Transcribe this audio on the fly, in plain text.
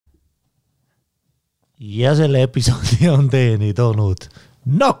Ja selle episoodi on teieni toonud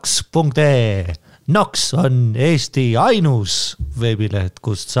Nox.ee. Nox on Eesti ainus veebileht,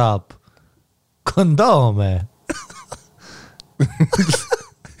 kust saab kondoome.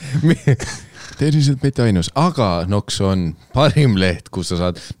 Terviselt mitte ainus, aga Nox on parim leht, kus sa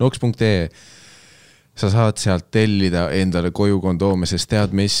saad Nox.ee. Sa saad sealt tellida endale koju kondoome, sest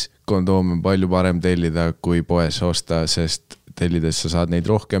tead mis? Kondoom on palju parem tellida kui poes osta, sest tellides sa saad neid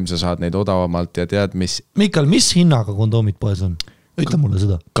rohkem, sa saad neid odavamalt ja tead mis? Mikal, mis hinnaga kondoomid poes on? Ütle mulle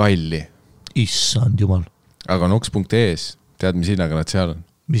seda. Kalli. Issand jumal. Aga Nox.ee-s, tead mis hinnaga nad seal on?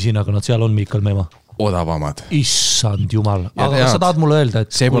 Mis hinnaga nad seal on, Mikal Meema? Odavamad. Issand jumal. Aga sa tahad mulle öelda,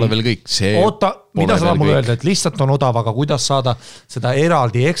 et... See pole veel kõik. Oota, mida sa tahad mulle öelda, et lihtsalt on odav, aga kuidas saada seda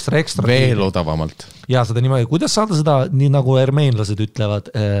eraldi ekstra veel odavamalt. Ja seda niimoodi, kuidas saada seda, nii nagu hermeenlased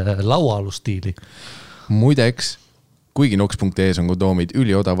ütlevad, lauaalustiili? Muideks, kuigi Nox.ee-s on kondoomid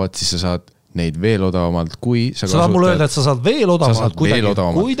üliodavad, siis sa saad neid veel odavamalt, kui sa kasutad... Sa tahad mulle öelda, et sa saad veel odavamalt kuidagi.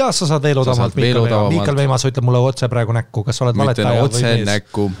 Kuidas sa saad veel odavamalt? Mikal Veima, sa ütleb mulle otse praegu näkku. Kas sa oled valetaja või otse mees?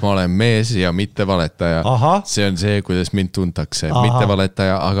 Näkku, ma olen mees ja mitte valetaja. Aha. See on see, kuidas mind tuntakse. Aha. Mitte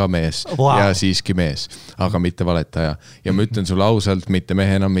valetaja, aga mees. Wow. Ja siiski mees, aga mitte valetaja. Ja ma ütlen sulle ausalt, mitte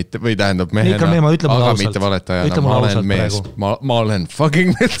mehena, või tähendab mehena, Veima, aga mitte valetajana. Ma olen mees. Ma olen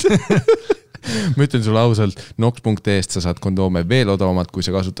fucking mees. Ma ütlen sulle ausalt, Nox.ee-st sa saad kondoome veel odavamalt, kui sa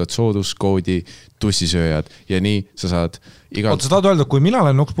kasutad sooduskoodi tussisööjad ja nii sa saad Oota, sa tahad öelda, kui mina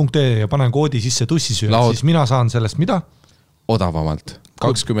olen Nox.ee ja panen koodi sisse tussisööjad, siis mina saan sellest mida? Odavamalt.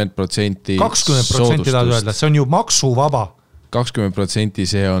 20% 20% tahad öelda, see on ju maksuvaba. 20%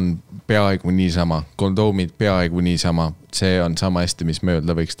 see on peaaegu niisama. Kondoomid peaaegu niisama. See on sama hästi, mis me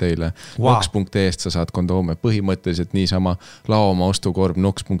öelda võiks teile. Wow. Nox.ee-st sa saad kondoome põhimõtteliselt niisama. Lao oma ostukorb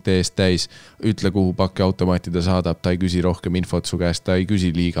Nox.ee-st täis. Ütle, kuhu pakke automaati ta saadab. Ta ei küsi rohkem infot su käest. Ta ei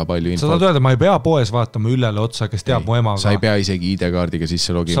küsi liiga palju infot. Sa tahad öelda, ma ei pea poes vaatama Üllele otsa, kes teab mu emaga. Sa ei pea isegi ID-kaardiga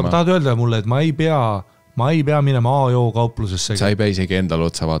sisse logima. Sa tahad öelda mulle, et ma ei pea minema A-joo kauplusesse. Sa ei pea isegi endal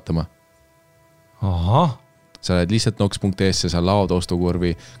otsa vaatama. Ahah. Sa lähed lihtsalt Nox.ee-sse, sa laod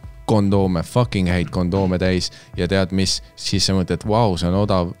ostukurvi, kondoome, fucking häid kondoome täis ja tead mis, siis sa mõtled, vau, see on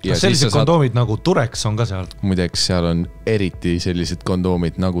odav. Kas sellised kondoomid nagu Turex on ka seal? Muideks, seal on eriti sellised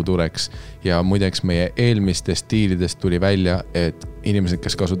kondoomid nagu Turex ja muideks meie eelmistest diilidest tuli välja, et inimesed,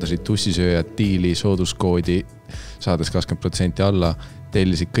 kes kasutasid tussisööjad diili sooduskoodi saades 20% alla,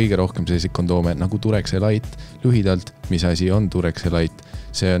 tellisid kõige rohkem selliseid kondoome nagu Turex Elite. Lühidalt, mis asi on Turex Elite?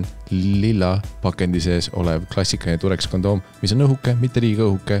 See on lilla pakendi sees olev klassikaline Turex kondoom, mis on õhuke, mitte liiga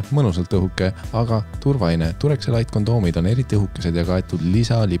õhuke, mõnusalt õhuke, aga turvaline. Turex Elite kondoomid on eriti õhukesed ja kaetud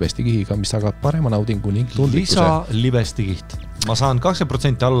lisalibestikihiga, mis tagab parema naudingu ning tundlikkuse. Lisalibestikiht. Ma saan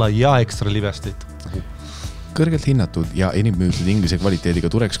 20% alla ja ekstra libestit. Kõrgelt hinnatud ja enim müüdud inglise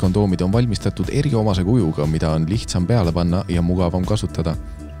kvaliteediga Turex kondoomid on valmistatud eriomase kujuga, mida on lihtsam peale panna ja mugavam kasutada.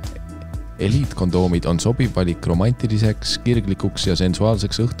 Elite kondoomid on sobiv valik romantiliseks, kirglikuks ja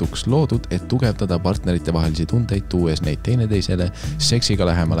sensuaalseks õhtuks loodud, et tugevdada partnerite vahelisi tundeid, tuues neid teineteisele seksiga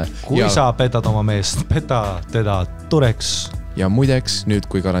lähemale. Kui sa petad oma meest, peta teda Turex. Ja muideks,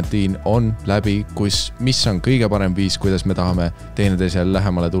 nüüd kui karantiin on läbi, mis on kõige parem viis, kuidas me tahame teineteisele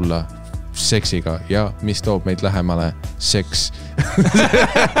lähemale tulla seksiga ja mis toob meid lähemale seks.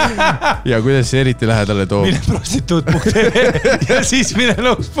 Ja kuidas see eriti lähedale toob? Mine prostituut.ee ja siis mine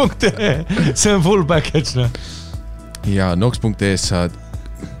Nox.ee. See on full package. No? Ja Nox.ee-st saad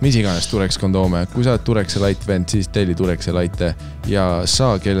mis iganes Turex kondoome. Kui sa oled Turex Elite vend, siis telli Turex Elite ja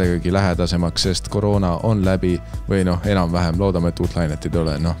saa kellegagi lähedasemaks, sest koroona on läbi või enam-vähem loodame, et uut lainet ei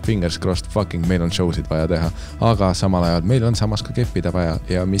tule. Fingers crossed, fucking meil on showsid vaja teha, aga samal ajal meil on samas ka keppida vaja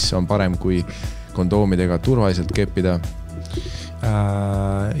ja mis on parem kui kondoomidega turvaliselt keppida.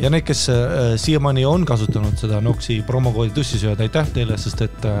 Ja need, kes siiamaani on kasutanud seda Noxi promokoodi tussisööd, aitäh teile, sest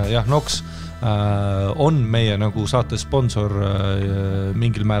et Nox on meie nagu saate sponsor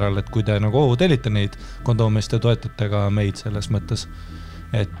mingil määral, et kui te nagu tellite neid kondoomist ja toetate ka meid selles mõttes,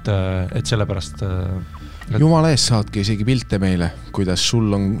 et sellepärast Jumala ees saadki isegi pilte meile, kuidas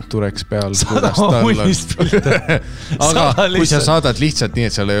sul on Turex peal. Aga kui sa saadad lihtsalt nii,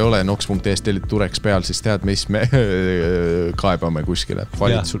 et seal ei ole Nox.ee-st tellit Turex peal, siis tead, mis me kaebame kuskile.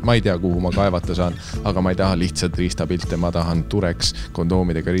 Ma ei tea, kuhu ma kaevata saan, aga ma ei taha lihtsalt riistapilte, ma tahan Turex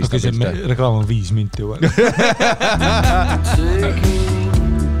kondoomidega riistapilte. Okei, see reklaam on 5 minti juba.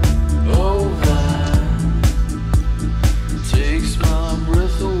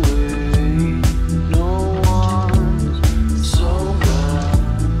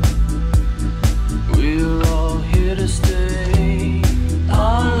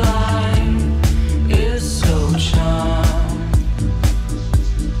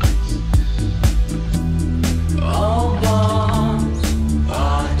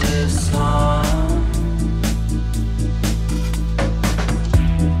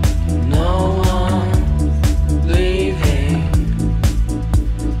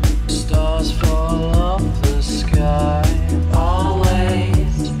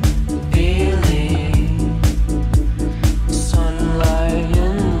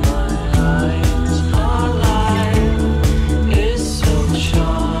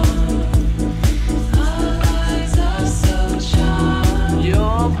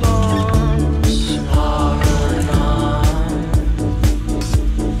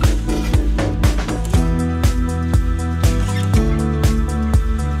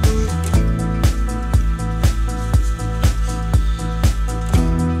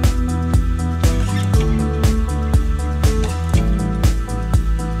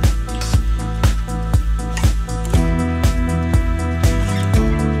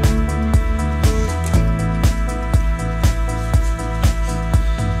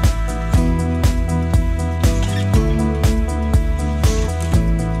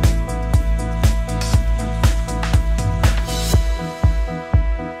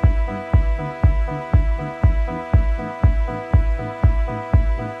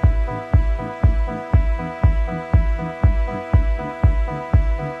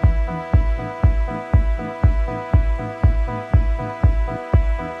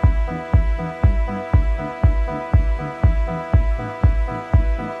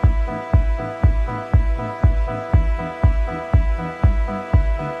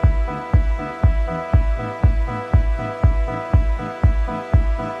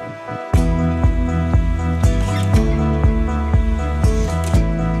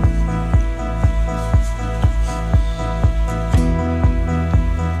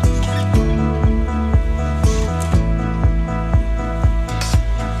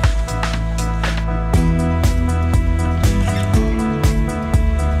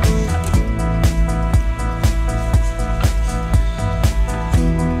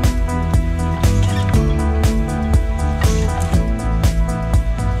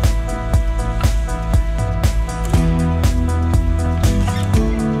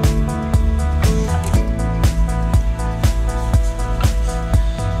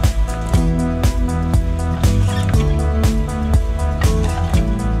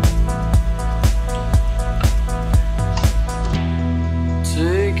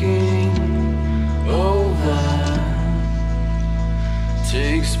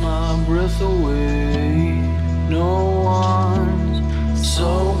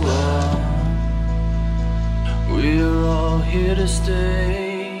 here to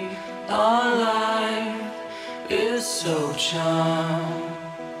stay. Our life is so charmed.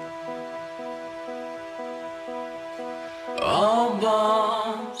 All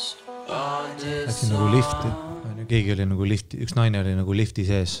bonds are läksin nagu lifti, keegi oli nagu lifti, üks naine oli nagu lifti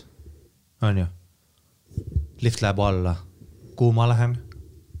sees, on ju, lift läheb alla, kuhu ma lähen?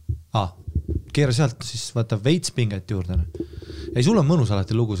 Keera sealt, siis vaata veits pinget juurde. Ei, sul on mõnus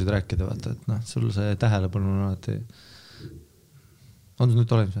alati lugusid rääkida, vaata, et noh, sul see tähelepanu on alati. On sul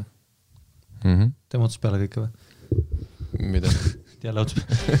nüüd olemas või? Teeme otsas peale kõike või? Mida? Jälle otsas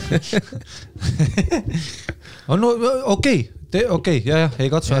peale. No okei, jah, ei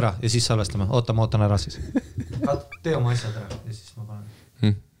katsu ära ja siis salvestame. Oota, ma ootan ära siis. Tee oma asjad ära ja siis ma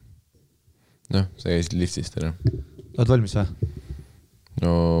panen. Noh, sa käisid liftist ära. Oled valmis või?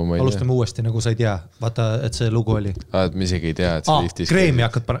 No, ma ei alustame uuesti, nagu sa ei tea. Vaata, et see lugu oli. Et ma isegi ei tea, et see liftis kreemi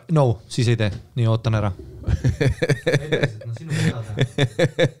hakkad panema. No, siis ei tee. Nii, ootan ära.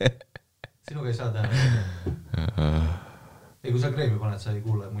 Sinuga ei saa teha. Ei, kui sa kreemi paned, sa ei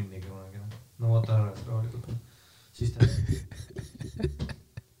kuule munnigi kunagi. No, ootan ära, rahulikult. Siis teha.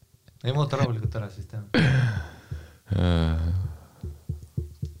 Ei, ma ootan rahulikult ära, siis teha.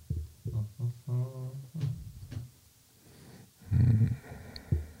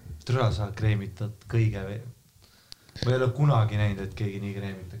 Türa sa kreemitad kõige või? Ma ei ole kunagi näinud, et keegi nii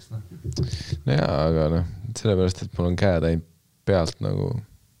kreemitaks. No jaa, aga noh, sellepärast, et mul on käed ainult pealt nagu.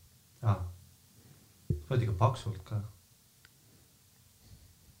 Võid ikka paksult ka.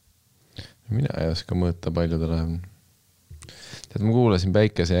 Mina ei oska mõõta palju ta läheb. Tead, ma kuulasin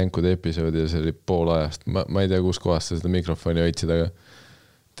Päikesejänkude episoodi ja see oli pool ajast. Ma ei tea, kus kohast sa seda mikrofoni hoidsid, aga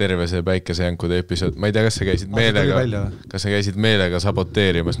terve see Päikesejänkude episood. Ma ei tea, kas sa käisid meelega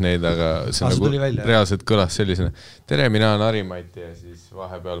saboteerimas neid, aga see nagu reaalselt kõlas sellisena. Tere, mina on Harimati ja siis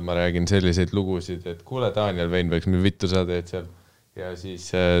vahepeal ma räägin selliseid lugusid, et kuule, Daniel Veinbergs, mi vittu sa teed seal. Ja siis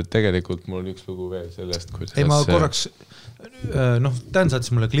tegelikult mul on üks lugu veel sellest, kuidas... Ei, ma korraks... noh, Dan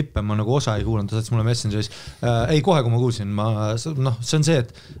saatis mulle klippe, ma nagu osa ei kuulanud, ta saatis mulle Messengeris. Ei, kohe, kui ma kuulsin, noh, see on see,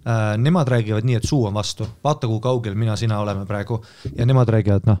 et nemad räägivad nii, et suu on vastu. Vaata, kui kaugel mina sina oleme praegu. Ja nemad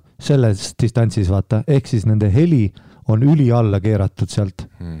räägivad, noh, selles distantsis vaata. Ehk siis nende heli on üli alla keeratud sealt.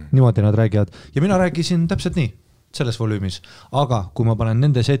 Niimoodi nad räägivad. Ja mina räägisin täpselt nii, selles volüümis. Aga kui ma panen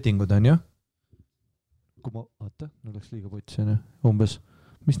nende settingud, on ju, vaata, neil oleks liiga putsi, umbes.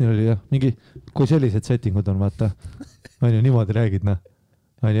 Mis neil oli, jah? Mingi, kui sellised settingud on, vaata, on ju, niimoodi räägid, noh.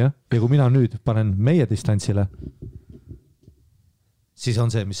 On ju? Ja kui mina nüüd panen meie distantsile, siis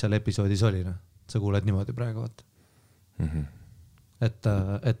on see, mis seal episoodis oli, noh. Sa kuuled niimoodi praegu, vaata.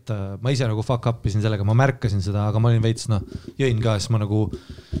 Et ma ise nagu fuck upisin sellega, ma märkasin seda, aga ma olin veits, noh, jõin ka, siis ma nagu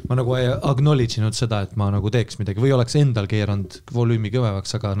acknowledge inud seda, et ma nagu teeks midagi või oleks endal keeranud volüümi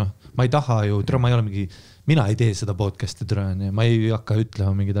kõvemaks, aga noh, ma ei taha ju, ma ei ole mingi, mina ei tee seda podcasti türan ja ma ei hakka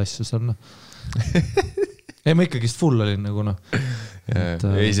ütlema mingid asju seal, noh. Ei, ma ikkagist full olin nagu, noh.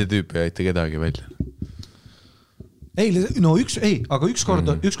 Ei, see tüüp ei aita kedagi välja. No aga üks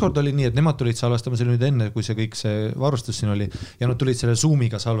kord oli nii, et nemad tulid salvestama, see oli nüüd enne, kui see kõik see varustus siin oli ja nad tulid selle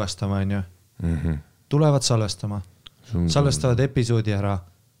Zoomiga salvestama, on ju. Tulevad salvestama, salvestavad episoodi ära,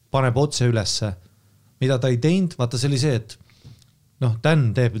 paneb otse ülesse, mida ta ei teinud, vaata see oli see, et noh,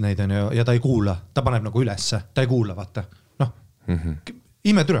 Dan teeb neid on ju, ja ta ei kuula, ta paneb nagu ülesse, ta ei kuula, vaata, noh,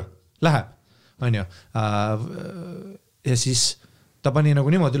 imetüre, läheb, on ju, ja siis ta pani nagu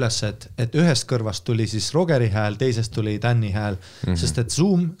niimoodi üles, et ühest kõrvast tuli siis Rogeri hääl, teisest tuli Danni hääl, sest et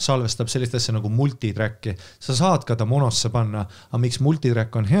Zoom salvestab sellist asja nagu multitracki. Sa saad ka ta monosse panna, aga miks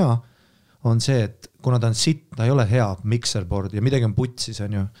multitrack on hea, on see, et kuna ta on sitt, ta ei ole hea mixerboard ja midagi on putsis,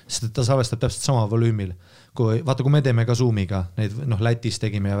 on ju, sest et ta salvestab täpselt sama volüümil. Vaata, kui me teeme ka Zoomiga, neid noh, Lätis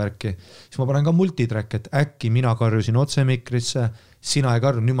tegime ja värki, siis ma panen ka multitrack, et äkki mina karjusin otse mikrisse, sina ei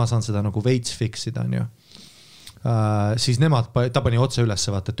karju, nüüd ma saan seda nagu veits fixida, on ju. Siis ta pani otse ülesse,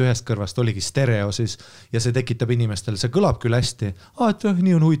 vaata, et ühest kõrvast oligi stereo siis ja see tekitab inimestel, see kõlab küll hästi, et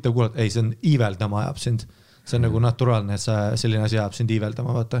nii on huvitav kuulata, ei, see on iiveldama ajab sind, see on nagu naturaalne, et selline asi ajab sind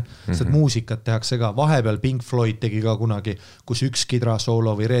iiveldama, vaata, sest muusikat tehakse ka, vahepeal Pink Floyd tegi ka kunagi, kus üks kidra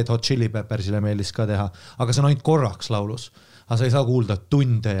soolo või Red Hot Chili Peppersile meeldis ka teha, aga see on ainult korraks laulus, aga sa ei saa kuulda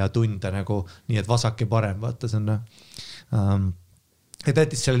tunde ja tunde nagu nii, et vasak ja parem, vaata, see on ja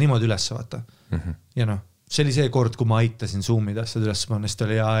täitis selle niimoodi ülesse, vaata, ja noh, see oli see kord, kui ma aitasin Zoomida asjad üles panna, siis ta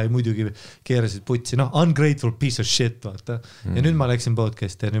oli, muidugi keerasid putsi, noh, ungrateful piece of shit, vaata. Ja nüüd ma läksin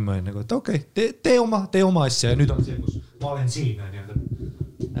podcasti ja nüüd ma olin nagu, et okei, tee oma asja ja nüüd on see, kus ma olen siin,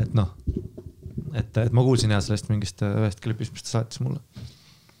 et noh, et ma kuulsin jah sellest mingist ühest klipist, mis ta saatis mulle.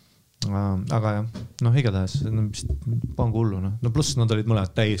 aga jah, noh igatahes pangu hullu, noh. No pluss nad olid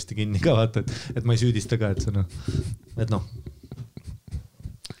mõlemad täiesti kinni ka, vaata, et ma ei süüdista ka, et see noh, et noh.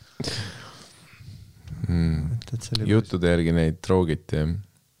 Juttude järgi neid droogiti,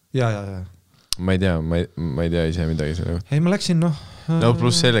 ja. Ma ei tea ise midagi selle. Ei, ma läksin, noh. No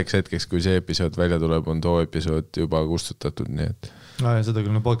pluss selleks hetkeks, kui see episood välja tuleb, on too episood juba kustutatud, nii et. Ja seda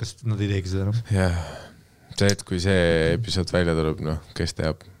küll, no podcast, nad ei teegi seda, noh. Jah, see, et kui see episood välja tuleb, noh, kes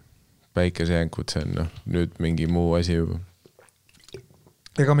teab päikesejänkud, see on, noh, nüüd mingi muu asi juba.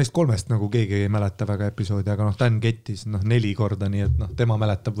 Ega meist 3 nagu keegi ei mäleta väga episoodi, aga noh, Dan kettis 4 korda, nii et noh, tema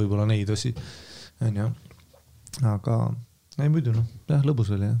mäletab võib-olla neid osi. On, jah. Aga ei muidu, noh, jah, lõbus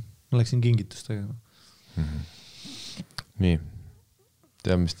oli, jah. Ma läksin kingitust tegema. Nii.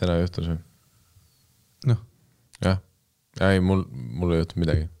 Tead, mis täna juhtus või? Noh. Jah. Ei, mul ei juhtu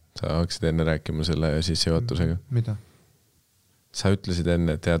midagi. Sa hakkasid enne rääkima selle sissejuhatusega. Mida? Sa ütlesid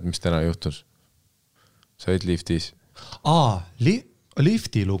enne, tead, mis täna juhtus? Sa olid liftis.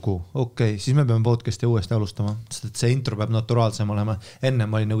 Lifti lugu. Okei, siis me peame podcasti uuesti alustama. Sest et see intro peab naturaalsem olema. Enne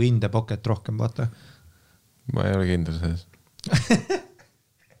ma olin nagu in the pocket rohkem, vaata. Ma ei ole kindel selles.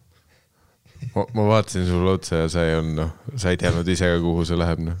 ma vaatasin sulle otsa ja sa ei teadnud ise ka, kuhu see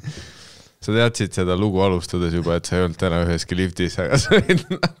läheb. No. Sa teadsid seda lugu alustades juba, et sa ei olnud täna üheski liftis, aga sa olid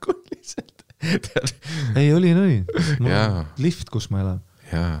nagu lihtsalt. Ei, oli. Lift, kus ma elan.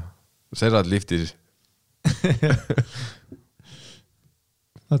 Jaa, sa elad liftis.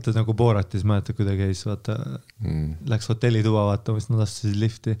 Vaata nagu Boratis, mäletad, kui ta käis, vaata, läks hotelli tuba vaatama, siis nad astusid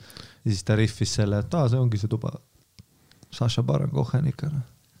lifti ja siis ta riffis selle, et see ongi see tuba. Saša Baron Cohen ikka,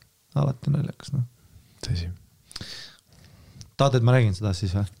 alati naljakas, noh. Tõsi. Tahad, et ma räägin seda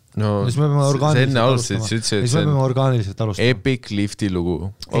siis või? No, see enne alustasid, siis me peame orgaaniliselt alustama. Epic lifti lugu.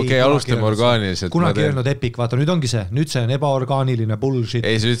 Okei, alustame orgaaniliselt. Kunagi ei olnud epic, vaata, nüüd ongi see. Nüüd see on ebaorgaaniline bullshit.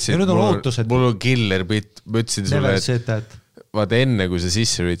 Ei, sa ütlesid, mul on killer bit. Ma ütlesin sulle, et vaata enne, kui sa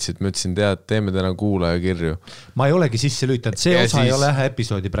sisse lüütsid, ma ütlesin, tead, teeme täna kuulaja kirju. Ma ei olegi sisse lüütanud. See osa ei ole lähe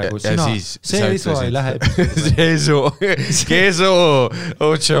episoodi praegu. See osa ei lähe episoodi. Queso,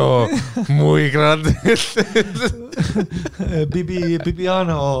 ocho, muy grande.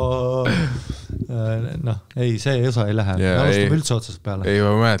 Bibiano. Noh, ei, see osa ei lähe. Me alustame üldse otsast peale. Ei,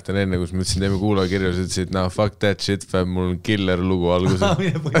 ma mäletan enne, kus ma ütlesin, teeme kuulaja kirju, sa ütlesid, fuck that shit, fam, mul on killer lugu alguses.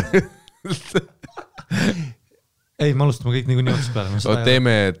 Ei, me alustame kõik nii otsast peale.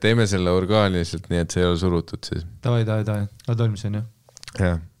 Teeme selle orgaaniliselt, nii et see ei ole surutud siis. Davai. Aga toimis on, jah?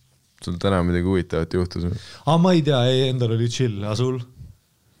 Jah. Sul täna midagi huvitavat juhtus? Ma ei tea, endal oli chill. A sul?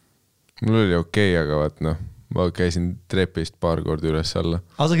 Mul oli okei, aga vaat ma käisin trepist paar korda üles alla.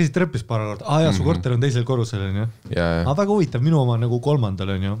 Sa käisid trepist paar korda? Su korter on teisel korrusel, on ju? Väga huvitav, minu oma nagu 3.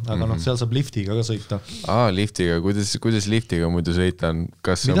 on ju, aga seal saab liftiga ka sõita. Liftiga, kuidas liftiga muidu sõita on?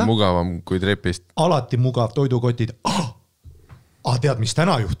 Kas see on mugavam kui trepist? Alati mugav, toidukotid. Tead, mis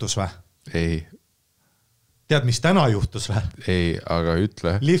täna juhtus või? Ei. Tead, mis täna juhtus või? Ei, aga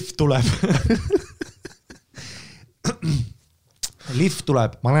ütle. Lift tuleb. Lift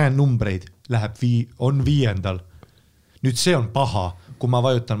tuleb, ma näen numbreid. On 5. Nüüd see on paha, kui ma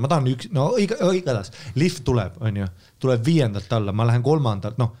vajutan, ma tahan igatahes, lift tuleb, on ju, tuleb 5. alla, ma lähen 3.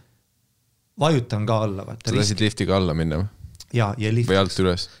 Vajutan ka alla. Sa tahtsid liftiga alla minna? Ja lift. Või alt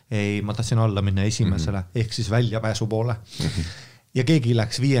üles? Ei, ma tahtsin alla minna esimesele, ehk siis väljapääsu poole. Ja keegi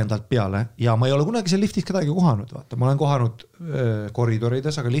läks 5. peale ja ma ei ole kunagi seal liftis kedagi kohanud, vaata. Ma olen kohanud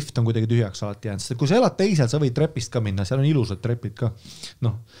koridorides, aga lift on kuidagi tühjaks alati jäänud. Sest kui sa elad teisel, sa võid trepist ka minna, seal on ilusad trepid ka.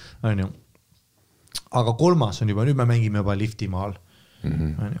 On ju. Aga 3. on juba, nüüd me mängime juba lifti maal.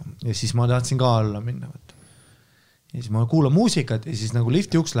 Ja siis ma tahtsin ka alla minna. Vaata. Ja siis ma kuulan muusikat ja siis nagu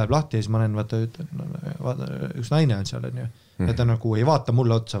lifti uks läheb lahti ja siis ma näen, vaata, üks naine on seal, on ju. Ja ta nagu ei vaata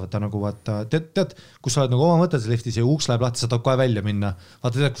mulle otsa, vaata nagu vaata, tead, kus sa oled nagu oma mõttes liftis ja uks läheb lahti, sa tahad kohe välja minna.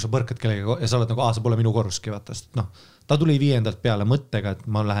 Vaata, tead, kui sa põrkad kellega ja sa oled nagu, sa pole minu korruski, vaata. Ta tuli 5. peale mõttega, et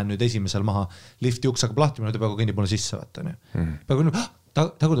ma lähen nüüd esimesel maha. Lifti uks hakkab lahti, ma nüüd peaaegu kõnnib mulle sisse, vaata. Peaaegu nüüd,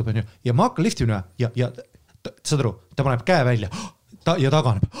 tagurdab, on ju. Ja ma hakkan lifti minna ja saad aru, ta paneb käe välja ja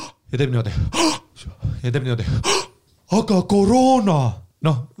taganeb ja teeb niimoodi. Aga koroona,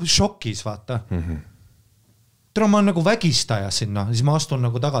 šokis, vaata. Täna ma olen nagu vägistaja sinna, siis ma astun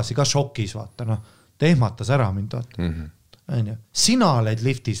nagu tagasi ka šokis, vaata, ta ehmatas ära mind, vaata. Sina oled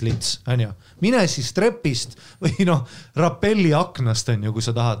liftis lits, on ju. Mine siis trepist või rappelli aknast, on ju, kui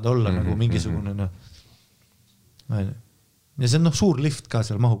sa tahad olla nagu mingisugune. Ja see on suur lift ka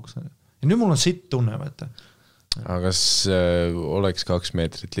seal mahuks. Ja nüüd mul on sitt tunne, vaata. Aga kas oleks 2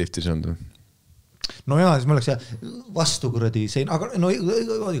 meetrit liftis olnud? No jaa, siis ma oleks vastu kuradi sein, aga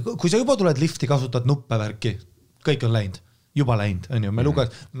kui sa juba tuled lifti, kasutad nuppe värki, kõik on läinud. juba läinud, on ju, ma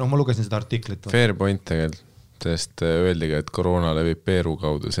lugesin seda artiklit. Fair point tegelikult, sest öeldiga, et koroona levib Peeru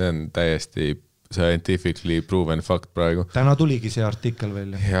kaudu, see on täiesti scientifically proven fact praegu. Täna tuligi see artikkel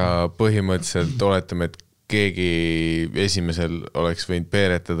välja. Ja põhimõtteliselt oletame, et keegi esimesel oleks võinud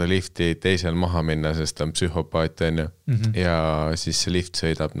peeretada lifti, teisel maha minna, sest ta on psühhopaat, on ju. Ja siis see lift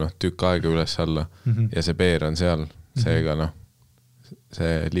sõidab tükk aega üles alla ja see peer on seal. Seega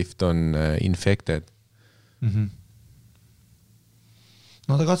see lift on infected.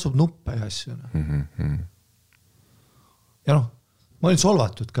 No ta katsub nuppe ja asju. Ja ma olin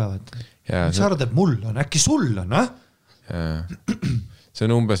solvatud ka. Mis sa arvad, et mul on? Äkki sul on, See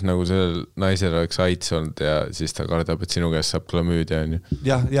on umbes nagu sellel naisel oleks AIDS olnud ja siis ta kardab, et sinu käest saab klamüüdia, on ju.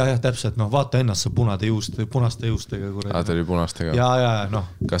 Ja, täpselt, vaata ennast see punaste juustega. Ta oli punastega? Ja.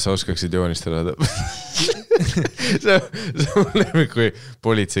 Kas sa oskaksid joonistada? see on lemmik, kui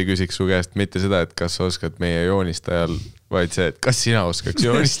politsei küsiks su käest mitte seda, et kas sa oskad meie joonistajal, vaid see, et kas sina oskaks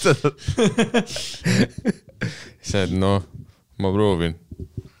joonistada? See, et ma proovin.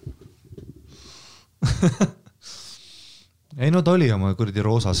 Ei, ta oli oma kurdi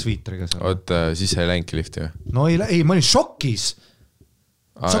roosa sviitriga seal. Oota, siis sa ei läinki lifti või? No ei, ma olin šokis.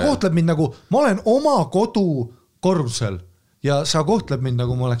 Sa kohtled mind nagu, ma olen oma kodu korrusel ja sa kohtled mind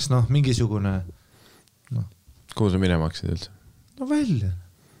nagu ma oleks mingisugune. Kuhu sa minema hakkasid üldse? No välja.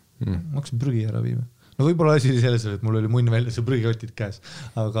 Ma hakkasin prügi ära viima. No võib-olla asi oli selles, et mul oli munn välja see prügikotid käes,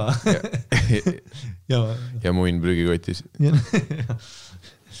 aga ja munn prügikotis. Ja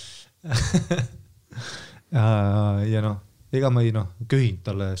ega ma ei köhinud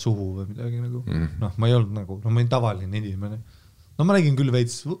talle suhu või midagi nagu. Ma ei olnud nagu, ma olin tavaline inimene. Ma nägin küll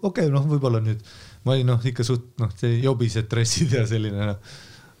veits, okei, võib-olla nüüd ma olin ikka suht see jobised dressid ja selline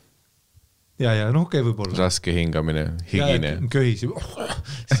ja okei, võib-olla. Raske hingamine, higine. Köhis,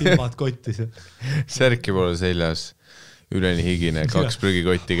 silmad kottis. Särki poole seljas, üleni higine, 2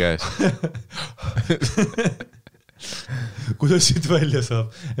 prügikotti käes. Kuidas siit välja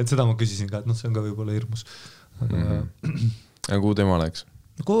saab? Et seda ma küsisin ka, et see on ka võib-olla hirmus. Aga kuhu tema läks?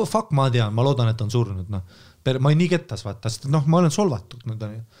 Fuck, ma tean, ma loodan, et on surnud. Ma ei nii kettas, vaata, sest ma olen solvatud.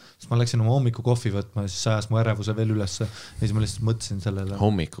 Siis ma läksin oma hommiku kohvi võtma ja siis ajas mu ärevuse veel üles ja siis ma lihtsalt mõtlesin sellele.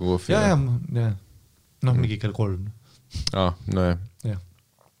 Hommiku kohvi? Ja. Mingi kell 3. No jah.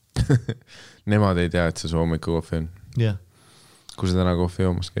 Nemad ei tea, et see su hommiku kohvi on. Jah. Kui sa täna kohvi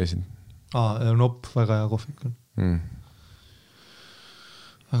joomas käisid? Nopp, väga hea kohvik.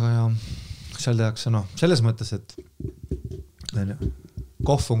 Aga ja seal tehakse, selles mõttes, et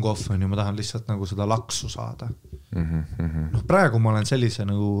kohv on kohv, ma tahan lihtsalt nagu seda laksu saada. Praegu ma olen sellise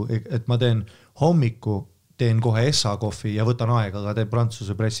nagu, et ma teen hommiku, teen kohe Essa kohvi ja võtan aega, aga teen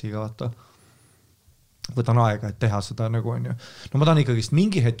prantsuse pressiga, vaata. Võtan aega, et teha seda nagu on ju. Ma tahan ikkagist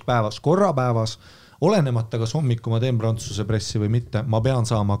mingi hetk päevas, korra päevas, olenemata kas hommiku ma teen prantsuse pressi või mitte, ma pean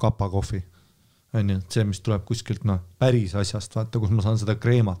saama kapa kohvi. See, mis tuleb kuskilt päris asjast, vaata, kus ma saan seda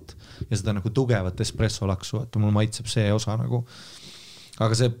kreemat ja seda nagu tugevat espresso laksu, vaata, mul maitseb see osa nagu.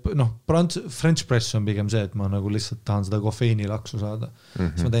 Aga see, French press on pigem see, et ma nagu lihtsalt tahan seda kofeini laksu saada.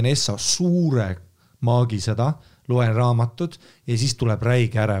 Siis ma teen Essa suure maagi seda, loen raamatut ja siis tuleb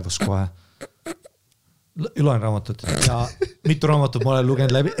räige ärevus kohe. Loen raamatut ja mitu raamatut ma olen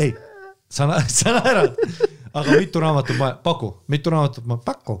lugenud läbi. Ei, sa ära. Aga mitu raamatut ma paku.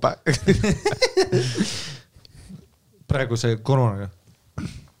 Praegu see koroonaga.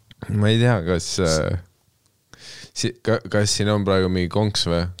 Ma ei tea, kas siin on praegu mingi konks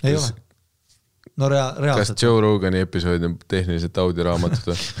või? Ei ole. No reaalselt. Kas Joe Rogani episood on tehniliselt audioraamatut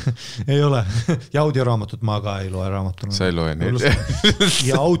või? Ei ole. Ja audioraamatut ma ka ei loe raamatuna. Sa ei loe neid.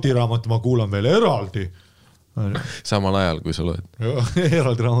 Ja audioraamatut ma kuulan veel eraldi. Samal ajal, kui sa loed.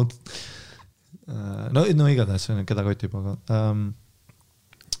 Eraldi raamatut. No igatahes keda kotib, aga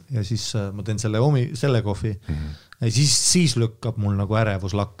ja siis ma teen selle kohvi ja siis lükkab mul nagu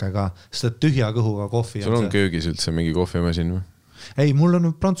ärevus lakkega, sest tühja kõhuga kohvi. Sul on köögis üldse mingi kohvimasin või? Ei, mul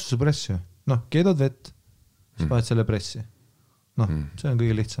on prantsuse pressi. Keedad vett, siis paned selle pressi. See on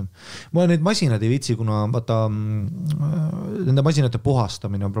kõige lihtsam. Ma neid masinad ei vitsi, kuna vaata nende masinate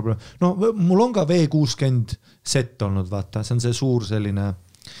puhastamine on probleem. Mul on ka V60 set olnud, vaata, see on see suur selline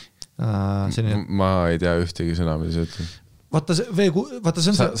ma ei tea ühtegi sõna, mida sa ütled. Vaata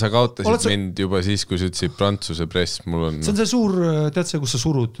see on see... Sa kaotasid mind juba siis, kui sa ütlesid prantsuse press, mul on... See on see suur, tead see, kus sa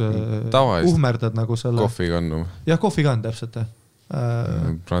surud, uhmerdad nagu selle... Kohvikannu. Jah, kohvikann täpselt.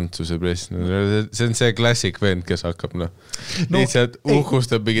 Prantsuse press, see on see klassik vend, kes hakkab lihtsalt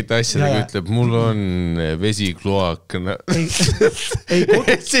uhkustab mingit asjadega, ütleb, mul on vesikloak. Ei,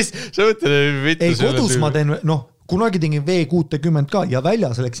 siis sa mõtled, ei, kodus ma teen, kunagi tegin V60 ka ja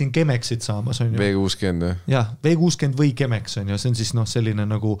väljas läksin Chemexit saamas, on ju. V60. Jah, V60 või Chemex on ju, see on siis selline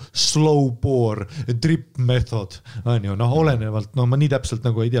nagu slow pour drip method, on ju, olenevalt, ma nii täpselt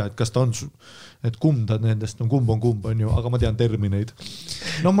nagu ei tea, et kas ta on, et kumb ta nendest, kumb on ju, aga ma tean termineid.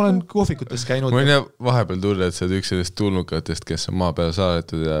 Ma olen kohvikutes käinud. Ma ei vahepeal tulla, et sa oled üks sellest tulnukatest, kes on maa peale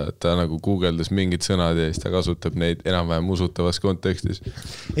saadetud ja ta nagu guugeldas mingid sõnad ja siis ta kasutab neid enam-vähem usutavas kontekstis.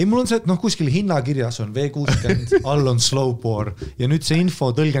 Ei, mul on see, et kuskil hinnakirjas on V60, all on slow pour ja nüüd see info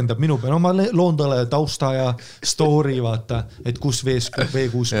tõlgendab minu peale, ma loon talle tausta ja story, vaata, et kus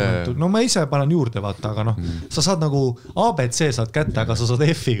V60, ma ise panen juurde, vaata, aga sa saad nagu ABC saad kätte, aga sa saad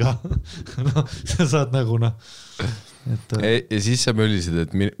F-iga sa saad nagu ja siis sa mölisid,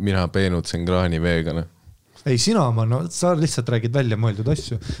 et mina peenutsen kraani veega, Ei, sina sa lihtsalt räägid välja mõeldud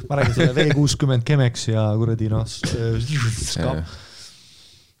asju. Ma räägin selle V60 Chemex ja kuradi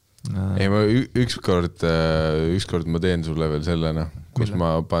Ei, ma ükskord ma teen sulle veel selle, kus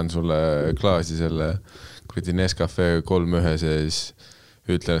ma panen sulle klaasi selle kuradi Nescafe 3-1 ja siis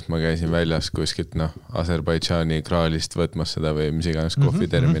ütlen, et ma käisin väljas kuskilt Aserbaidžaani kraalist võtmas seda või mis iganes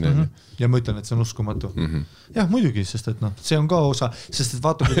kohviterminal. Ja ma ütlen, et see on uskumatu. Jah, muidugi, sest et see on ka osa, sest et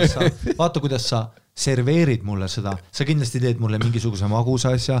vaata, kuidas sa serveerid mulle seda, sa kindlasti teed mulle mingisuguse magusa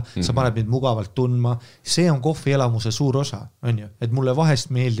asja, sa paned mind mugavalt tundma, see on kohvielamuse suur osa, on ju, et mulle vahest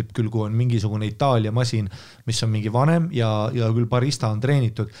meeldib küll, kui on mingisugune Itaalia masin, mis on mingi vanem ja küll barista on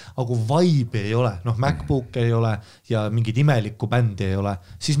treenitud, aga kui vibe ei ole, MacBook ei ole ja mingid imelikku bändi ei ole,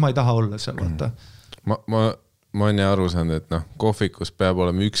 siis ma ei taha olla seal, vaata. Ma olen aru saanud, et kohvikus peab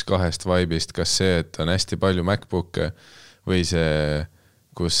olema 1-2 vibe'ist, kas see, et on hästi palju MacBook'e või see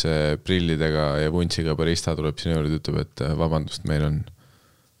kus prillidega ja vuntsiga barista tuleb sinu juurde, ütleb, et vabandust, meil on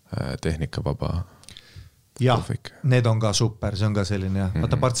tehnikavaba kohvik. Need on ka super, see on ka selline,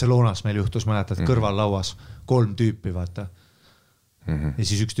 vaata Barcelonas meil juhtus, mäletad, kõrval lauas 3 tüüpi, vaata. Ja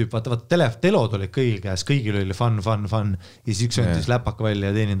siis üks tüüp, vaata, telod olid kõigil käes, kõigil oli fun. Ja siis üks öntis läpaka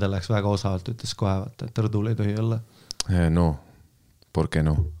välja ja teeninda läks väga osavalt, ütles kohe, vaata, et rõdul ei tohi olla. No, por qué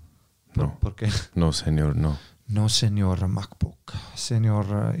no? No, senior, no. No, señor MacBook. Señor,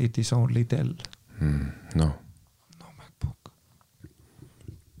 it is only Dell. No MacBook.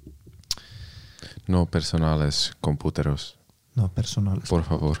 No personales computeros. No personales. Por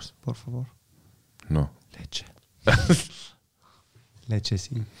favor. Por favor. No. Leche. Leche,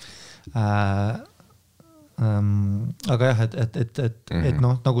 sí. Aga jah, et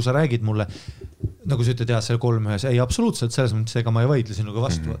nagu sa räägid mulle, nagu sa ütled, see 3-1, ei absoluutselt selles mõttes, ega ma ei vaidle sinuga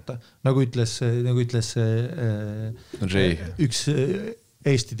vastu, vaata. Nagu ütles üks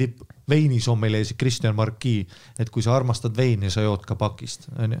Eesti tipp veinisommeleesi Kristjan Marki, et kui sa armastad veini, sa jood ka pakist.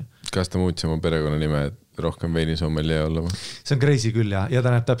 Kas ta muutsi oma perekonna nime, et rohkem veinisommeli olla? See on crazy küll ja ta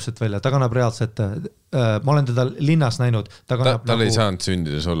näeb täpselt välja. Ta kannab reaalselt, ma olen teda linnas näinud. Tal ei saanud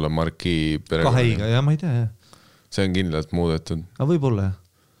sündides olla Marki perekonna nime. Kaheiga, ja ma ei tea. See on kindlalt muudetud. Aga võib-olla, jah.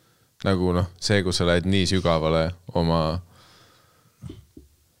 Nagu see, kus sa lähed nii sügavale oma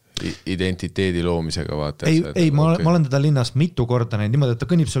identiteedi loomisega, vaata. Ei, ma olen teda linnas mitu korda näinud niimoodi, et ta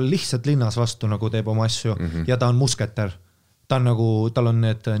kõnnib sulle lihtsalt linnas vastu, nagu teeb oma asju ja ta on musketer. Ta on nagu, tal on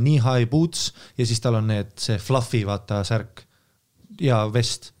need knee-high boots ja siis tal on see fluffy, vaata, särk ja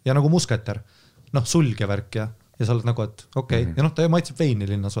vest ja nagu musketer. Sulg ja värk ja sa oled nagu, et okei. Ja ta maitseb veini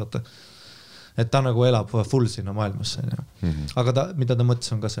linnas, vaata. Et ta nagu elab full sinna maailmasse. Aga mida ta mõttes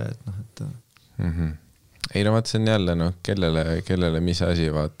on ka see, et Ei, vaata, see on jälle, kellele mis asi,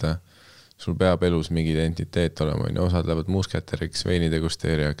 vaata, sul peab elus mingi identiteet olema, osad lähevad musketeriks,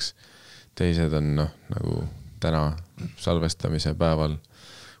 veinidegusteerijaks, teised on, nagu täna salvestamise päeval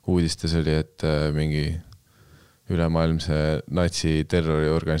uudistes oli, et mingi ülemaailmse natsi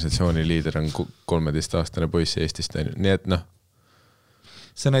terroriorganisatsiooni liider on 13-aastane poiss Eestist, nii et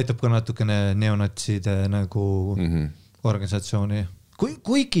see näitab ka natukene neonatside nagu organisatsiooni.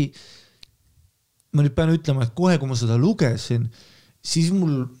 Kuigi ma nüüd pean ütlema, et kohe, kui ma seda lugesin, siis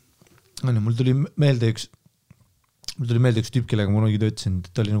mul tuli meelde üks tüüp, kellega ma töötasin,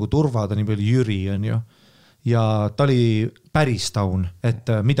 ta oli nagu turva, ta nimi oli Jüri, on ju, ja ta oli päris taun, et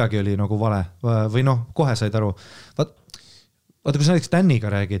midagi oli nagu vale või kohe said aru. Vaata, kui sa näiteks Danniga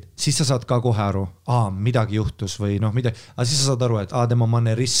räägid, siis sa saad ka kohe aru, midagi juhtus või midagi, aga siis sa saad aru, et tema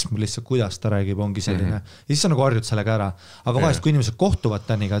manerism lihtsalt, kuidas ta räägib, ongi selline. Ja siis sa nagu harjud sellega ära. Aga vahest, kui inimesed kohtuvad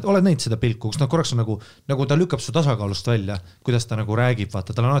Danniga, et oled näinud seda pilku, kus korraks on nagu ta lükkab su tasakaalust välja, kuidas ta nagu räägib,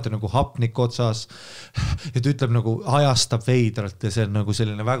 vaata, tal on alati nagu hapnik otsas ja ta ütleb nagu ajastab veidralt ja see on nagu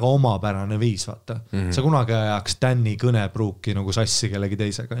selline väga omapärane viis, vaata. Sa kunagi ajaks Danni kõnepruuki nagu sassi kellegi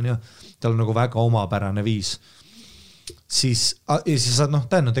teisega, tal on nagu väga omapärane viis. siis saad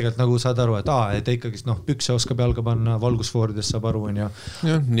tegelikult nagu saad aru, et et ikkagi pükse oskab jalga panna, valgusfooridest saab aru, on ju.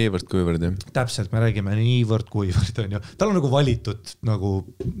 Jah, niivõrd kuivõrd, jah. Täpselt, me räägime niivõrd kuivõrd, on ju. Tal on nagu valitud nagu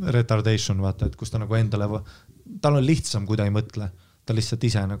retardation, vaata, et kus ta nagu endale, tal on lihtsam, kui ta ei mõtle. Ta lihtsalt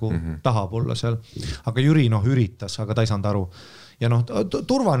ise nagu tahab olla seal. Aga Jüri üritas, aga ta ei saanud aru. Ja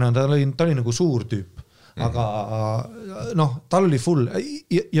turvane on, ta oli nagu suur tüüp. Aga tal oli full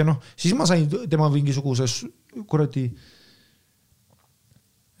ja siis ma sain tema mingisuguses kuradi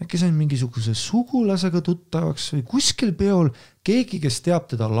äkki sain mingisuguse sugulasega tuttavaks või kuskil peol keegi, kes teab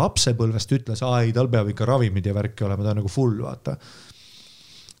teda lapsepõlvest, ütles, ei, tal peab ikka ravimid ja värki olema, ta on nagu full, vaata.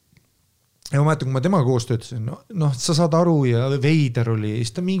 Ja ma mäletan, kui ma temaga koos töötasin, sa saad aru ja veider oli,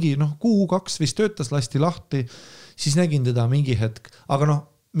 siis ta mingi kuu 2 vist töötas, lasti lahti, siis nägin teda mingi hetk, aga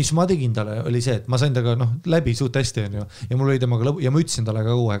mis ma tegin talle oli see, et ma sain taga läbi suht hästi, on ju, ja mul oli temaga lõbu, ja ma ütlesin talle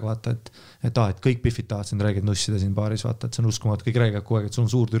ka kogu aeg, vaata, et kõik pifid tahavad sind räägid nussida siin baaris, vaata, et see on uskumat, kõik räägid kogu aeg, et sul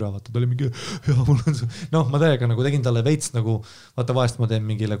on suur türa, vaata, ta oli mingi, mul on ma täiega nagu tegin talle veits nagu, vaata, vahest ma teen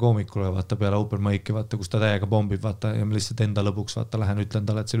mingile koomikule, vaata, peale open mic'i, vaata, kus ta täiega bombib, vaata, ja ma lihtsalt enda lõbuks, vaata, lähen, ütlen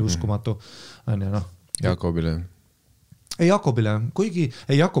talle, et see oli uskumatu, on ju, Jakobile. Ei Jakobile, kuigi,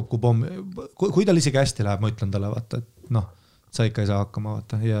 ei Jakob, kui tal isegi hästi läheb, ma ütlen talle, vaata, et sa ikka ei saa hakkama,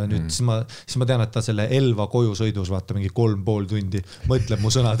 vaata, ja nüüd siis ma tean, et ta selle Elva koju sõidus, vaata, mingi 3,5 tundi mõtleb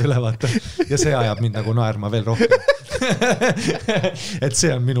mu sõnad üle, vaata, ja see ajab mind nagu naerma veel rohkem. Et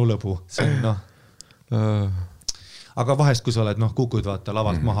see on minu lõbu, see on aga vahest, kui sa oled, kukud, vaata,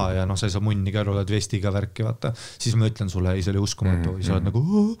 lavalt maha ja sa ei saa munni käru, oled vestiga värki, vaata, siis ma ütlen sulle, ei, see oli uskumatu, ja sa oled nagu,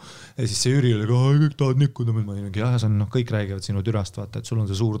 ja siis see Jüri oli ka, kõik tahavad nikkuda, ma olin, jah, see on, kõik räägivad sinu türast, vaata, et sul on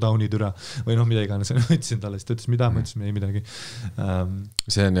see suur tauni türa, või mida iganes, ma ütlesin talle, siis ta ütles, mida, ma ütlesin, ei midagi.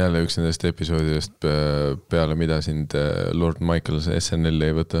 See on jälle üks nendest episoodidest, peale mida sind Lord Michael SNL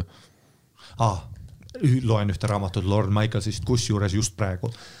ei võta. Loen ühte raamatut Lord Michaelsist, kus juures just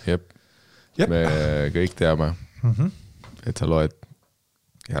praegu. Jep. Me kõik teame. Et sa loed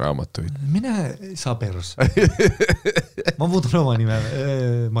ja raamatuid. Mine sa pers. Ma muudan oma nime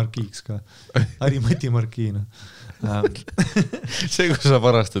Markiiks ka. Harimati Markiina. See, kus sa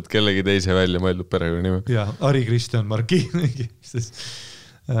varastad kellegi teise välja mõeldud perekonna nime. Ja, Hari Kristjan Markiin.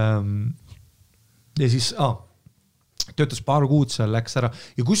 Ja siis, töötas paar kuud seal, läks ära.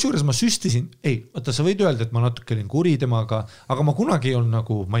 Ja kus juures ma süstisin, vaata, sa võid öelda, et ma natuke olin kuri temaga, aga ma kunagi ei olnud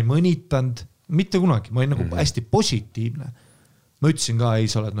nagu, ma ei mõnitanud, mitte kunagi, ma olin nagu hästi positiivne. Ma ütlesin ka, ei,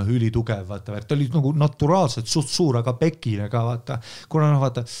 sa oled ülitugev, vaata, ta oli nagu naturaalselt suht suur, aga pekine ka, vaata. Kuna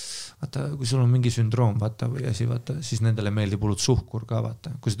vaata, kui sul on mingi sündroom, vaata, või asi, vaata, siis nendele meeldib hullult suhkur ka,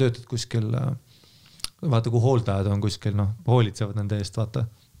 vaata. Kui sa töötad kuskil, vaata, kui hooldajad on kuskil, hoolitsevad nende eest, vaata,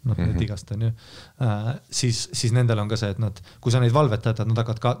 need igast on ju, siis nendel on ka see, et kui sa neid valvetad, nad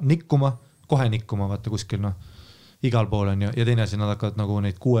hakkavad ka nikkuma, kohe nikkuma, vaata, kuskil, igal pool on ja teine asi, nad hakkavad nagu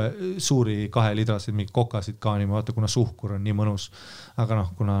neid 6 suuri 2 lidrasid, mingi kokasid kaanima, vaata, kuna suhkur on nii mõnus. Aga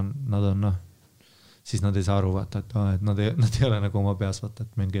kuna nad on, siis nad ei saa aru, vaata, et nad ei ole nagu oma peas, vaata,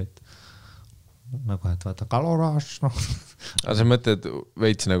 et mingi, et nagu, et vaata, kaloraaž, Aga sa mõtled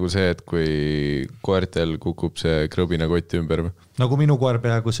veits nagu see, et kui koertel kukub see krõbina kotti ümber? Nagu minu koer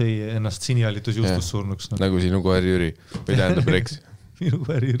peaaegu sõi ennast sinialitus justus surnuks. Nagu sinu koer Jüri, või tähendab Rex. Minu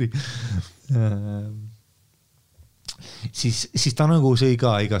koer Jüri. Siis ta nagu sõi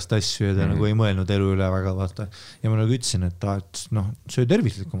ka igast asju ja ta nagu ei mõelnud elu üle väga, vaata. Ja ma nagu ütlesin, et söö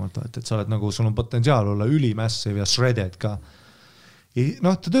tervislikumalt, vaata, et sa oled nagu, sul on potentsiaal olla ülimassive ja shredded ka.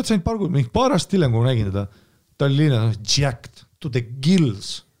 Ta töötas ainult paar aastat hiljem, kui ma nägin teda, ta oli jacked to the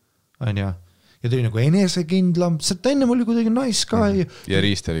gills, on ja ta oli nagu enesekindlam, ta ennem oli kuidagi nice ka. Ja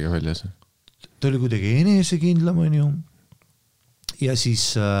riist oli ka väljas. Ta oli kuidagi enesekindlam, on ju. Ja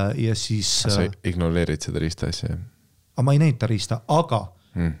siis sa ignoreerid seda riista asja? Aga ma ei näinud ta riista, aga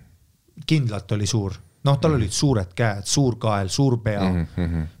kindlalt oli suur. Tal olid suured käed, suur kael, suur pea,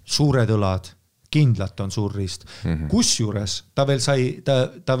 suured õlad, kindlalt on suur riist. Kus juures ta veel sai,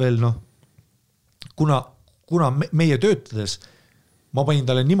 ta veel kuna meie töötades, ma panin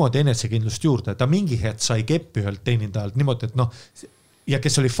talle niimoodi enesekindlust juurde, ta mingi hetk sai keppi ühelt teenindajalt niimoodi, et ja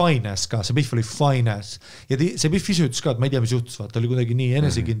kes oli fine ass ka, see Biff oli fine ass. Ja see Biff ise ütles ka, et ma ei tea, mis juhtus, vaata, oli kuidagi nii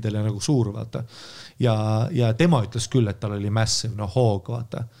enesekindel ja nagu suur, vaata. Ja tema ütles küll, et tal oli massive, hoog,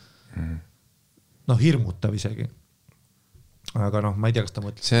 vaata. Hirmutav isegi. Aga ma ei tea, kas ta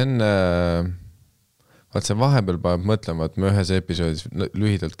mõtles. See on, see vahepeal paneb mõtlema, et me ühes episoodis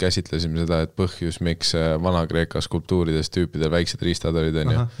lühidalt käsitlesime seda, et põhjus, miks Vana-Kreeka skulptuurides tüüpidel väiksed riistad olid,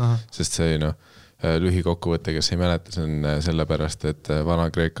 on ju. Sest see lühikokkuvõte, kes ei mäleta, see on sellepärast, et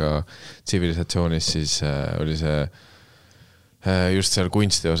Vana-Kreeka tsivilisatsioonis siis oli see just seal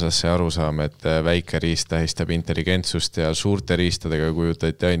kunsti osas see arusaam, et väike riist tähistab intelligentsust ja suurte riistadega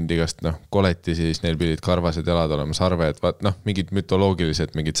kujutati ainult igast koletisi, siis neil pidid karvased jalad olema, sarved, mingid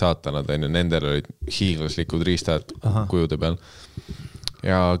mütoloogilised, mingid saatanad, nendel olid hiiglaslikud riistad kujude peal.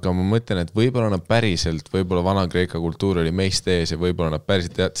 Ja aga ma mõtlen, et võib-olla nad päriselt, võib-olla Vana-Kreeka kultuur oli meist ees ja võib-olla nad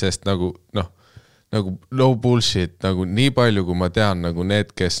päriselt tead, sest nagu no bullshit, nagu nii palju, kui ma tean, nagu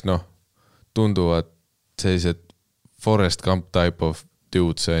need, kes tunduvad sellised Forest Gump type of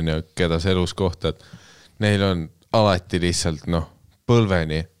dudes, keda see elus kohtad, neil on alati lihtsalt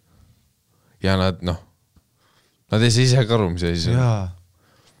põlveni ja nad ei saa ise karu, mis asi.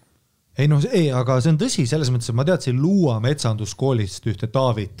 Ei, aga see on tõsi selles mõttes, et ma teadsin Luua metsanduskoolist ühte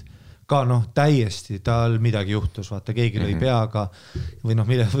Taavit ka täiesti, tal midagi juhtus, vaata, keegi lõi peaga või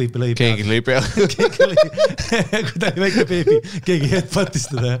võib lõi peaga. Keegi lõi peaga. Kui ta oli väike beebi, keegi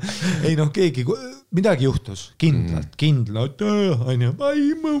headpatistada. Ei keegi, midagi juhtus, kindlalt,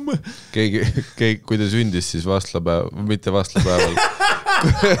 Keegi, kui ta sündis, siis mitte vastlapäeval.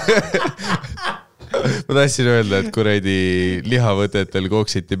 Ma tahtsin öelda, et kuradi lihavõtetel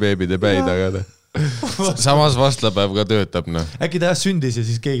koksiti beebide päid, aga samas vastlapäev ka töötab. Äkki ta sündis ja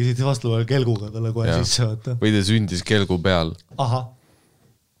siis keegi sõitis vastlapäeval kelguga talle kohe sisse võtta. Või ta sündis kelgu peal. Aha.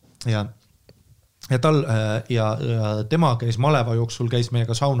 Ja tema käis maleva jooksul, käis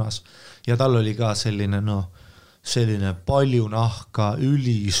meiega saunas ja tal oli ka selline palju nahka,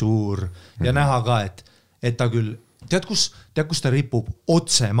 ülisuur ja näha ka, et ta küll tead, kus ta ripub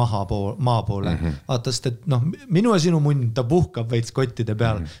otse maa poole. Vaata, sest et minu ja sinu munn, ta puhkab veits kottide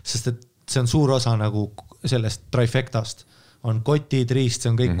peal, sest et see on suur osa nagu sellest trifectast. On kotid, riist,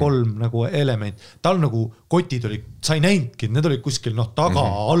 see on kõik kolm nagu element. Tal nagu kotid olid, sa ei näinudki, need olid kuskil taga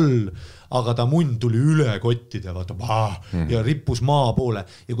all, aga ta munn tuli üle kottide ja rippus maa poole.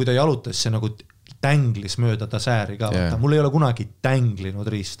 Ja kui ta jalutas, see nagu tänglis mööda ta sääri ka. Mul ei ole kunagi tänglinud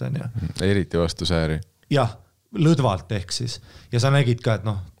riist. Eriti vastu sääri. Jah, lõdvalt ehk siis. Ja sa nägid ka,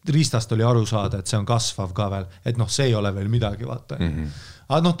 et riistast oli aru saada, et see on kasvav ka veel. Et see ei ole veel midagi, vaata.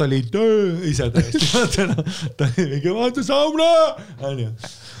 Aga ta oli ise täiesti. Ta oli mingi, vaata sauna!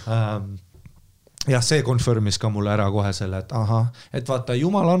 Jah, see konfirmis ka mulle ära kohe selle, et vaata,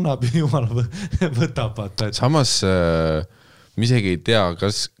 jumal annab ja jumal võtab. Vaata, et... Samas ma isegi ei tea,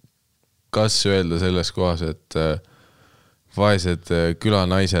 kas öelda selles kohas, et vaesed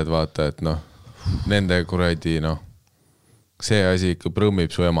külanaised, vaata, et nende kuradi, see asi ikka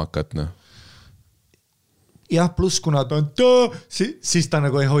prõmmib su emakat, Jah, pluss kuna ta on siis ta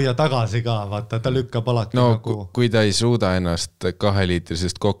nagu ei hoia tagasi ka, vaata, ta lükkab alati nagu... Kui ta ei suuda ennast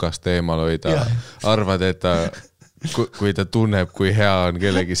 2-liitrisest kokast eemal hoida, arvad, et ta, kui ta tunneb, kui hea on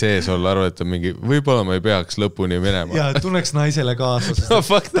kellegi sees olla, arvad, et ta mingi, võib-olla ma ei peaks lõpuni minema. Ja, tunneks naisele kaasa,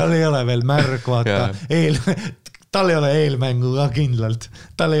 sest tal ei ole veel märg, vaata, tal ei ole eelmängu ka kindlalt,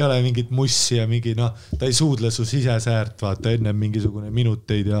 tal ei ole mingit mussi ja mingi, ta ei suudle su sisesäärt, vaata, enne mingisugune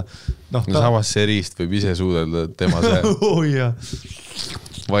minuteid ja samas see riist võib ise suudelda tema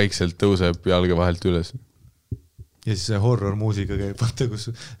vaikselt tõuseb jalga vahelt üles. Ja siis see horror-muusika käib, vaata, kus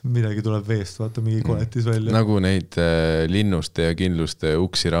midagi tuleb veest, vaata, mingi koletis välja. Nagu neid linnuste ja kindluste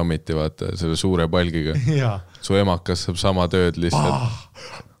uksi rammiti, vaata, selle suure palgiga. Su emakas saab sama tööd lihtsalt.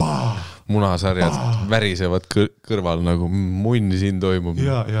 Munasarjad värisevad kõrval, nagu munn siin toimub.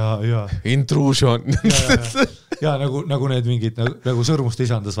 Ja. Intrusion. Ja nagu need mingid, nagu sõrmust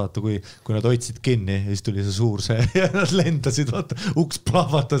isandas, vaata, kui nad hoidsid kinni ja siis tuli see suur see ja nad lendasid, vaata, uks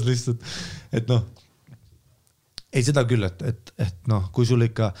plahvatas lihtsalt. Et ei seda küll, et kui sul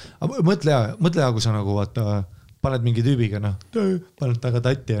ikka, mõtle ja, kui sa nagu, vaata, paned mingi tüübiga, paned taga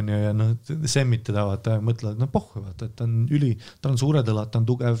tatti ja semmid teda, vaata, ja mõtled, pohhu, vaata, et ta on suure tõlad, ta on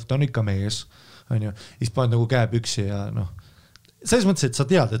tugev, ta on ikka mees, siis paned nagu käepüksi ja selles mõttes, et sa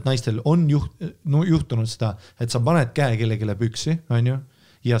tead, et naistel on juhtunud seda, et sa paned käe kellegile püksi,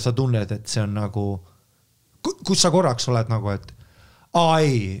 ja sa tunned, et see on nagu, kus sa korraks oled nagu, et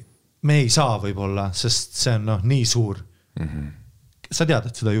me ei saa võib-olla, sest see on nii suur. Sa tead,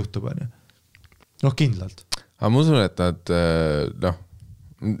 et seda juhtub, kindlalt. Aga ma usun, et nad,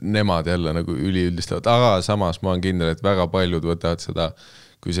 nemad jälle nagu üliüldistavad, aga samas ma olen kindel, et väga paljud võtavad seda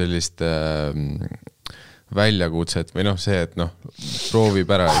kui sellist väljakutset või see, et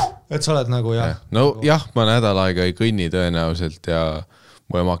proovib ära. Et sa oled nagu, jah. Jah, ma nädal aega ei kõnni tõenäoliselt ja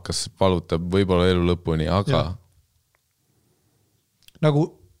mu emakas valutab võib-olla elu lõpuni, aga...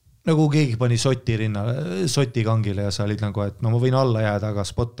 Nagu keegi pani soti kangile ja sa olid nagu, et ma võin alla jääda, aga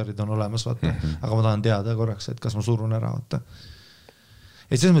spotterid on olemas, vaata. Aga ma tahan teada korraks, et kas ma surun ära, vaata.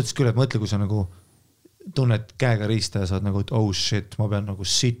 Et selles mõttes küll, et mõtle, kui sa nagu tunned käega riista ja saad nagu, et oh shit, ma pean nagu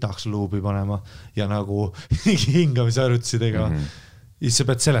sitaks luubi panema ja nagu hingamise arvutusi tegema. Ja siis sa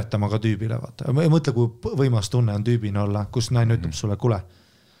pead seletama ka tüübile, vaata. Ma ei mõtle, kui võimas tunne on tüübina olla, kus naine ütleb sulle, kuule,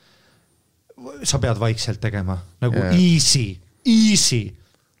 sa pead vaikselt tegema. Nagu easy.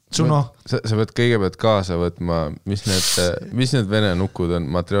 Sa pead kõigepealt kaasa võtma, mis need vene nukud on,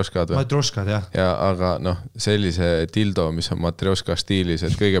 matrioškad või? Matrioškad, jah. Ja, aga sellise dildo, mis on matrioška stiilis,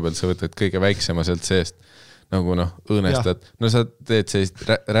 et kõigepealt sa võtad kõige väiksema sealt seest, nagu õõnestad. No sa teed sellist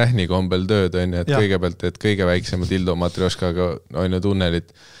rähni kombel tööd, on ju, et kõigepealt teed kõige väiksema dildo matrioškaga, on ju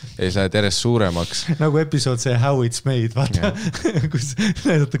tunnelit, ja siis lähed järjest suuremaks. Nagu episood see How It's Made, vaata, kus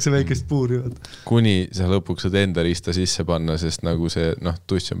näidatakse väikest puuri. Kuni sa lõpuks saad enda riista sisse panna, sest nagu see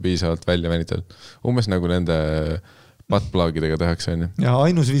tuss on piisavalt välja venitatud. Umbes nagu nende patplaagidega tehakse, on ju. Ja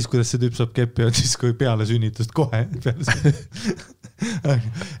ainus viis, kuidas see tüüp saab keppi, on siis, kui peale sünnitust kohe.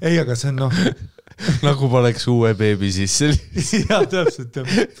 Ei, aga see on nagu paneks uue beebi sisse. Jaa, täpselt.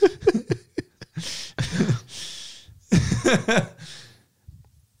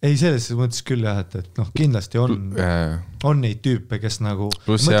 Ei, selles mõttes küll jah, et kindlasti on neid tüüpe, kes nagu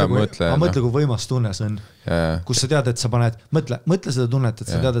mõtle, kui võimas tunne see on, kus sa tead, et sa paned, mõtle seda tunnet, et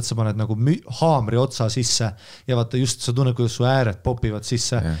sa tead, et sa paned nagu haamri otsa sisse ja vaata just sa tunned, kuidas su ääred popivad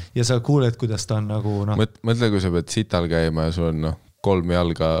sisse ja sa kuuled, kuidas ta on nagu Mõtle, kui sa pead sital käima ja sul on 3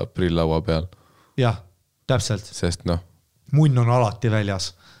 jalga prillaua peal. Jah, täpselt. Sest munn on alati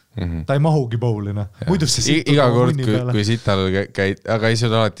väljas. Ta ei mahugi poolina. Iga kord, kui sital käid, aga ei see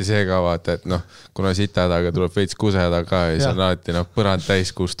on alati see ka vaata, et kuna sitahädaga tuleb veits kusehäda ka ja siis on alati põrand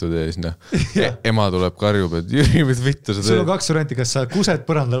täis kustud ja siis ema tuleb karjub, et Jüri, mis vittu sa teed. Sul on 2 varianti, kas sa kused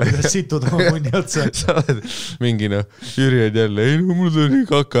põrandal või situd oma munni otsa. Sa oled mingi Jüri on jälle, ei mul tuli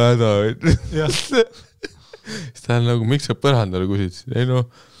kaka häda. Siis ta on nagu, miks sa põrandale kusid? Ei me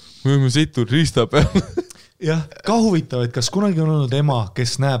võime situd riista peal. Jah, ka huvitav, et kas kunagi on olnud ema,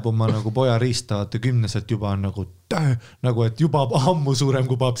 kes näeb oma nagu poja riista, vaata 10-selt juba on nagu, et juba ammu suurem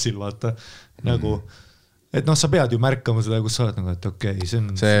kui papsil, vaata. Nagu, et sa pead ju märkama seda, kus sa oled nagu, et okei, see on...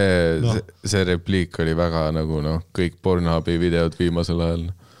 See repliik oli väga nagu kõik Pornhubi videod viimasel ajal.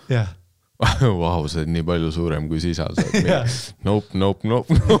 Jah. Vau, see on nii palju suurem kui sisa. Nope.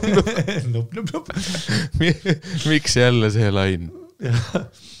 Miks jälle see lain?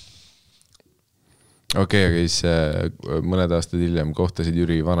 Okei, aga siis mõned aastad hiljem kohtasid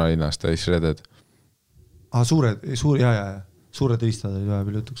Jüri vanalinnas, ta oli shredded. Suured riistad oli vaja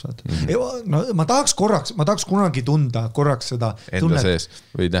veel jutuks vaata. Ma tahaks kunagi tunda korraks seda enda sees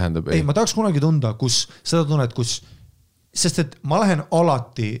või tähendab ei, ma tahaks kunagi tunda, kus seda tunnet, kus sest et ma lähen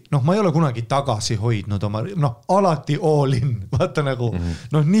alati, ma ei ole kunagi tagasi hoidnud oma, alati all in, vaata nagu,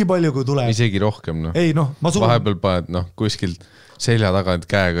 nii palju kui tuleb. Isegi rohkem, Ei, vahepeal paned, kuskilt selja tagant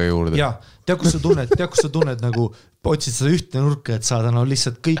käega juurde. Jaa, tead, kus sa tunned nagu, otsid seda ühte nurka, et saada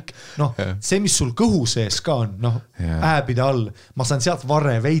lihtsalt kõik, see, mis sul kõhu sees ka on, ääbide all, ma saan sealt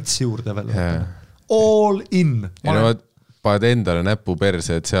varre veits juurde veel. All in. Paned endale näpu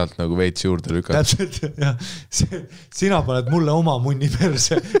perse, et sealt nagu veits juurde lükata. Täpselt, jah. Sina paned mulle oma munni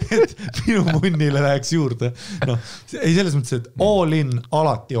perse, et minu munnile läheks juurde. Ei selles mõttes, et all in,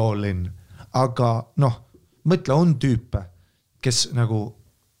 alati all in. Aga mõtle, on tüüpe, kes nagu,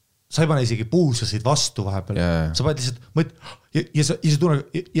 sa ei pane isegi puusasid vastu vahepeal. Sa paned lihtsalt, ja sa tunned,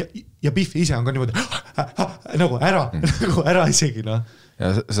 ja Biffi ise on ka niimoodi, nagu ära isegi.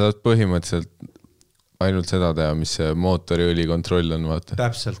 Ja sa saad põhimõtteliselt ainult seda teha, mis see mootoriõli kontroll on, vaata.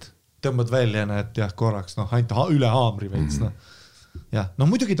 Täpselt. Tõmbad välja, et korraks, ainult üle haamri veits, Ja,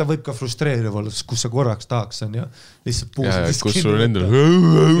 muidugi ta võib ka frustreeriv olla, kus sa korraks tahaks, on ju, lihtsalt puusad. Ja, kus sul on endal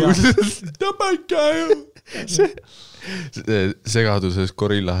segaduses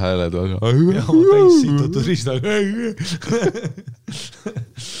gorilla hääled. Ja, ma täis situtud riistaga.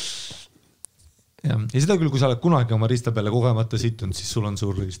 Ja seda küll, kui sa oled kunagi oma riista peale kogemata situnud, siis sul on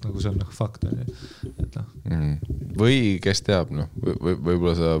suur riist, nagu see on fakt. Või kes teab,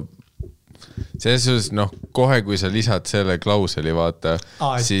 võib-olla sa selles suhtes, kohe kui sa lisad selle klauseli, vaata,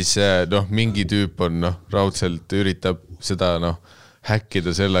 siis mingi tüüp on, raudselt üritab seda,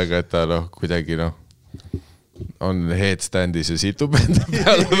 häkkida sellega, et ta, kuidagi, on headstandis ja situb enda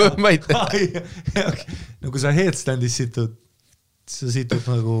peale või ma ei tea. Kui sa headstandis situd, sa situd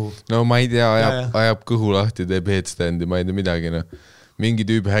nagu... ma ei tea, ajab kõhu lahti, teeb headstandi, ma ei tea midagi, mingi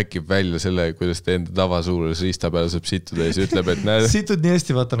tüüp häkib välja selle, kuidas ta enda tavasuures riista peale saab situda ja siis ütleb, et näed... Situd nii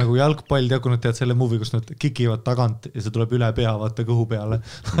hästi, vaata nagu jalgpall, tead, kui nad tead selle movie, kus nad kikivad tagant ja see tuleb üle pea, vaata kõhu peale.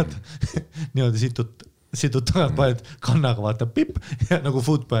 Niimoodi situd tagant, paned kannaga, vaata, pip, ja nagu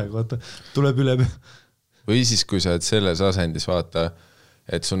footbag, vaata, tuleb üle pea. Või siis, kui sa oled selles asendis, vaata,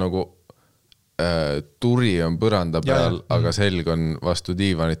 et su nagu turi on põranda peal, aga selg on vastu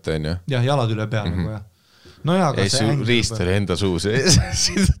diivanit, on ju. Jah, jalad üle pea nagu jah. No jaa, aga see riist oli enda suus.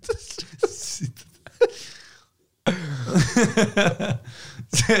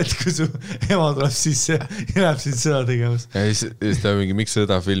 See, et kui su ema tuleb sisse ja läheb sind seda tegemas. Ja siis ta mingi, miks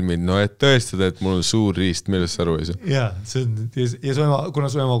seda filmid? No et tõestada, et mul on suur riist, millest sa aru ei saa. Jaa, see on, ja su ema, kuna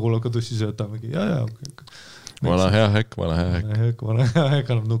su ema kuulab ka tussi söötamegi, jaa, okei. Vana hea häkk. Vana hea häkk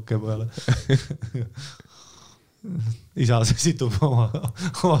annab nukke peale. Isa see situb oma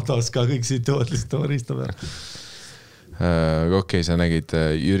taas ka, kõik situvad lihtsalt oma riista peale. Okei, sa nägid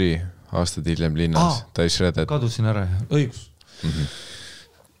Jüri aastad hiljem linnas, ta ei shredded. Kadusin ära, õigus.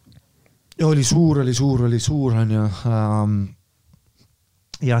 Ja oli suur on ju.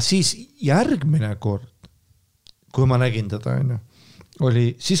 Ja siis järgmine kord, kui ma nägin teda, on ju, oli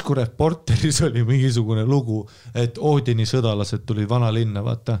siis, kui Reporteris oli mingisugune lugu, et Oodini sõdalased tulid vana linna,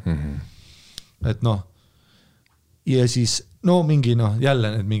 vaata. Et noh, ja siis, no mingi, noh,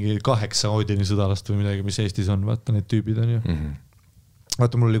 jälle need mingi 8 Oodini sõdalast või midagi, mis Eestis on, vaata, need tüübid on ju.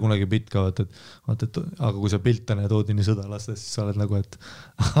 Vaata, mul oli kunagi pilt ka, vaata, et aga kui sa pilta need Oodini sõdalast, siis sa oled nagu, et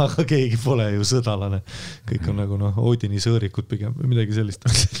aga keegi pole ju sõdalane. Kõik on nagu, noh, Oodini sõõrikud pigem või midagi sellist.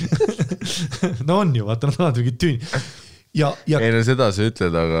 No on ju, vaata, nad on mingi tüüni. Ei, no seda sa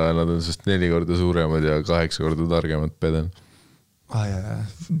ütled, aga nad on sest 4 korda suuremad ja 8 korda targemad peden.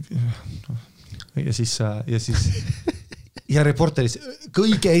 Ja siis ja Reporteris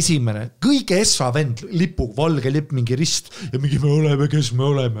kõige esimene, kõige essa vend lipu, valge lipp, mingi rist ja mingi me oleme, kes me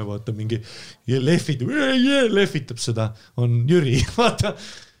oleme, vaata mingi ja lehvitab seda, on Jüri, vaata.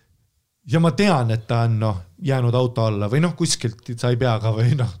 Ja ma tean, et ta on jäänud auto alla või kuskilt sa ei pea ka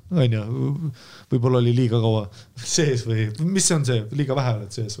või on ju, võib-olla oli liiga kaua sees või mis see on see, liiga vähe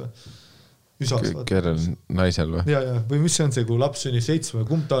oled sees või? Kerel naisel või? Ja, või mis see on see, kui laps on 7 või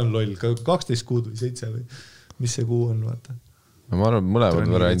kumb ta on loll, 12 kuud või 7 või mis see kuu on, vaata? No ma arvan, mõlemad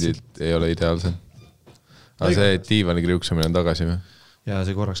variandid ei ole ideaalsed. Aga see diivani kriuksamine on tagasi või? Ja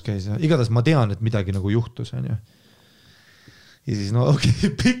see korraks käis. Igatahes ma tean, et midagi nagu juhtus, on ju. Ja siis, no okei,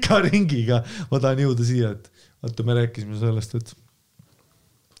 pika ringiga ma tahan jõuda siia, et vaata, me rääkisime sellest, et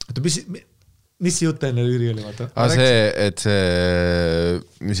mis jutt enne Jüri oli, vaata? See, et see,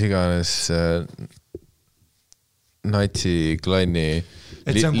 mis iganes natsiklanni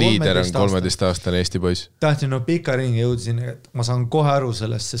liider on 13-aastane Eesti poiss. Tahtsin pika ringi jõudsin, et ma saan kohe aru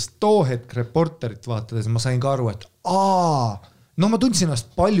sellest, sest too hetk Reporterit vaatades ma sain ka aru, et no ma tundsin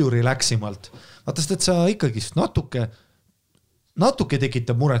ennast palju relaximalt. Vaatast, et sa ikkagi natuke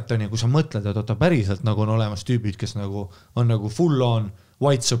tekitab muret, kui sa mõtled, et päriselt nagu on olemas tüübid, kes nagu on nagu full on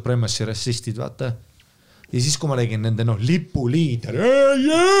white supremacy rassistid, vaata. Ja siis, kui ma legin nende lipuliider,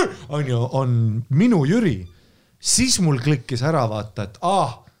 on minu Jüri, siis mul klikkis ära, vaata, et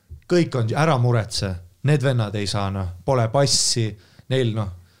kõik on ära muretse, need vennad ei saa, pole passi, neil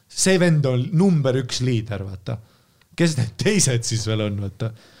see vend on number 1 liider, vaata. Kes need teised siis veel on, vaata?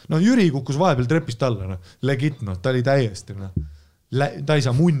 Jüri kukkus vahepeal trepist alla, legit, ta oli täiesti, ta ei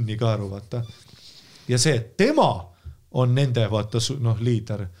saa munni ka aru, vaata. Ja see, et tema on nende, vaata,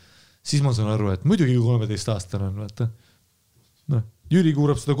 liider, siis ma saan aru, et muidugi 13-aastane on, vaata. Jüri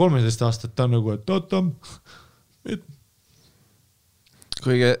kuurab seda 13 aastat, ta on nagu, et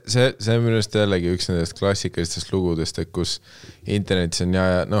kuigi see on minust jällegi üks nendest klassikalistest lugudest, et kus internetis on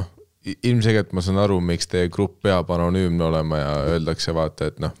ilmselgelt ma saan aru, miks teie grupp peab anonüümne olema ja öeldakse, vaata,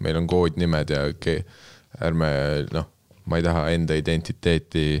 et meil on koodnimed ja ärme, ma ei taha enda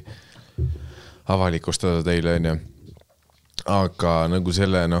identiteeti avalikustada teile, on ju. Aga nagu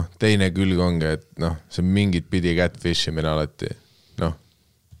selle, teine külg ongi, et see on mingit pidi catfishimine alati.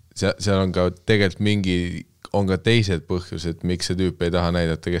 Seal on ka tegelikult on ka teised põhjused, miks see tüüp ei taha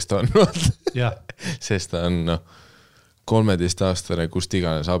näidata, kes ta on. Sest ta on 13-aastane, kust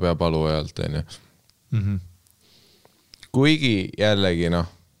iganes abjapalu ajalt, on ju. Kuigi jällegi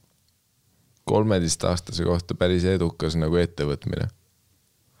 13-aastase kohta päris edukas nagu ettevõtmine.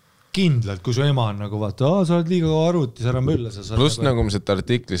 Kindlalt, kui su ema on nagu vaata, sa oled liiga arvutis, ära mölla. Plus nagu ma seda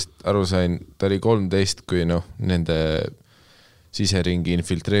artiklist aru sain, ta oli 13, kui nende siseringi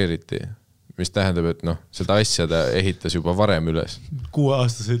infiltreeriti, mis tähendab, et seda asja ta ehitas juba varem üles.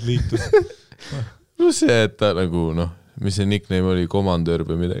 6-aastased liitus. Plus see, et ta nagu, mis see nickname oli, komandöör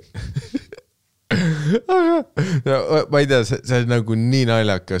või midagi. Aga ma ei tea, see on nagu nii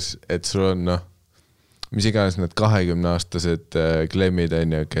naljakas, et sul on mis iganes need 20-aastased klemmid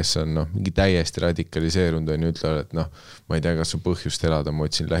on ju, kes on mingi täiesti radikaliseerunud on ju, ütlevad, et ma ei tea, kas on põhjust elada, ma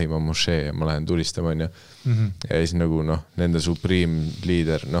otsin lähima mošee ja ma lähen tulistama on ju. Ja siis nagu nende supreme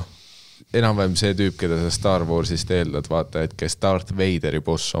liider, enam-vähem see tüüp, keda sa Star Warsist eeldad, vaata, et kes Darth Vaderi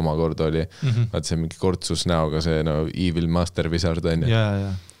boss omakorda oli. Vaata see mingi kortsus näoga, see no evil master wizard on ju.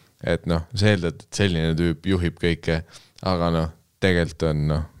 Et noh, sa eeldad, et selline tüüp juhib kõike, aga noh, tegelikult on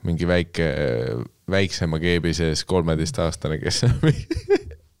noh, mingi väiksema keebi sees 13-aastane,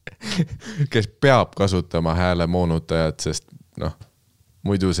 kes peab kasutama hääle moonutajat, sest noh,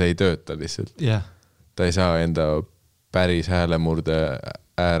 muidu see ei tööta lihtsalt. Ta ei saa enda päris häälemurde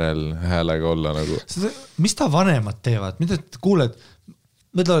äärel häälega olla nagu. Mis ta vanemad teevad? Mida kuuled?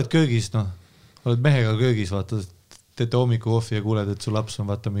 Mõtle oled köögis, noh. Oled mehega köögis, vaata, teete hommiku kohvi ja kuuled, et su laps on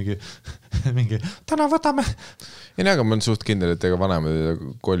vaata mingi täna võtame. Ei, aga ma olen suht kindel, et ega vanemad ei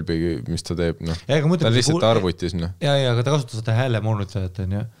kolbi, mis ta teeb. No. Ta on lihtsalt arvutis. No. Ja, aga ta kasutas seda hääle moonutajat,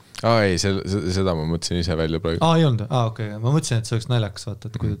 on ju. Ei, seda ma mõtlesin ise välja praegu. Ei olnud? okei. Ma mõtlesin, et see oleks naljakas, vaata,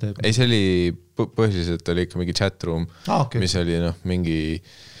 et kui ta teeb. Ei, see oli põhiliselt oli ikka mingi chatroom, mis oli noh, mingi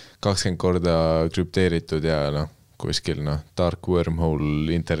 20 korda krüpteeritud ja noh, kuskil noh, dark wormhole,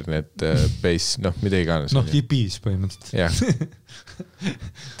 internet base, noh, mida iganes. Noh, JPs põhimõtteliselt. Jah.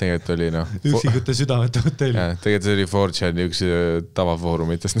 Tegelikult oli noh. Üksikute südamete hotell. Jah, tegelikult oli 4chan üks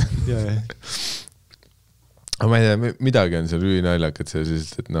tavafoorumitest. Jah. Ma ei tea, midagi on seal ülinaljakat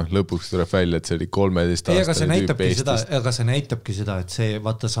sellisest, et noh, lõpuks tuleb välja, et see oli 13-aastane tüüp Eestist. Aga see näitabki seda, et see,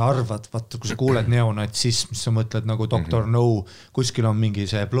 vaata sa arvad, vaata kui sa kuuled neonatsism, sa mõtled nagu Dr. No, kuskil on mingi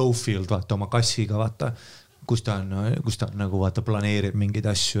see Blowfield, vaata oma kassiga, vaata, kus ta on nagu vaata planeerib mingeid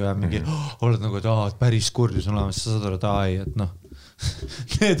asju ja mingi, oled nagu, et päris kurjus on olemas, sa saad aru, et noh,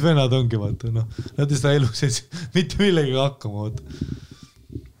 need venad ongi, vaata, noh, nad ei saa elus mitte millegi hakkama, vaata.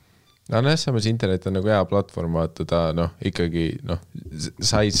 No samas internet on nagu hea platvorm, vaata ta noh, ikkagi noh,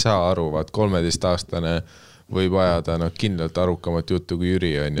 sa ei saa aru, vaat 13-aastane võib ajada noh, kindlalt arukamat juttu kui Jüri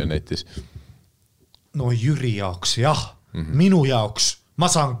on ju netis. No Jüri jaoks, jah, minu jaoks, ma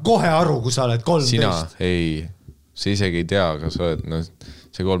saan kohe aru, kui sa oled 13. Sina, ei, sa isegi ei tea, kas sa oled, noh,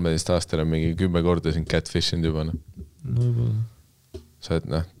 see 13-aastane on mingi 10 korda siin catfishinud juba, noh. No juba. Sa oled,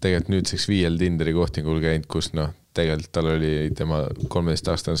 noh, tegelikult nüüdseks 5 Tinderi kohtingul käinud, kus noh, tegelikult tal oli tema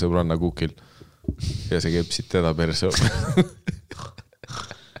 13-aastane sõbranna kukil ja see kepsid teda perse.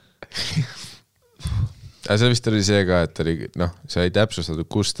 Aga see vist oli see ka, et oli, noh, see ei täpsustatud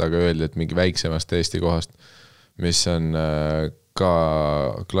kust, aga öeldi, et mingi väiksemast Eesti kohast, mis on ka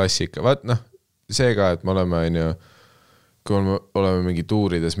klassika. Vaat noh, see ka, et me oleme, kui me oleme mingi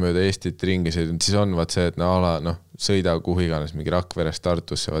tuurides mööda Eestit ringi sõidnud, siis on vaat see, et noh, sõida kuhu iganes, mingi Rakverest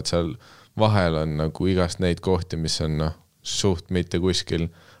Tartusse, vaat seal vahel on nagu igast neid kohti, mis on noh, suht mitte kuskil,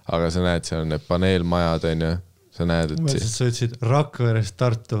 aga sa näed, seal on need paneelmajad, on ju, sa näed, et... Sa ütlesid Rakverest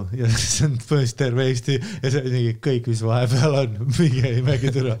Tartu ja see on põhimõtteliselt terve Eesti ja see on kõik, mis vahepeal on, mingi ei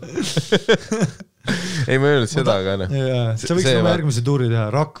mägi türa. Ei, ma ei öelnud seda, aga noh. Sa võiks nagu järgmise tuuri teha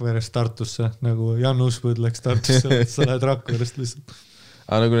Rakverest Tartusse, nagu Jan Uspõd läks Tartusse, sa lähed Rakverest lihtsalt.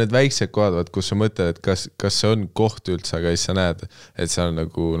 Aga nagu need väiksed kohad, kus sa mõtled, et kas see on koht üldse, aga siis sa näed, et see on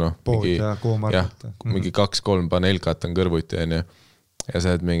nagu noh, mingi 2-3 paneelkat on kõrvuti on ju, ja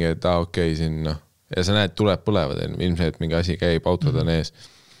sa oled mingi, et okei, siin noh, ja sa näed, tuleb põlevad, ilmselt mingi asi käib, autod on ees.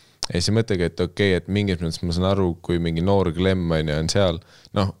 Ja siis mõtlegi, et okei, et mingis mõttes ma saan aru, kui mingi noor Klemm on seal,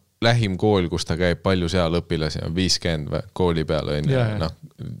 noh, lähim kool, kus ta käib palju seal õpilasi on 50 kooli peal on ju, noh,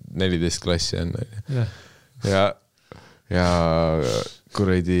 14 klassi on ja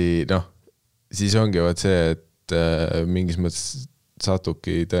kuradi, noh, siis ongi vaat see, et mingis mõttes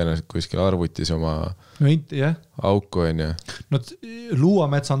satubki tõenäoliselt kuskil arvutis oma auku on ju. No Luua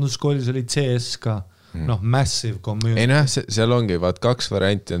metsanduskoolis oli CS ka, noh, massive community. Ei noh, seal ongi, vaat 2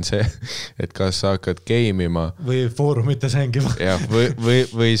 varianti on see, et kas sa hakkad game'ima või foorumites hängima. Jah,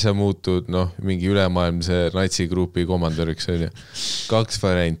 või sa muutud, noh, mingi ülemaailmse natsigrupi komandöriks on ju. 2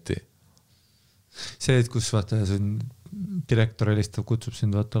 varianti. See, et kus vaata, see on direktor helistab, kutsub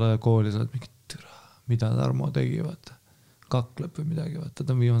sind vaata kooli, sa oled mingi türa, mida Tarmo tegi, vaata. Kakleb või midagi, vaata.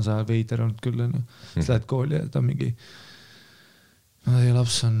 Ta on viimase aja veider olnud küll, on ju. Siis lähed kooli ja ta on mingi teie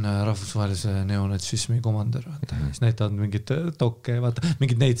laps on rahvusvahelise neonatsismi komandör, vaata. Siis näitavad mingid dokke,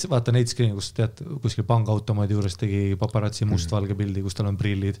 vaata neid screen'i, kus tead, kuskil pangaautomaadi juures tegi paparatsi mustvalge pildi, kus tal on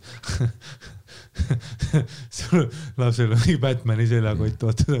prillid. Sul lapsel on Batmani seljakott,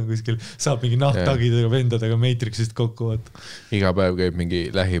 vaata, ta on kuskil, saab mingi nahttagidega vendadega Matrixist kokku, vaata. Iga päev käib mingi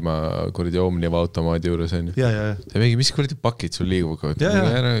lähima kuradi Omniva automaadi juures, on ju. Ja. Mingi, mis kuradi pakid sul liiguvad?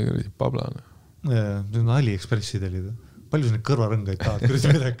 Pablana. Ja, see on AliExpressi telida. Palju sa neid kõrvarõngaid tahad, kuidas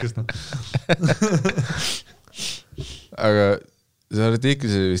medakas, noh. Aga see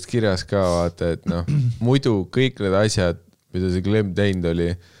artiklis oli vist kirjas ka, vaata, et noh, muidu kõik need asjad, mida see Klemm teinud oli,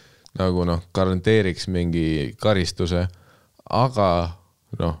 nagu noh, garanteeriks mingi karistuse, aga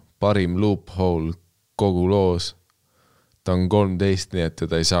noh, parim loophole kogu loos. Ta on 13, nii et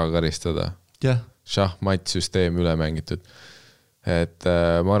teda ei saa karistada. jah, Šahmat-süsteem üle mängitud. Et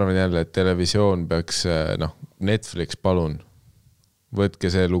ma arvan jälle, et televisioon peaks, noh, Netflix, palun, võtke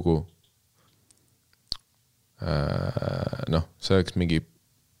see lugu. Noh, see oleks mingi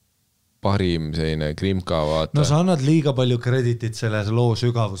parim selline krimka vaata. no sa annad liiga palju kreditit selle loo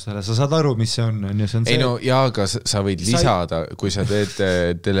sügavusele, sa saad aru, mis see on ju, see on see. Ei no jaa, aga sa võid lisada, kui sa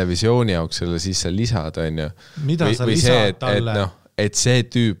teed televisiooni jaoks selle, siis sa lisad, on ju. Mida sa lisad talle? Et see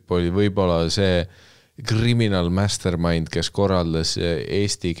tüüp oli võib-olla see criminal mastermind, kes korraldas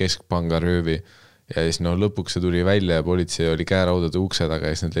Eesti Keskpanga röövi ja siis no lõpuks see tuli välja ja politsei oli käeraudade ukse taga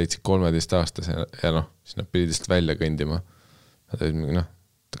ja siis nad leidsid 13 aastas ja noh, siis nad pidid lihtsalt välja kõndima. Nad olid noh,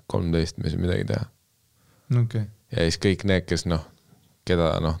 13, mis midagi teha. Okay. Ja siis kõik need, kes noh,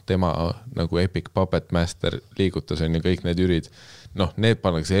 keda noh, tema nagu Epic Puppet Master liigutas on ja kõik need ürid, noh, need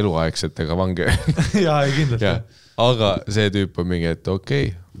pannakse eluaegsetega vange. Jaa, ei kindlasti. Ja. Aga see tüüp on mingi, et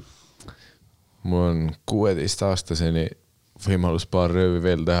okei, mul on 16-aastaseni võimalus paar röövi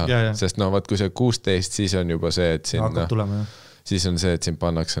veel teha, sest no vaat kui see 16, siis on juba see, et siin, no, tulema, siis on see, et siin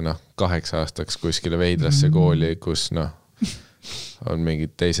pannakse noh, 8 aastaks kuskile veidrasse kooli, kus noh, on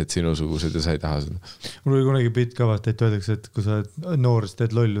mingid teised sinusugused ja sa ei taha seda. Mul oli kunagi bitt ka vaata, et öeldakse, et kui sa oled noorist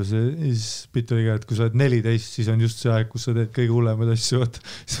teed lollus, siis bitt oli ka, et kui sa oled 14, siis on just see aeg, kus sa teed kõige hullemad asju, vaata.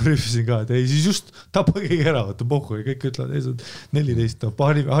 Siis ma rühvisin ka, et ei, siis just tapa kõige ära, vaata, pohhu ja kõik ütlevad, ei, sa oled 14, no,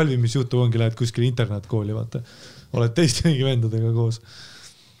 halvimis juhtu ongi, lähed kuskil internaatkooli, vaata. Oled teiste mingi vendadega koos.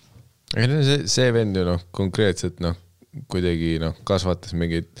 See vend ju noh, konkreetselt noh, kuidagi noh, kasvatas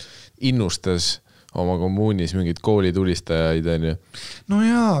mingid, innustas oma kommuunis mingid koolitulistajaid, on ju. No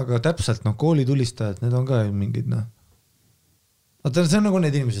jaa, aga täpselt, noh, koolitulistajad, need on ka mingid, noh. Vaata, see on nagu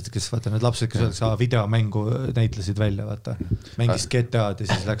need inimesed, kes vaata, need lapsed, kes öeldakse, videomängu näitlesid välja, vaata. Mängis GTA-d ja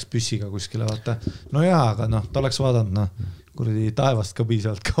siis läks püssiga kuskile, vaata. No jaa, aga noh, ta oleks vaadanud, noh, kuradi taevast ka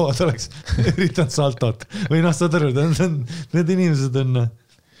piisavalt kaua, ta oleks üritanud saltot. Või noh, saad aru, need inimesed on...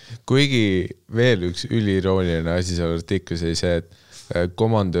 Kuigi veel üks üliirooniline asi seal artiklis oli see, et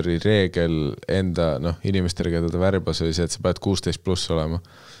komandöri reegel enda inimestele, keda ta värbas, oli see, et sa pead 16+ olema,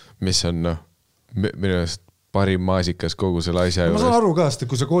 mis on minu eest parim maasikas kogu selle asja juures. Ma saan aru ka, sest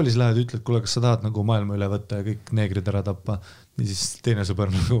kui sa koolis lähed, ütled, kuule, kas sa tahad nagu maailma üle võtta ja kõik neegrid ära tappa, ja siis teine sõber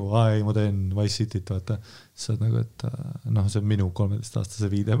nagu, ei, ma teen Vice Cityt, vaata. Sa oled nagu, et noh, see on minu 13-aastase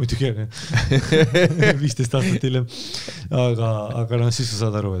viide muidugi 15 aastat hiljem. Aga noh, siis sa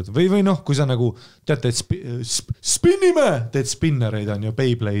saad aru, et või noh, kui sa nagu tead, spinnime, teed spinnereid on ju,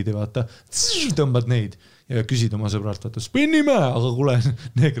 Beyblade'i, vaata, tõmbad neid ja küsid oma sõbralt, vaata, spinnime, aga kuule,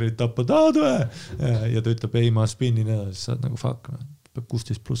 neegreid tappa tahad või? Ja ta ütleb, ei, ma spinnin edasi, siis sa oled nagu fuck, peab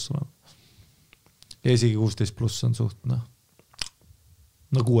 16+ olema. Ja isegi 16+ on suht, noh.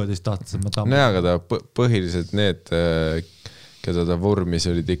 No 16-aastased ma tahan. No aga ta põhiliselt need, keda ta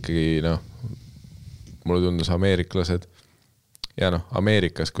vormis olid ikkagi, noh, mulle tundus ameeriklased. Ja noh,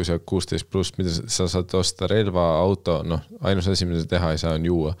 Ameerikas, kui sa 16+, mida sa saad osta relva, auto, noh, ainus asi, mida sa teha ei saa, on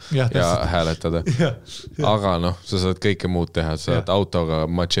juua ja hääletada. Aga noh, sa saad kõike muud teha, sa saad autoga,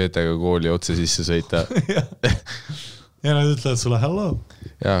 machetega kooli otse sisse sõita. Ja nad ütlevad sulle hello.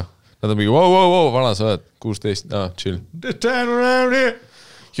 Ja, nad on mingi, wow, vana sa oled, 16, chill.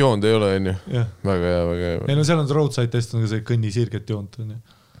 Joond ei ole, on ju. Väga hea. Ei no seal on roadside test, on ka see kõnni sirget joont, on ju.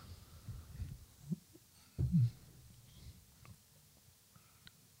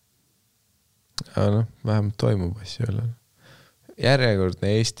 Noh, vähemalt toimub asju jälle.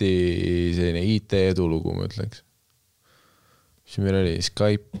 Järjekordne Eesti selline IT edulugu, ma ütleks. Mis meil oli?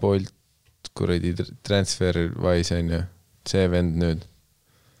 Skype, Bolt, kuradi TransferWise on ju. See vend nüüd.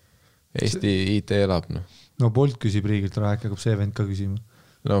 Eesti IT elab, noh. No Bolt küsib riigilt raha, äkki hakkab see vend ka küsima.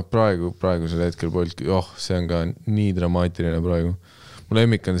 No praegusel hetkel Bolt, see on ka nii dramaatiline praegu. Mu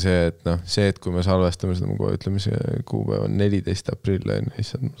lemmik on see, et noh, see, et kui me salvestame seda, ma ütleme, see kuupäev on 14. aprill,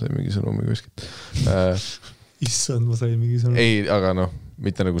 issand, ma sain mingi sõnumi kuskilt. Issand, ma sain mingi sõnumi. Ei, aga noh,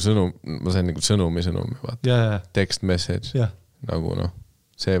 mitte nagu sõnum, ma sain nagu sõnumi, vaata. Text message. Nagu noh,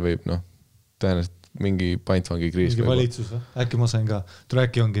 see võib noh, tõenäoliselt mingi pantvangi kriis. Mingi valitsus, äkki ma sain ka.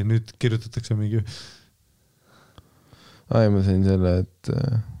 Äkki ongi, nüüd kirjutatakse mingi... Ai, ma sain selle, et...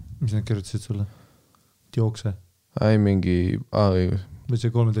 Mis need kirjutasid sulle? Jookse? Ai, mingi... õigus. Või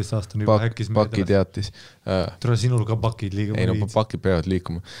see 13 aastane juba häkkis meid. Paki teatis. Tule sinul ka pakid liiguma. Ei, no pakid peavad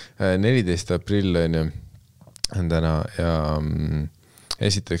liikuma. 14. aprill on täna ja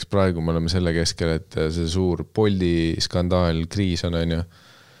esiteks praegu me oleme selle keskel, et see suur Bolti skandaal kriis on ju,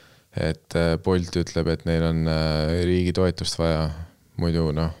 et Bolt ütleb, et neil on riigi toetust vaja, muidu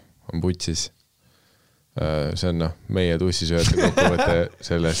noh, on putsis. see on meie tussisööjate kokkuvõte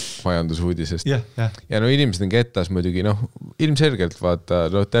sellest majandusuudisest. Ja no inimesed on kettas muidugi, ilmselgelt vaata,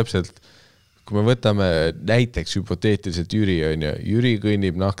 täpselt, kui me võtame näiteks hüpoteetiliselt Jüri, on ju, Jüri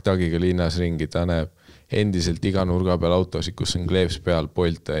kõnnib nahktagiga linnas ringi, ta näeb endiselt iga nurga peal autosid, kus on kleeps peal,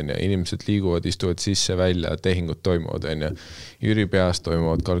 Bolt, on ju, inimesed liiguvad, istuvad sisse välja, tehingud toimuvad, on ju. Jüri peas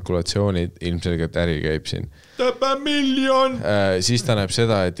toimuvad kalkulatsioonid, ilmselgelt äri käib siin. Täpä miljon! Siis ta näeb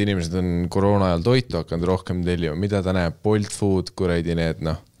seda, et inimesed on koroona ajal toitu hakanud rohkem tellima, mida ta näeb, Bolt Food, kuradi need,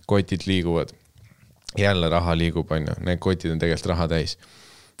 kotid liiguvad. Jälle raha liigub, on ju, need kotid on tegelikult raha täis.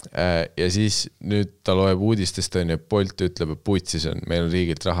 Ja siis nüüd ta loeb uudistest, on ju, Bolt ütleb, et putsis on, meil on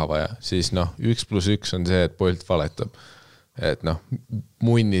riigilt raha vaja. Siis 1+1 on see, et Bolt valetab. Et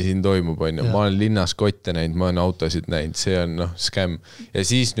munni siin toimub, on ju. Ma olen linnas kotte näinud, ma olen autosid näinud, see on skäm. Ja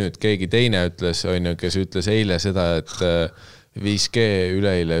siis nüüd keegi teine ütles, on ju, kes ütles eile seda, et 5G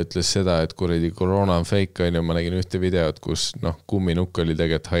üleile ütles seda, et kuradi koroona on fake, on ju, ma nägin ühte videot, kus kumminukk oli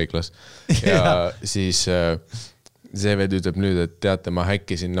tegelikult haiglas. Ja siis see veel ütleb nüüd, et teate, ma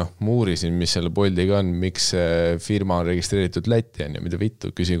häkkisin, muurisin, mis selle Boltiga on, miks firma on registreeritud Lätti, on ju, mida vittu,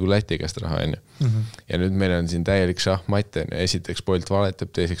 küsi kui Läti käest raha, on ju. Ja nüüd meil on siin täielik šahmatt, on ju, esiteks Bolt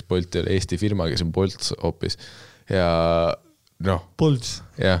valetab, teiseks Bolt ei ole Eesti firma, kes on Bolt hoopis. Ja Bolts.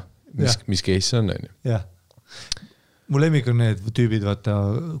 Jah, mis case on, on ju. Jah. Mu lemmik on need tüübid, vaata,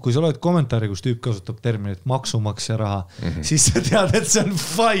 kui sa oled kommentaari, kus tüüp kasutab terminit maksumaksja raha, siis sa tead, et see on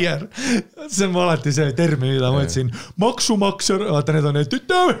fire. See on alati see termin, mida ma ütlesin, maksumaksja, vaata, need on need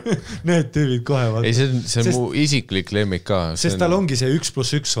tüübid kohe. Vaata. Ei, see on mu isiklik lemmik ka. Sest tal ongi see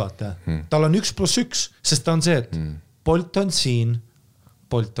 1+1, vaata. Tal on 1+1, sest ta on see, et Bolt on siin,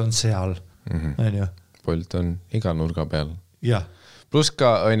 Bolt on seal. Bolt on iga nurga peal. Jah. Plus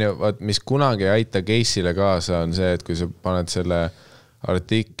ka, on ju, mis kunagi ei aita case'ile kaasa, on see, et kui sa paned selle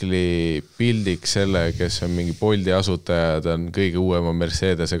artikli pildiks selle, kes on mingi Bolti asutaja, ta on kõige uuema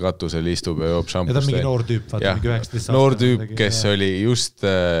Mercedese katusel istub ja joob šampust. Ja ta on mingi noor tüüp, vaata, mingi 19 noor tüüp, kes oli just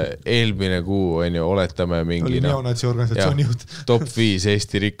eelmine kuu, on ju, oletame mingi... Oli neonatsi organisatsiooni juht. Top 5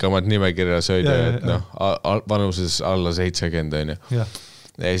 Eesti rikkamad nimekirjas hoida, et vanuses alla 70, on ju. Jah.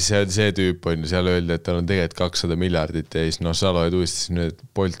 Ja siis see tüüp on, seal öeldi, et tal on tegelikult 200 miljardit ja siis sa loed uudistes nüüd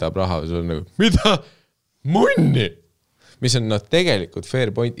Bolt tahab raha, sul on nagu, mida? Munni! Mis on tegelikult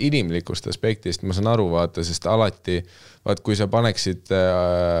fair point inimlikust aspektist, ma saan aru, vaata, sest alati, kui sa paneksid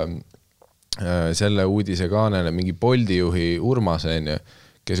selle uudise kaanele mingi Bolti juhi Urmase,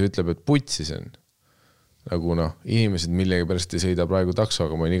 kes ütleb, et putsis on. Nagu inimesed millegi pärast ei sõida praegu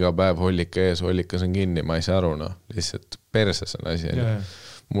taksoga, ma on iga päev hollika ees, hollikas on kinni, ma ei saa aru, lihtsalt perses on asi.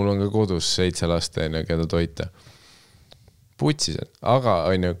 Mul on ka kodus 7 laste, keda toita. Putsis on, aga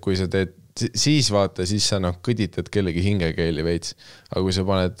kui sa teed, siis vaata, siis sa kõditad kellegi hingekeeli veits, aga kui sa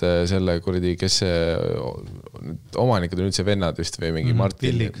paned selle kuradi, kes see omanikud on üldse vennad vist või mingi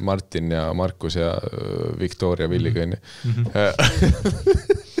Martin ja Markus ja Victoria Villiga on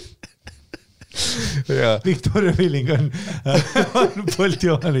Victoria Villing on Bolti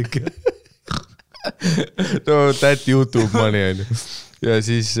omanik. No that YouTube money on. Ja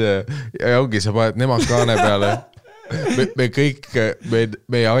siis ongi, sa paned nemad kaane peale. Me kõik,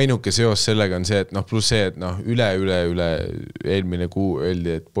 meie ainuke seos sellega on see, et pluss see, et üle eelmine kuu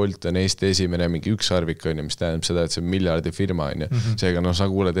öeldi, et Bolt on Eesti esimene mingi ükssarvik on, mis tähendab seda, et see on miljardi firma on. Seega sa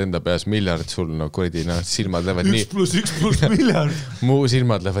kuuled enda peas miljard sul, kuradi, silmad lähevad nii... 1+1 miljard. Mu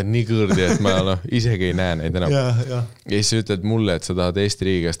silmad lähevad nii kõrdi, et ma isegi ei näe neid enam. Ja siis sa ütled mulle, et sa tahad Eesti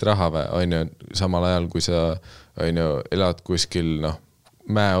riigi käest raha või, samal ajal, kui sa elad kuskil,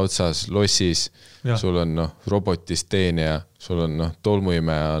 mäe otsas, lossis, sul on robotist teenija, sul on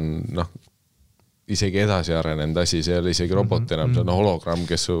tolmuimeja on isegi edasi arenenud asi, see ei ole isegi robot enam, see on hologramm,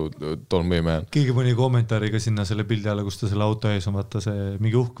 kes su tolmuimeja on. Keegi pani kommentaariga sinna selle pildi alla, kus ta selle auto ees on, vaata see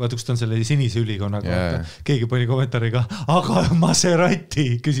mingi vaata, kus ta on selle sinise ülikonnaga, keegi pani kommentaariga, aga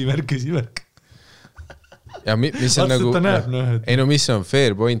Maserati, küsimärk. Ja mis on nagu, mis on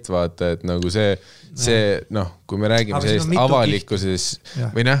fair point, vaata, et nagu see, kui me räägime sellist avalikkuses,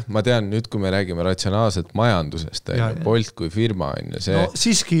 või ma tean nüüd, kui me räägime ratsionaalselt majandusest, Bolt kui firma on see,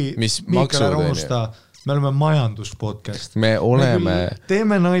 siiski, Miikal ära unusta, me oleme majanduspodcast. Me oleme...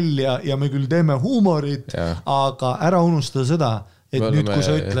 teeme nalja ja me küll teeme huumorit, aga ära unusta seda, et nüüd, kui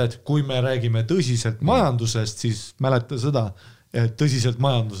sa ütled, kui me räägime tõsiselt majandusest, siis mäleta seda, et tõsiselt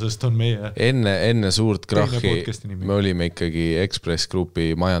majandusest on meie... Enne suurt krahhi me olime ikkagi Ekspress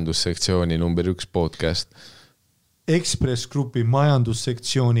Grupi majandussektsiooni number 1 podcast. Ekspress Grupi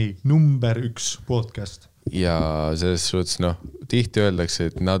majandussektsiooni number 1 podcast. ja selles suhtes tihti öeldakse,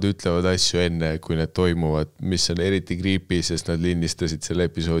 et nad ütlevad asju enne, kui need toimuvad, mis on eriti creepy, sest nad lindistasid selle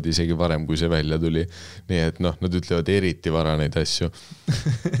episoodi isegi varem, kui see välja tuli. Nii et nad ütlevad eriti vara neid asju.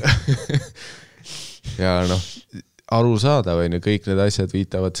 Ja arusaadav on ju, kõik need asjad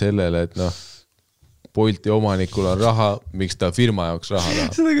viitavad sellele, et Bolti omanikul on raha, miks ta firma jaoks raha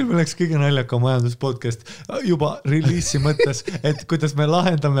tahab. Seda küll me läks kõige naljaka majanduspodcast juba release'i mõttes, et kuidas me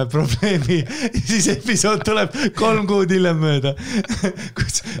lahendame probleemi, siis episood tuleb 3 kuud hiljem mööda.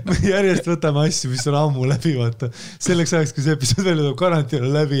 Kus me järjest võtame asju, mis on ammu läbi, vaata. Selleks ajaks, kui see episood välja tuleb, karantiin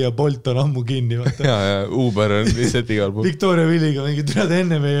on läbi ja Bolt on ammu kinni, vaata. Ja Uber on lihtsalt igal pool. Victoria Williga mingi türad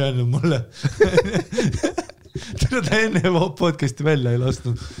enne me ei öelnud mulle. Ta enne podcasti välja ei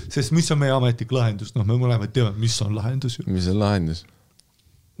lastud, sest mis on meie ametlik lahendus? Me mõlemad teame, mis on lahendus ju. Mis on lahendus?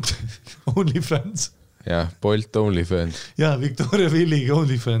 OnlyFans. Ja, Bolt OnlyFans. Ja, Victoria Williga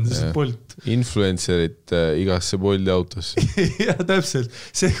OnlyFans, Bolt. Influencerit igasse Bolti autosse. Ja, täpselt.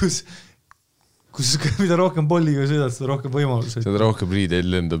 See, kus mida rohkem Bolliga sõidad, seda rohkem võimalusi. Seda rohkem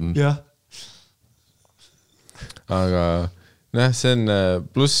riideid lendab. Jah. Aga see on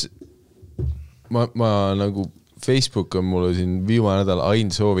pluss ma nagu Facebook on mulle siin viimane nädal ain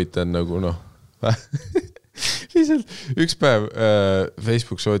soovitan lihtsalt üks päev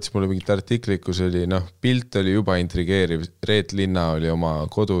Facebook soovitas mulle mingit artiklit, kus oli pilt oli juba intrigeeriv. Reet Linna oli oma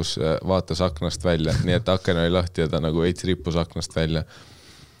kodus, vaatas aknast välja, nii et aken oli lahti ja ta veits rippus aknast välja.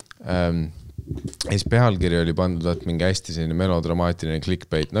 Siis pealkiri oli pandud mingi hästi selline melodramaatiline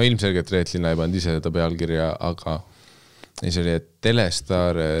clickbait. Ilmselgelt Reet Linna ei pannud ise seda pealkirja, aga siis oli, et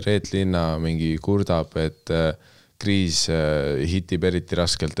Telestar Reet Linna mingi kurdab, et kriis hitib eriti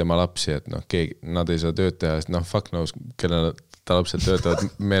raskelt tema lapsi, et nad ei saa tööd teha, sest fuck knows, kelle ta lapsed töötavad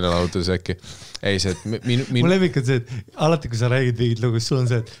meelelahutuses äkki. Ei see, et Mu lemmik on see, et alati, kui sa räägid mingit lugu, sul on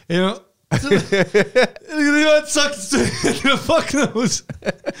see, et ei fuck knows.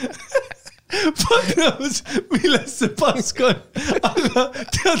 Fuck knows, millest see pask on. Aga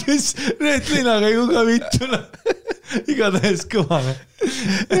tead, mis Reet Linnaga ei kuga vittuna. Igatahes kõvane.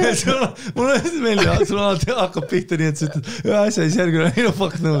 Mul on meeldi, sul alati hakkab pihta nii, et sa ütled, asja siis järgmine, ei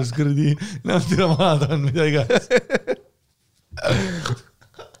fuck knows, kuradi, tira vanad on, mida iganes.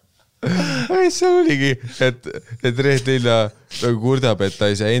 See oligi, et Reet Linna kurdab, et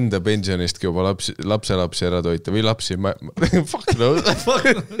ta ei saa enda pensionistki juba lapselapsi ära toita või lapsi, fuck no.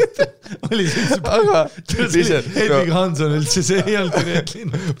 Oli see aga Hedvig Hanson üldse, see ei olnud Reet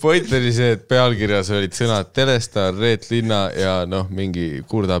Linna. Point oli see, et pealkirjas olid sõnad Telestar, Reet Linna ja mingi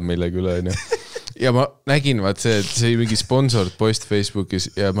kurdab millegi üle. Ja ma nägin, see oli mingi sponsored post Facebookis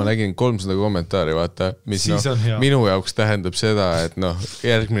ja ma nägin 300 kommentaari, vaata, mis minu jaoks tähendab seda, et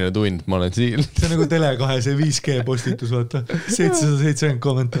järgmine tund ma olen siin. See on nagu Tele2 see 5G postitus, vaata, 770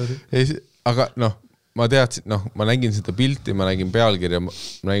 kommentaari. Aga ma teadsin, ma nägin seda pilti, ma nägin pealkirja, ma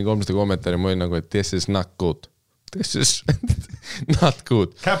nägin 300 kommentaari, ma olin et this is not good. This is not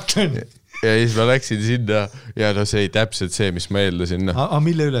good. Captain. Ja siis ma läksin sinna ja see ei täpselt see, mis ma eeldasin. Aga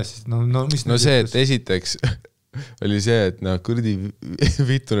mille üle siis? See, et esiteks oli see, et kurdi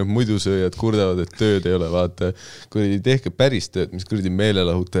vittunud mudusööjad kurdavad, et tööd ei ole, vaata, kurdi tehke päris tööd, mis kurdi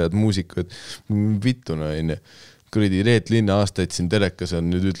meelelahutajad, muusikud, vittuna on. Kurdi Reet Linna aastaid siin telekas on,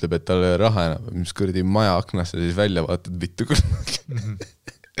 nüüd ütleb, et tal ei ole raha enam, mis kurdi maja aknasse siis välja vaatad vittu.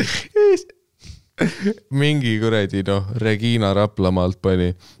 Mingi kuradi, Regina Raplamaalt pani,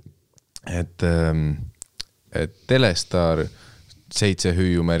 et Telestar 7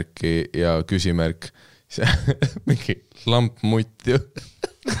 hüüjumärki ja küsimärk mingi lamp mutt ju.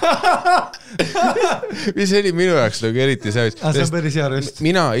 Mis oli minu jaoks eriti see. See on päris hea röst.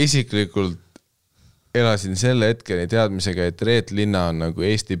 Mina isiklikult elasin selle hetkeni teadmisega, et Reet Linna on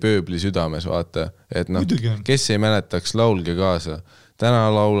Eesti pööbli südames, vaata, et kes ei mäletaks, laulge kaasa. Täna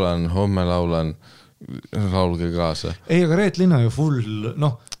laulan, homme laulan, laulge kaasa. Ei, aga Reet Linna ju full,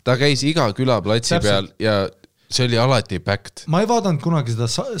 ta käis iga külaplatsi peal ja see oli alati packed. Ma ei vaadanud kunagi seda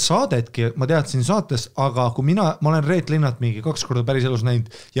saadetki, ma teadsin saates, aga kui ma olen Reet Linnat mingi 2 korda päris elus näinud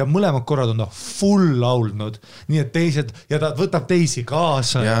ja mõlemad korrad on ta full laulnud, nii et teised, ja ta võtab teisi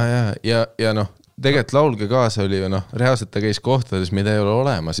kaasa. Ja tegelikult laulge kaasa oli ju, reaalselt ta käis kohtades, mida ei ole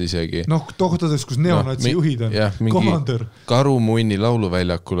olemas isegi. Kohtades, kus neonatsi juhid on. Mingi Karumunni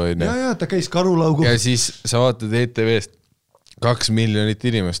lauluväljakul on. Ja, ta käis Karulaugu. Ja siis sa vaatad ETV-st, 2 miljonit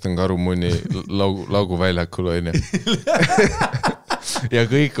inimest on Karumunni lauguväljakul on. Ja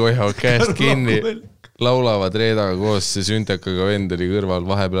kõik hoiavad käest kinni, laulavad Reedaga koos, see Süntekaga vend oli kõrval,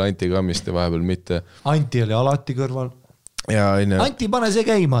 vahepeal Anti Kammist ja vahepeal mitte. Anti oli alati kõrval. Anti, pane see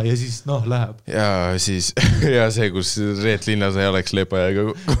käima ja siis läheb. Ja siis ja see, kus Reet Linna sai Alex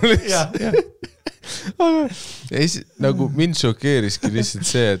Lepajaga. nagu mind šokeeriski lihtsalt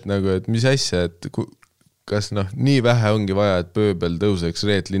see, et nagu, et mis asja, et kas nii vähe ongi vaja, et pööbel tõuseks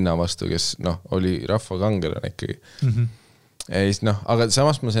Reet Linna vastu, kes oli rahvakangelane ikkagi. Aga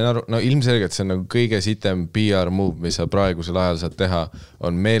samas ma sain aru, ilmselgelt see on nagu kõige sitem PR move, mis sa praegusel ajal saad teha,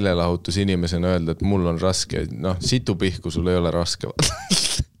 on meelelahutus inimesena öelda, et mul on raske, situpihku sul ei ole raske.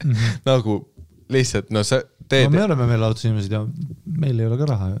 Nagu lihtsalt, sa teed... me oleme meelelahutus inimesed ja meil ei ole ka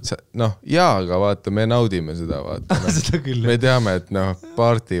raha. Jaa, aga vaata, me naudime seda, vaata. Seda küll. Me teame, et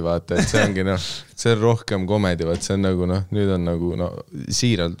party, vaata, et see ongi, see on rohkem komedi, vaata, see on nagu, nüüd on nagu,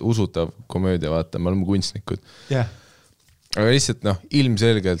 siiralt usutav komöödia, vaata, me oleme kunstnikud. Jah. Aga lihtsalt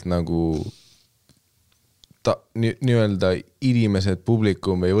ilmselgelt nagu nii-öelda inimesed,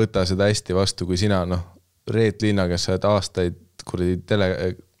 publikum ei võta seda hästi vastu, kui sina, Reet Linna, kes sa oled aastaid kuradi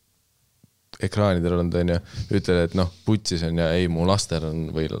ekraanidel olnud, on ja ütled, et putsis on ja ei, mu lastel on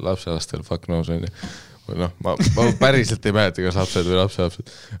või lapselastel fuck knows on ja ma päriselt ei mäleta, kas lapsed või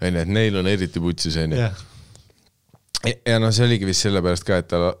lapselapsed on ja, et neil on eriti putsis on ja ja see oligi vist sellepärast ka, et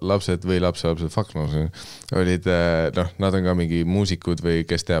lapsed või lapselapsed fuck knows olid, nad on ka mingi muusikud või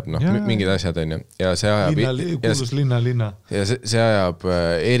kes teab, mingid asjad on ja see ajab kuulus linna ja see ajab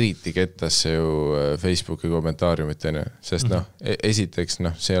eriti kettasse ju Facebooki kommentaariumit on ju, sest esiteks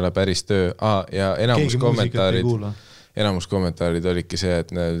see ei ole päris töö ja enamus kommentaarid olidki see,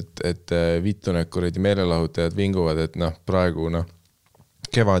 et vittu need kuradi meelelahutajad vinguvad, et praegu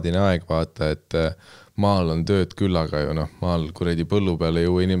kevadine aeg vaata, et maal on tööd küllaga ju, maal kuradi põllu peal ei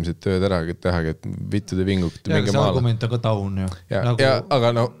jõua inimesed tööd ära tehagi, et vittu te vingukite mingi maale. Argument on ka taun ju.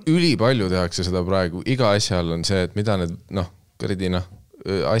 Aga ülipalju tehakse seda praegu, iga asjal on see, et mida need kuradi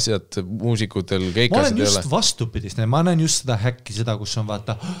asjad muusikutel keikasid ei ole. Ma olen just vastupidist, ma näen just seda häkki, seda, kus on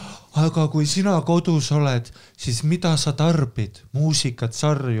vaata, aga kui sina kodus oled, siis mida sa tarbid? Muusikat,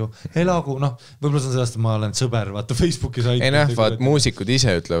 sarju, elagu, võib-olla see on sellest, et ma olen sõber, vaata Facebookis ei vaat, muusikud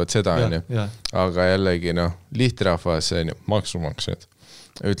ise ütlevad seda, aga jällegi, lihtrahvas, maksumaksjad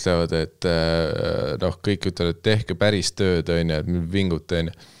ütlevad, et kõik ütlevad, et tehke päris tööd, et vingute,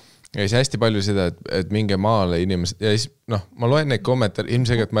 ja siis hästi palju seda, et minge maale inimesed, ja siis ma loen neid kommentaare,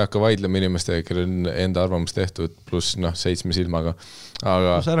 ilmselgelt ma ei hakka vaidlema inimestega, kellel on enda arvamus tehtud, pluss 7 silmaga.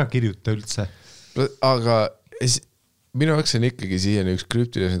 Kus ära kirjuta üldse? Aga minu jaoks on ikkagi siiani üks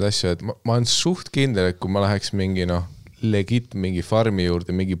krüptilised asju, et ma olen suht kindel, et kui ma läheks mingi legit mingi farmi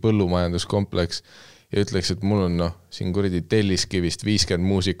juurde, mingi põllumajanduskompleks ja ütleks, et mul on siin kuradi Telliskivist 50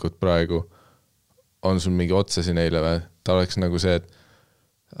 muusikut praegu, on sul mingi otsasi neile või? Ta oleks nagu see, et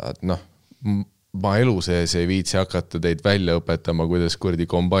ma elu sees ei viitsi hakata teid välja õpetama, kuidas kuradi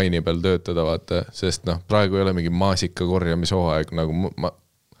kombaini peal töötada, vaata, sest praegu ei ole mingi maasika korjamishooaeg, nagu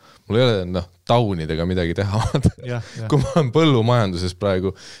mul ei ole taunidega midagi teha. Kui ma olen põllumajanduses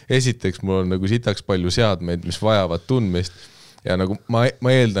praegu, esiteks mul on nagu sitaks palju seadmeid, mis vajavad tundmist ja nagu ma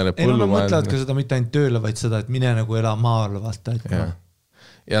eeldan, et põllumajandus... mõtlevad ka seda mitte ainult tööle, vaid seda, et mine nagu ela maal, vaata, et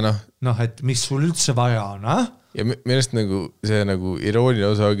et mis sul üldse vaja on, Ja millest nagu see nagu irooniline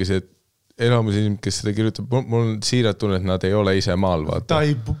osa ongi see, et elamus inimesed, kes seda kirjutab, mul on siiralt tunne, et nad ei ole ise maal, vaata. Ta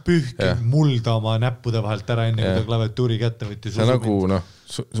ei pühki mulda oma näppude vahelt ära enne, kui ta klaviatuuri kätte võttis. See nagu,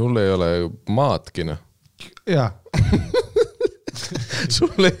 sul ei ole maadki, Jah.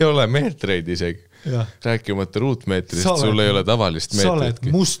 Sul ei ole meetreid isegi. Rääkimata ruutmeetrist, sul ei ole tavalist meetrit. Sa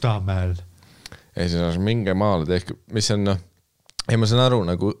oled Mustamäel. Ei, see on minge maale tehke, mis on ei, ma saan aru,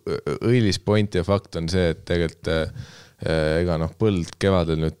 nagu õilis point ja fakt on see, et tegelikult põld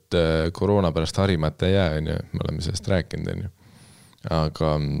kevadel nüüd koroona pärast harimata ei jää, me oleme sellest rääkinud,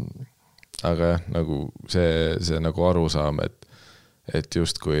 aga jah, nagu see nagu aru saame, et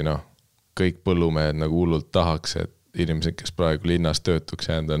just kui kõik põllumehed nagu hullult tahaks, et inimesed, kes praegu linnas töötuks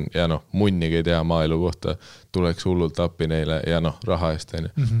jäänud on ja munnigi ei tea maaelu kohta, tuleks hullult appi neile ja raha eest,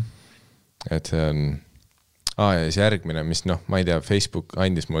 et see on... ja siis järgmine, mis ma ei tea, Facebook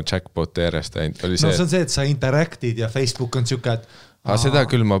andis mulle jackpoti järjest oli see, see on see, et sa interaktid ja Facebook on siuke, et seda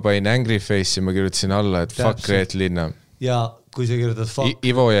küll ma panin Angry Face'i, ma kirjutasin alla, et fuck Reet Linna ja kui sa kirjutad fuck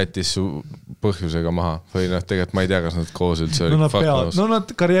Ivo jättis su põhjusega maha või tegelikult ma ei tea, kas nad koos üldse olid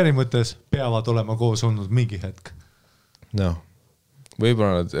nad karjääri mõttes peavad olema koos olnud mingi hetk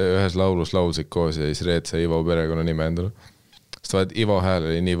võib-olla nad ühes laulus laulsid koos ja siis Reet sai Ivo perekonna nime endale. Sest vaid Ivo hääl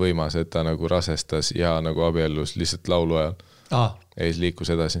oli nii võimas, et ta nagu rasestas ja nagu abiellus lihtsalt laulu ajal. Ja siis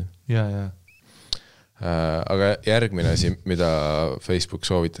liikus edasi. Aga järgmine asi, mida Facebook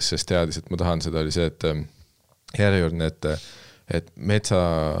soovitas, sest teadis, et ma tahan seda, oli see, et järjekordne, et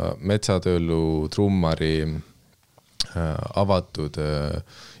metsatöölu trummari avatud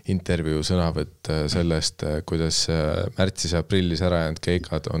intervjuu sõnavõtt sellest, kuidas märtsis ja aprillis ära jäänud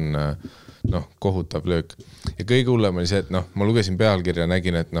keikad on kohutav löök. Ja kõige hullem oli see, et ma lugesin pealkirja,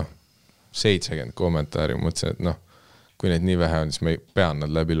 nägin, et 70 kommentaari, mõtlesin, et kui neid nii vähe on, siis ma pean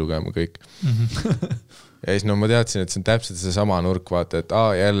nad läbi lugema kõik. Ja siis ma teadsin, et see on täpselt see sama nurk, vaata, et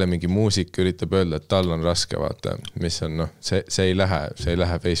jälle mingi muusik üritab öelda, et tal on raske, vaata, mis on, see ei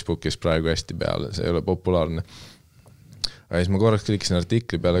lähe Facebookis praegu hästi peale, see ei ole populaarne. Ja siis ma korraks klikkisin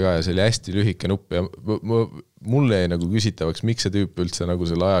artikli peale ka ja see oli hästi lühike nupp ja mulle jäi nagu küsitavaks, miks see tüüp üldse nagu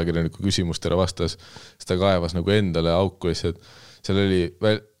selle ajakirjaniku küsimustele vastas, siis ta kaevas nagu endale auku lihtsalt. Seal oli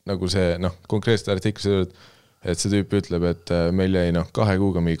nagu see, konkreetselt artiklis, et see tüüp ütleb, et meil jäi 2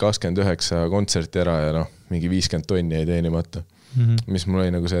 kuuga mingi 29 kontserti ära ja mingi 50 tonni jäi teenimata. Mis mul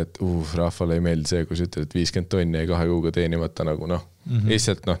oli nagu see, et rahvale ei meeldi see, kui sa ütled, et 50 tonni jäi 2 kuuga teenimata nagu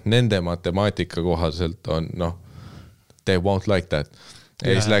lihtsalt nende matemaatika kohaselt on they won't like that.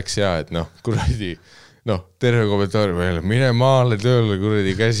 Ja siis läks et kuradi terve kommentaari peale, mine maale tööle,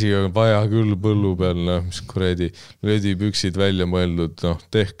 kuradi käsi on vaja küll põllu peal, mis kuradi lödipüksid välja mõeldud,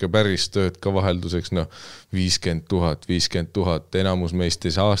 tehke päris tööd ka vahelduseks, 50 000, enamus meist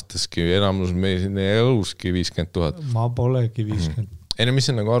ei aastaski, enamus meist ei õuski 50 000. Ma polegi 50. Ei,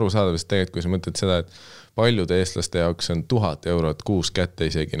 mis on nagu arusaadav, sest tegelikult, kui sa mõtled seda, et paljude eestlaste jaoks on 1000 eurot kuus kätte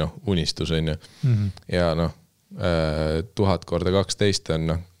isegi unistus on ja 1000 korda 12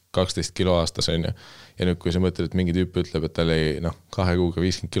 on 12 kilo aastas on ja nüüd kui sa mõtled, et mingi tüüp ütleb, et tal ei 2 kuuga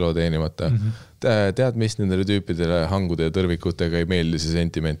 50 kilo teenimata tead, mis nendele tüüpidele hangude ja tõrvikutega ei meeldi see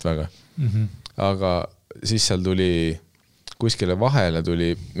sentiment väga aga siis seal tuli kuskile vahele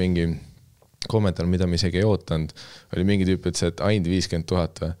tuli mingi kommentaar, mida ma isegi ei ootanud oli mingi tüüp, et see, et ainult 50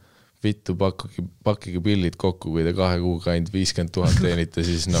 000 või vittu pakkige pillid kokku, kui te 2 kuuga ainult 50 000 teenite,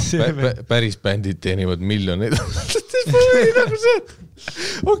 siis päris bändid teenivad miljoneid.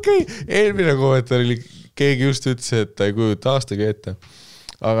 Okei, eelmine kommentaar oli, keegi just ütles, et ta ei kujuta aastagi ette.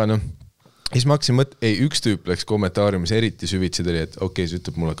 Aga siis ma hakkasin üks tüüp läks kommentaariumis eriti süvitsid oli, et okei, see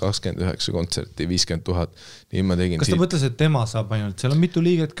ütleb mulle 29 kontserti, 50 000. Nii ma tegin. Kas ta mõtles, et tema saab ainult? Seal on mitu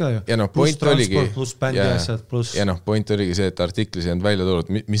liiget ka ju. Ja point oligi, plus bändi asjad, plus... Ja point oligi see, et artiklis ei olnud välja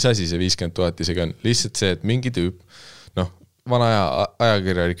tulnud, mis asi see 50 000 isegi on. Lihtsalt see, et mingi tüüp, vana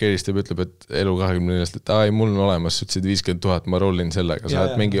ajakirjanik helistab, ütleb, et elu 24, et mul on olemas, ütlesid 50 000, ma rollin sellega. Sa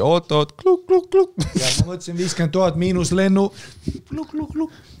oled mingi oot, kluk. Ja ma mõtlesin 50 000 miinus lennu. Kluk.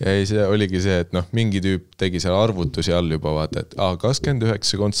 Ja see oligi see, et mingi tüüp tegi seal arvutusi all juba vaata, et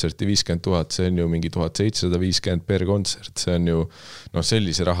 29 kontserti 50 000, see on ju mingi 1750 per kontsert, see on ju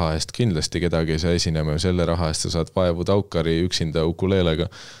sellise raha eest kindlasti kedagi ei saa esinema ja selle raha eest sa saad vaevu taukari üksinda ukuleelega,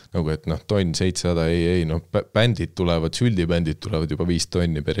 nagu et tonn 700, bändid tulevad, süldibändid tulevad juba 5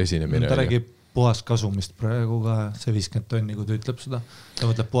 tonni per esinemine. Ta räägib puhas kasumist praegu ka, see 50 tonni, kui ta ütleb seda. Ta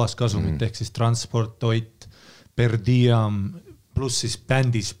mõtleb puhas kasumit, ehk siis transport, toit, per diem, pluss siis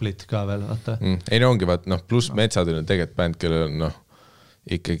bändisplit ka veel, vaata. Ei ongi, vaat, pluss Metsadil on tegelikult bänd, kellel on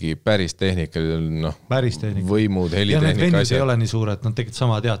ikkagi päris tehnikal võimud, helitehnika asjad. Ja need vennid ei ole nii suured, tegelikult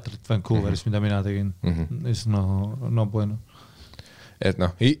sama teatrit Vancouveris, mida mina tegin. Siis bueno. Et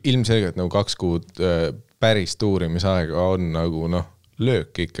ilmselgelt 2 kuud päris tuurimisaega on nagu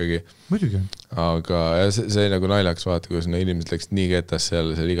löök ikkagi. Muidugi. Aga see nagu naljaks vaata, kus inimesed läksid nii ketas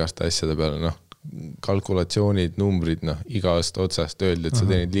seal igaste asjade peale, kalkulatsioonid, numbrid, igast otsast öeldi, et sa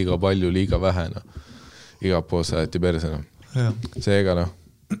teenid liiga palju, liiga vähe, iga pool saati persena. Seega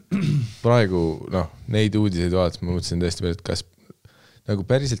praegu neid uudiseid vaadates ma mõtlesin tõesti veel, et kas nagu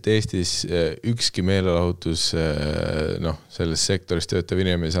päriselt Eestis ükski meelelahutus selles sektoris töötav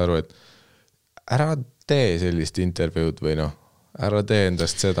inimene saa aru, et ära tee sellist intervjuud või ära tee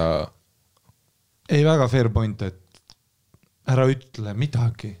endast seda. Ei väga fair point, et ära ütle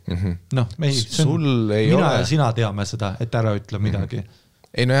midagi. Sul ei mina ole. Ja sina teame seda, et ära ütle midagi.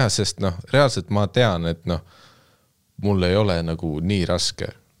 Ei jah, sest reaalselt ma tean, et mul ei ole nagu nii raske.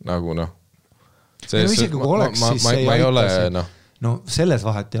 Nagu isegi kui oleks, siis ma ei ole selles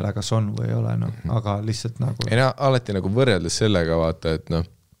vahet ei ole, kas on või ei ole, aga lihtsalt nagu... Ei alati nagu võrreldes sellega vaata, et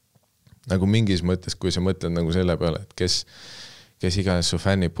nagu mingis mõttes, kui sa mõtled nagu selle peale, et kes iganes su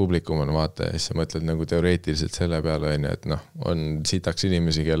fänni publikum on vaata, ja siis sa mõtled nagu teoreetiliselt selle peale, et on sitaks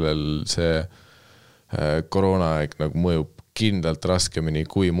inimesi, kellel see koroonaaeg nagu mõjub kindlalt raskemini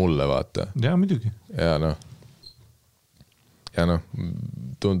kui mulle vaata. Ja muidugi. Ja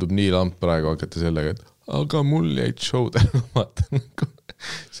tundub nii lamp praegu hakata sellega, et aga mul jäid showdel vaata.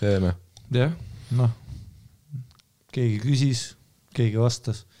 See Jah, keegi küsis, keegi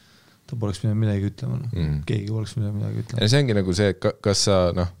vastas. Ta poleks midagi ütlema. Keegi poleks midagi ütlema. Ja see ongi nagu see, kas sa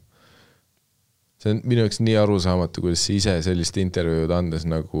see on minu jaoks nii arusaamatu, kuidas ise sellist intervjuud andes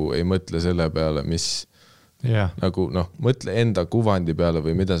nagu ei mõtle selle peale, mis nagu mõtle enda kuvandi peale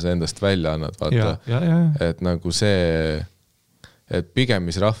või mida sa endast välja annad, vaata. Et nagu see, et pigem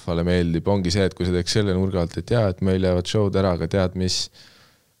mis rahvale meeldib, ongi see, et kui sa teeks selle nurga alt, et et meil jäävad show'd ära, aga tead, mis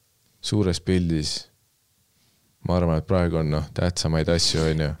suures pildis ma arvan, et praegu on tähtsamaid asju,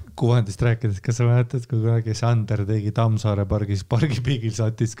 on ju. Kuvandist rääkides, kas sa mäletad, kui kunagi Sander tegi Tammsaare pargis, pargipiigil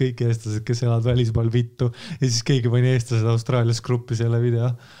saatis kõik eestlased, kes elavad välismaal vittu ja siis keegi pani eestlased Austraalias gruppi selle video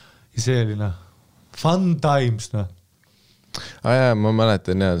ja see oli fun times. Ma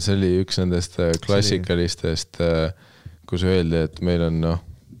mäletan, see oli üks nendest klassikalistest, kus öeldi, et meil on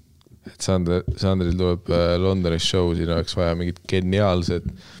et Sandril tuleb Londonis show, siin oleks vaja mingit geniaalset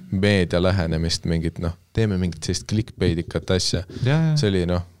meedia lähenemist, mingit teeme mingit sellist clickbaitikat asja. See oli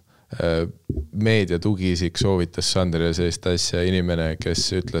meedia tugiisik soovitas Sandrile sellist asja, inimene, kes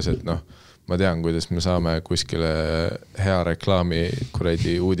ütles, et ma tean, kuidas me saame kuskile hea reklaami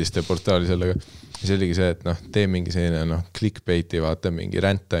kuradi uudiste portaali sellega. See oligi see, et tee mingi selline clickbaiti, vaata, mingi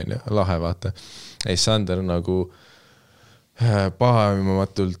ränt on lahe, vaata. Ei, Sander nagu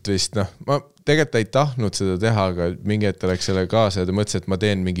pahaimatult vist, ma tegelikult ei tahtnud seda teha, aga mingi hetk läks selle kaasa ja ta mõtles, et ma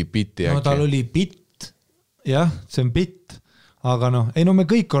teen mingi bitti. Tal oli bitt, jah, see on bitt, aga me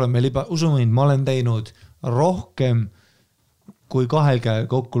kõik oleme usumind, ma olen teinud rohkem kui 2 käel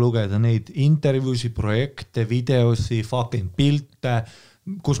kokku lugeda neid intervjuusi, projekte, videosi, fucking pilte,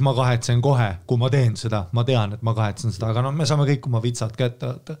 kus ma kahetsen kohe, kui ma teen seda, ma tean, et ma kahetsen seda, aga me saame kõik oma vitsad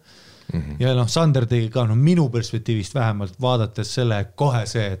kätte. Ja Sander tegi ka minu perspektiivist vähemalt vaadates selle kohe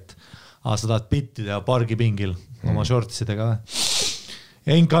see, et sa tahad bittida pargipingil oma shortsidega.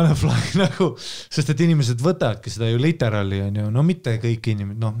 Ain't gonna fly sest et inimesed võtavadki seda ju literally on ju, mitte kõik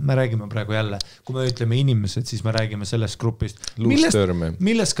inimesed, me räägime praegu jälle, kui me ütleme inimesed, siis me räägime sellest grupist.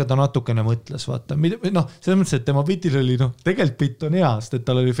 Millest ka ta natukene mõtles, vaata, selles mõttes, et tema bitil oli, tegelikult bitt on hea, sest et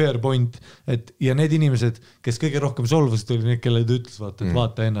tal oli fair point, ja need inimesed, kes kõige rohkem solvusid, oli need, kelle ta ütles, vaata, et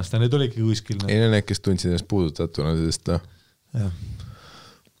vaata ennast, ja need oligi kuskil. Ei need, kes tundsid ennast puudutatuna, sest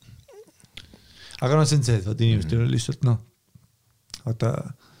aga see on see, et vaata inimestel oli lihtsalt,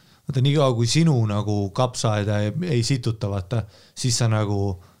 vaata nii kaua, kui sinu kapsaeda ei situta, vaata, siis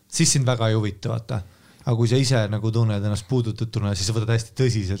siis sind väga ei huvita, vaata. Aga kui sa ise tunned ennast puudutatuna, siis sa võtad hästi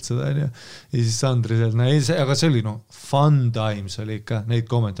tõsiselt seda, ja siis Sandri aga see oli fun times oli ikka, neid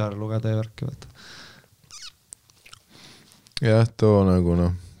kommentaare lugeda ja värki, vaata. Jah, too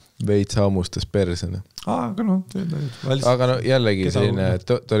veits hammustas persena. Aga jällegi selline,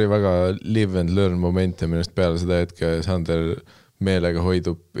 ta oli väga live and learn moment ja minust peale seda hetke Sander meelega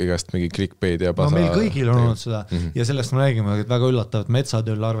hoidub igast mingi clickbait ja pasa. Meil kõigil on olnud seda ja sellest me räägime, et väga üllatavat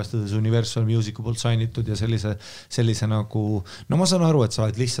Metsatööl arvestades Universal Musicu poolt sainitud ja sellise ma saan aru, et sa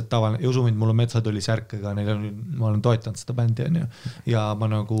oled lihtsalt tavaline ja usumind, mul on Metsatööli särk, aga ma olen toetanud seda bändi ja ma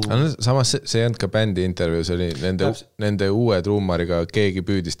samas see ei olnud ka bändi intervjuu, see oli nende uue trummariga, keegi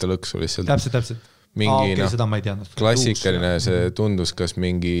püüdis ta lõksu lihtsalt. Täpselt. Mingi seda ma ei teadnud. Klassikaline, see tundus kas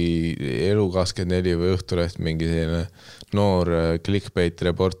mingi Elu24 või Õhtuleht, mingi selline noor clickbait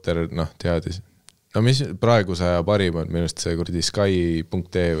reporter, teadis. Mis praegu saja parim on minust see kurdi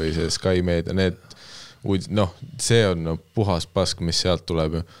Sky.ee või see Sky Media, need see on puhas pask, mis sealt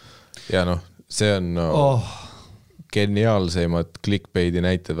tuleb ja see on geniaalseimad clickbaiti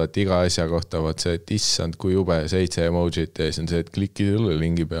näited, vaat iga asja kohta, vaat see, et issand, kui jube 7 emojit ja siis on see, et klikid õlle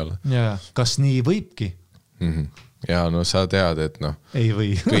lingi peale. Ja, kas nii võibki? Ja sa tead, et ei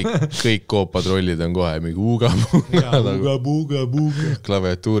või. kõik koopatrollid on kohe mingi uuga.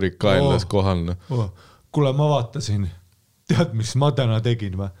 Klaviatuurid kaelas kohal. Kuule, ma vaatasin, tead, mis ma täna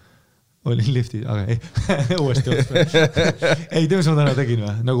tegin või? Olin lifti, aga ei, uuesti otsa. Ei, tead, mis ma täna tegin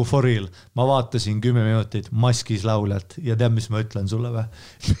või? Nagu for real. Ma vaatasin 10 minutit Maskis lauljat ja tead, mis ma ütlen sulle või?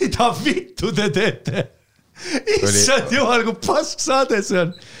 Mida vittu te teete? Issand jumal, kui pask saade see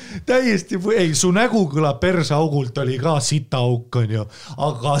on. Täiesti, ei, su nägu kõla persaugult oli ka sitaauk on ju,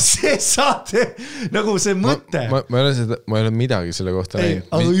 aga see saade, see mõte. Ma ei ole midagi selle kohta näinud.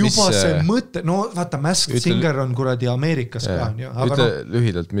 Aga juba see mõte, vaata, Masked Singer on kuradi Ameerikas ka on ju. Ütle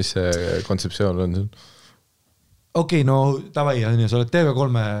lühidalt, mis see kontseptsioon on sul? Okei, davai, sa oled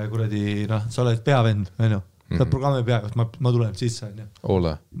TV3 kuradi, sa oled peavend, on ju. Sa oled programmi peavend, ma tulen sisse on ju.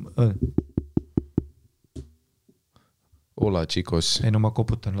 Ole. Hola, chicos. Ei, ma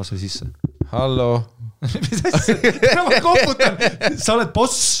koputan, lase sisse. Hallo. Mis asja? Ma koputan. Sa oled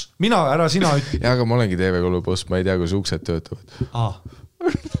boss. Mina, ära sina ütle. Ja, aga ma olengi TV3 boss. Ma ei tea, kus uksed töötavad.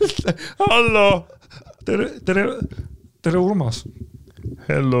 Hallo. Tere, Urmas.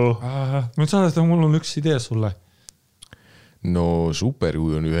 Hello. Mul on üks idee sulle. no super,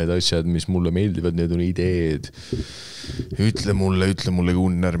 kui on ühed asjad, mis mulle meeldivad, need on ideed. Ütle mulle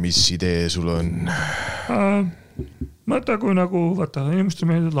Gunnar, mis idee sul on? Mõtle, kui nagu, vaata, inimestele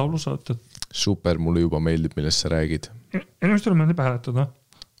meeldib laulusaated. Super, mulle juba meeldib, millest sa räägid. Inimestele meeldib hääletada.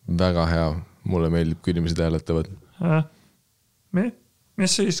 Väga hea, mulle meeldib, kui inimesed hääletavad.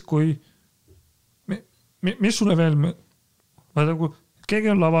 Mis siis, kui... Mis sulle veel... Vaata, kui keegi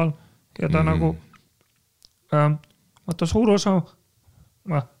on laval, keda nagu... Vaata, suur osa...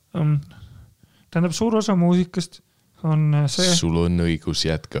 Tähendab, suur osa muusikast on see... Sul on õigus,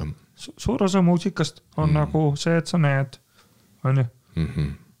 jätka. Suur osa muusikast on nagu see, et sa näed. On ju?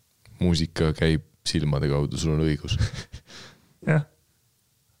 Muusika käib silmade kaudu, sul on õigus. Jah.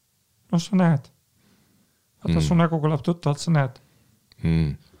 No sa näed. Vaata, su nägu kõlab tuttavalt, sa näed.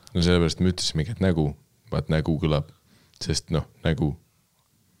 No sellepärast me ütlesimegi, et nägu kõlab, sest nägu.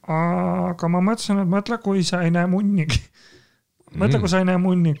 Aga ma mõtlesin, et mõtle, kui sa ei näe munnigi. Mõtle, kui sa ei näe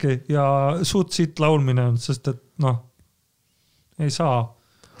munnigi ja suut siit laulmine on, sest et ei saa.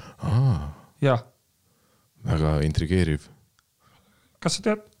 Jah. Väga intrigeeriv. Kas sa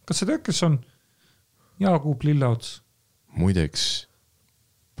tead, kes on Jaagup Lilleots? Muideks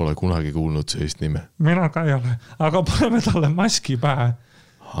pole kunagi kuulnud sellist nime. Mina ka ei ole, aga paneme talle maski pähe.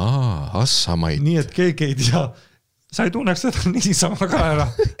 Assamait. Nii, et keegi ei tea. Sa ei tunneks seda niisama ka ära.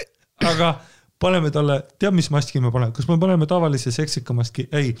 Aga paneme talle, tead, mis maski me paneme? Kas me paneme tavalise seksika maski?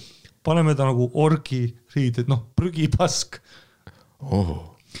 Ei, paneme ta nagu orgi riided, prügipask.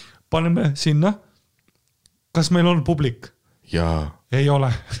 Paneme sinna. Kas meil on publik? Jaa. Ei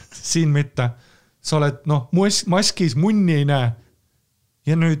ole, siin mitte. Sa oled, maskis munni ei näe.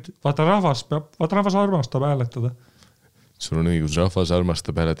 Ja nüüd, vaata rahvas armastab hääletada. Sul on õigus, rahvas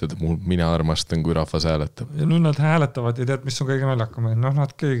armastab hääletada. Mina armastan, kui rahvas hääletab. Ja nüüd nad hääletavad ja tead, mis on kõige naljakam.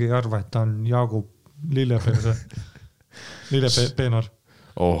 Nad keegi ei arva, et ta on Jaagup Lillepeenar.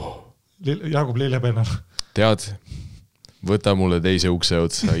 Jaagup Lillepeenar. Tead, võta mulle teise ukse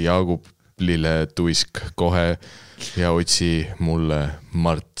otsa Jaagup Lilletuisk kohe ja otsi mulle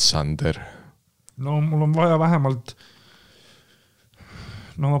Mart Sander. No mul on vaja vähemalt...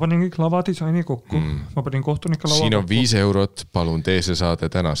 ma panin kõik lavadisaini kokku. Ma panin kohtunike lava siin on 5 eurot, palun tee see saade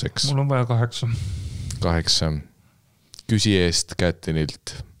tänaseks. Mul on vaja 8. 8. Küsi eest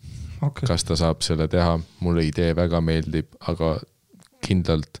Kätinilt. Okay. Kas ta saab selle teha? Mulle idee väga meeldib, aga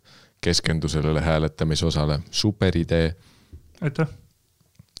kindlalt keskendu sellele hääletamise osale. Super idee. Aitäh.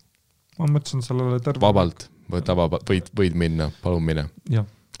 Ma mõtlesin sellele terve. Vabalt, võta vabalt, võid minna, palun mine. Ja.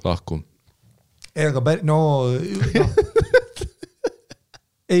 Lahku. Ei, aga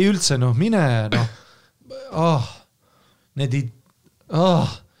ei üldse, mine,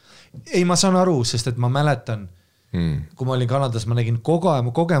 ei, ma saan aru, sest et ma mäletan, kui ma olin Kanadas, ma nägin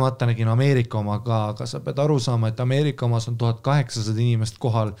kogemata nägin Ameerika oma ka, aga sa pead aru saama, et Ameerika omas on 1800 inimest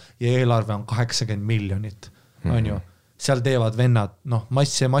kohal ja eelarve on 80 miljonit, on ju. Seal teevad vennad,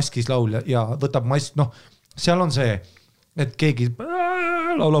 maskis laul ja võtab mask, seal on see, et keegi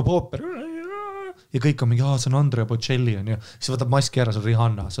laulab ooper ja kõik on mingi, see on Andrea Bocelli, on ju. Siis võtab maski ära, see on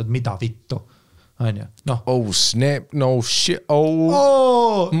Rihanna, see on mida vittu, on ju. Oh snap, no shit,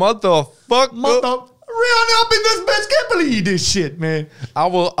 motherfucker. Rihanna up in this bitch, can't believe this shit, man. I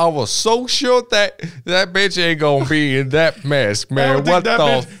was so sure that bitch ain't gonna be in that mask, man. What the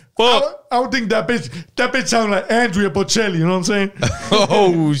fuck? I don't think that bitch sound like Andrea Bocelli, you know what I'm saying?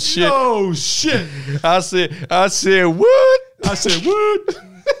 Oh shit. Oh shit. I said what? I said what?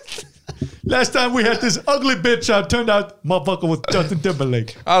 Last time we had this ugly bitch out, turned out motherfucker was Justin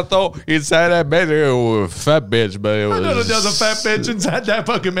Timberlake. I thought inside that bitch it was a fat bitch, but it was... I know there's a fat bitch inside that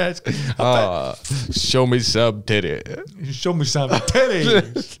fucking mask. Show me some titty. Show me some titty.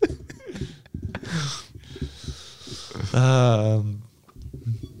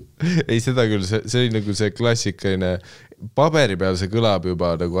 Ei, seda küll, see oli nagu see klassikaline, paberi peal see kõlab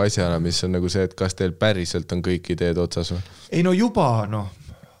juba nagu asjana, mis on nagu see, et kas teil päriselt on kõik ideed otsas või? Ei juba,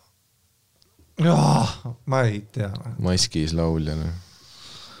 ma ei tea. Maskis lauljana.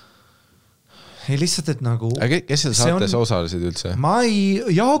 Ei lihtsalt, et nagu... Kes seal saates osalesid üldse?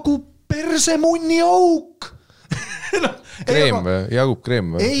 Jaagup Persemunni auk! Kreem või? Jaagup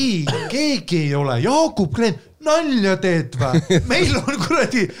Kreem või? Ei, keegi ei ole. Jaagup Kreem. Nalja teed või? Meil on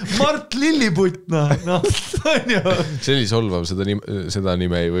kuradi Mart Lilliputt, See oli solvav, seda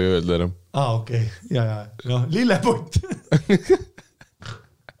nime ei või öelda enam. Okei, ja, Lilleputt.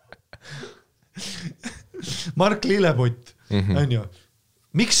 Mark Lilleputt, on ju.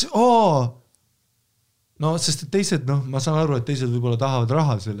 Miks? Sest et teised, ma saan aru, et teised võib-olla tahavad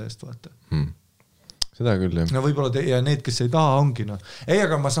raha selle eest, vaata. seda küll, jah. no võib-olla ja need, kes ei taha, ongi noh. Ei,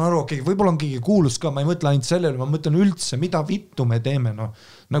 aga ma saan aru, võib-olla on keegi kuulus ka, ma ei mõtle ainult sellele, ma mõtlen üldse, mida vittu me teeme, noh.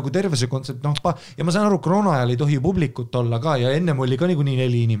 Nagu terve see kontsept, noh, ja ma saan aru, koroona ajal ei tohi publikut olla ka ja ennem oli ka niikuinii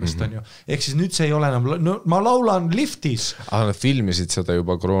 4 inimest, on ju. Ehk siis nüüd see ei ole enam, no, ma laulan liftis. Aga nad filmisid seda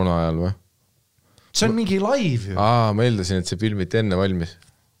juba koroona ajal või? See on mingi live ju. Ma eeldasin, et see filmiti enne valmis.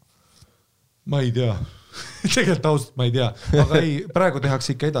 Ma ei tea. Tegelikult ausalt ma ei tea, aga ei, praegu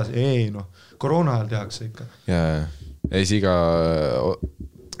tehakse ikka edasi, ei noh, koroona ajal tehakse ikka. Ei, siis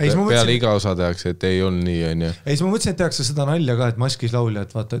peale iga osa tehakse, et ei olnud nii, on ju. Ei, siis ma mõtlesin, et tehakse seda nalja ka, et maskis laulja,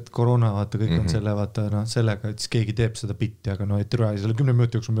 et vaata, et koroona, vaata, kõik on selle, vaata, no sellega, et siis keegi teeb seda bitti, aga no, et türa, selle 10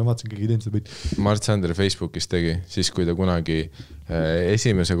 minuti jooksul ma vaatasin, keegi teeb seda bitti. Mart Sander Facebookis tegi, siis kui ta kunagi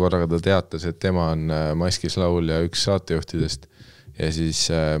esimese korraga ta teatas, et tema on maskis laulja üks saatejuhtidest. Ja siis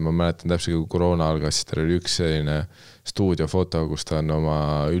ma mäletan täpselt, kui koroona algas, siis tal oli üks selline stuudiofoto, kus ta on oma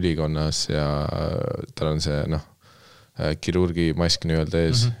ülikonnas ja tal on see, noh, kirurgi mask nii-öelda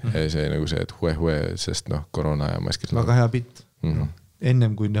ees ja see nagu see, et hue, sest noh, koroona ja maskis. Väga hea bitt.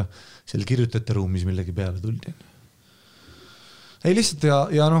 Ennem kui noh, seal kirjutajate ruumis millegi peale tuldi. Ei lihtsalt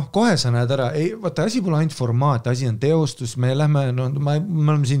ja noh, kohe sa näed ära, ei, vaata, asi pole ainult formaat, asi on teostus, me lähme, no me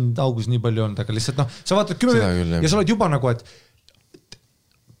oleme siin augus nii palju olnud, aga lihtsalt noh, sa vaatad 10 ja sa oled juba nagu, et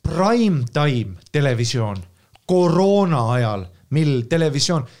prime time televisioon koroona ajal, mil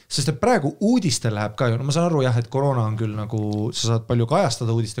televisioon, sest et praegu uudistel läheb ka ju, no ma saan aru jah, et koroona on küll nagu, sa saad palju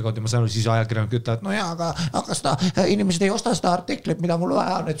kajastada uudiste kaudu, ma saan aru, siis ajakirjanik ütlevad, no jaa, aga seda, inimesed ei osta seda artiklit, mida mul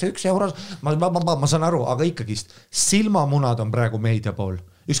vaja on, et see 1 euro, ma saan aru, aga ikkagist, silmamunad on praegu meedia pool,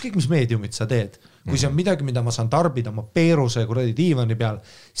 ükskõik mis meediumit sa teed, kui see on midagi, mida ma saan tarbida oma peeruse kuradi diivani peal,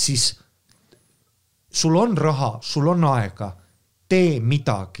 siis sul on raha, sul on aega, tee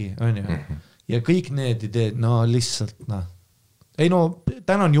midagi, on ju. Ja kõik need ideed, no lihtsalt, noh. Ei no,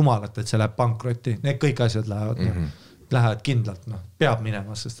 tänan jumalat, et see läheb pankrotti. Need kõik asjad lähevad kindlalt, noh. Peab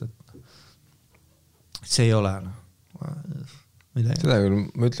minema, sest et see ei ole, noh. Seda küll,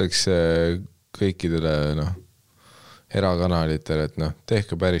 ma ütleks kõikidele, noh, erakanalitele, et noh,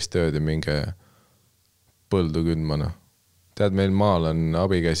 tehke päris tööd ja minge põldu kündma, noh. Tead, meil maal on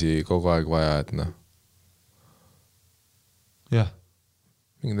abikäsi kogu aeg vaja, et noh. Jah.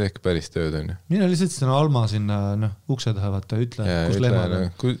 Mingi tehke päris tööd, on ju. Mina lihtsalt sinna Alma sinna, noh, ukse taha vaata, ütle, kus lehmad on.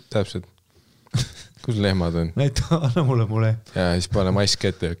 Täpselt. Kus lehmad on? Anna mulle. Ja siis pane mask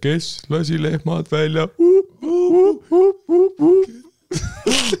ette ja kes lasi lehmad välja?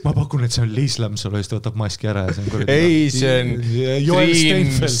 Ma pakun, et see on Liis Lämsalu, siis ta võtab maski ära ja see on kuradi. Ei, see on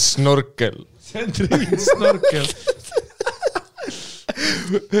Triin Snorkel. See on Triin Snorkel.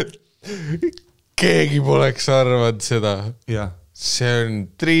 Keegi poleks arvanud seda. Jah. See on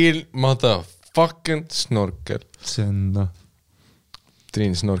Triin motherfucking Snorkel. See on, noh.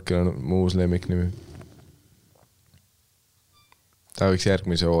 Triin Snorkel on mu uus lemmiknimi. Ta võiks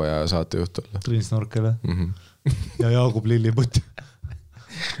järgmise hooaja saatejuht olla. Triin Snorkel, ja Jaagup Lilliputt.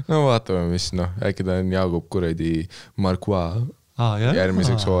 No vaatame, mis, noh, äkki ta on Jaagup kuradi Marquois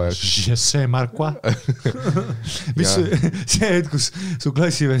järgmiseks hooajaks. Je sais Marquois. Mis see hetk, kus su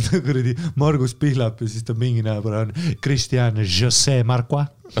klassivend kuradi Margus Pihlap ja siis ta mingi näeb ära on Kristjan, je sais Marquois.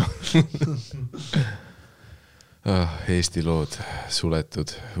 Eesti lood suletud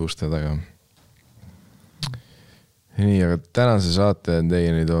uste taga. Nii, aga tänase saate on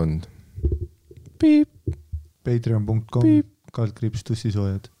teieni toonud Patreon.com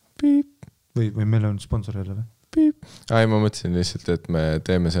 /tussisoojad või meil on sponsor jälle või? Ai, ma mõtlesin lihtsalt, et me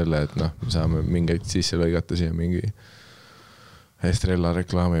teeme selle, et noh, me saame mingeid sisse lõigata siia mingi Estrella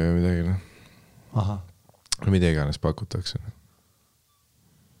reklaami või midagi, noh. Aha. Mida iganes pakutakse.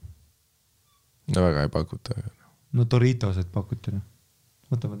 No väga ei pakuta. No Doritosed pakuti, noh.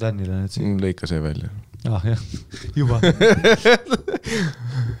 Võtame Tänile need siin. Lõika see välja. Jah, juba.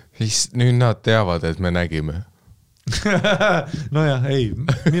 Nüüd nad teavad, et me nägime. Nojah, ei,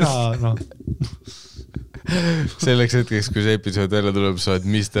 mina, noh. Selleks hetkeks, kui see episood välja tuleb, sa oled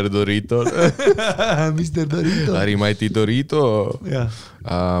Mr. Dorito. Mr. Dorito. Arimati Dorito.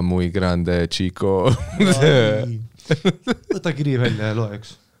 Muy grande chico. Võta kiri välja ja loe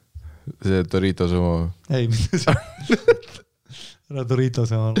üks. See Dorito sumo. Ei, mitte see. Ära Dorito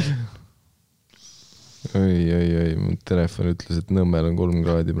sama. Oi, mu telefon ütles, et Nõmmel on 3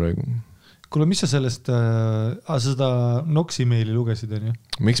 kraadi praegu. Kuule, mis sa sellest seda Noxi meili lugesid, on ju?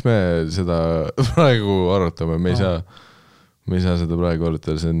 Miks me seda praegu arutame? Me ei saa seda praegu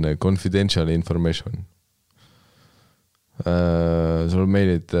arutada, see on confidential information. Sul on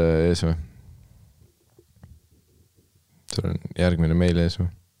meilid ees või? Sul on järgmine meil ees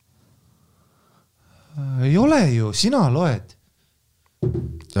või? Ei ole ju, sina loed.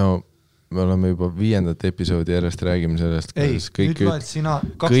 No, me oleme juba 5. episoodi järjest räägime sellest. Ei, nüüd loed sina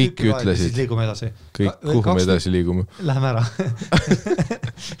 2 tükki loed ja siis liigume edasi. Kõik, kuhu me edasi liigume? Lähme ära.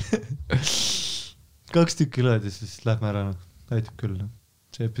 2 tükki loed ja siis lähme ära. Aitab küll.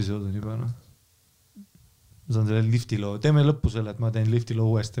 See episood on juba Ma saan selle lifti loo. Teeme lõppu selle, et ma teen lifti loo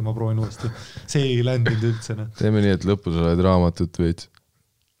uuesti ja ma proovin uuesti. See ei ländinud üldse. Teeme nii, et lõpus oled raamatut võid.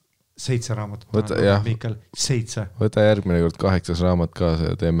 7 raamatut. Võta, 7. Võta järgmine kord 8 raamat kaasa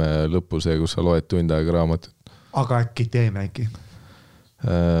ja teeme lõppu see, kus sa loed tund aega raamatut. Aga äkki teeme äkki?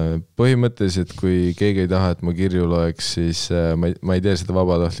 Põhimõtteliselt, kui keegi ei taha, et ma kirju loeks, siis ma ei tee seda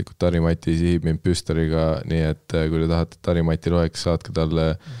vabatahtlikult. Tarimati sihib mind püstoriga, nii et kui te tahate, et Tarimati loeks, saatke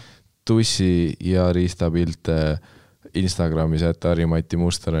talle tussi ja riistapilte Instagramis, et Tarimati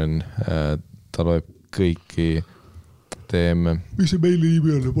Mustaren. Ta loeb kõiki teeme. Mis see meili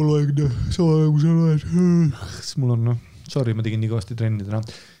nimi on? Pole aegne, sama nagu sa loed. Mul on, sorry, ma tegin nii kõvasti trennidena.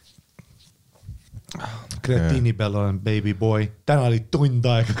 Kreatiini peal olen baby boy. Täna oli tund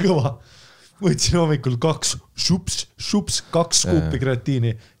aega kõva. Võtsin hommikul 2 skuupi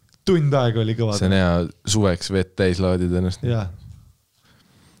kreatiini. Tund aega oli kõva. See on hea suveks vett täis laadid ennast. Jaa.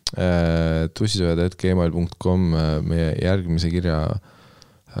 tussisööjad@gmail.com meie järgmise kirja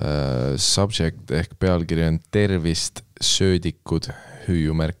subject ehk pealkiri on tervist söödikud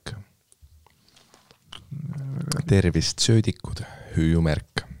hüüumärk. Tervist söödikud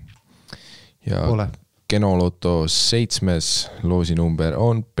hüüumärk. Ja Pole. Genoloto 7. loosinumber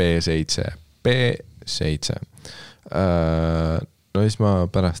on B7. B7. No siis ma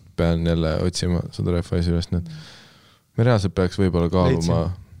pärast pean jälle otsima seda refaisi üles. Me reaalselt peaks võibolla kaaluma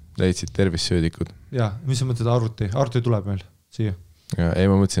leidsid tervissöödikud. Jaa, mis sa mõtled arvuti? Arvuti tuleb meil siia. Ja, ei,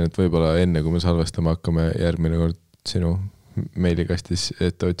 ma mõtlesin, et võibolla enne, kui me salvestama hakkame järgmine kord sinu meilikastis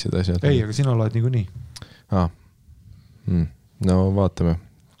ette otsida asjad. Ei, aga sina loed niikuinii. No vaatame,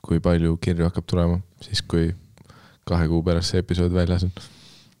 kui palju kirju hakkab tulema, siis kui 2 kuu pärast see episood väljas on.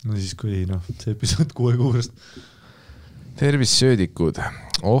 No siis kui see episood 6 kuu pärast. Tervissöödikud.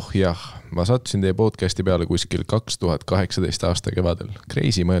 Oh jah, ma sattusin teie podcasti peale kuskil 2018 aasta kevadel.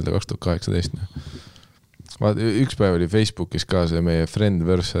 Crazy mõelda 2018. Üks päev oli Facebookis ka see meie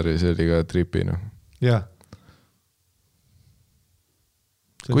Friendversary, see oli ka tripi. Jaa.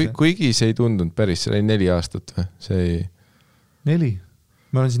 Kuigi see ei tundunud päris, see oli 4 aastat või? See ei... 4?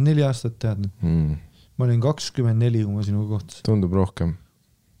 Ma olen siin 4 aastat teadnud. Ma olin 24, kui ma sinuga kohtasin. Tundub rohkem.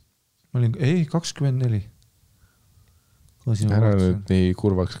 Ma olin, 24. Ära nüüd nii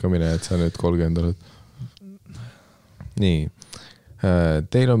kurvaks ka mine, et sa nüüd 30 oled. Nii.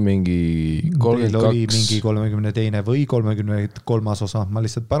 Teil on mingi 32... Teil oli mingi 32. või 33. osa. Ma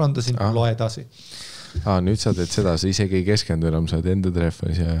lihtsalt parandasin, loe edasi. Nüüd sa teed seda, sa isegi ei keskendu enam, sa oled enda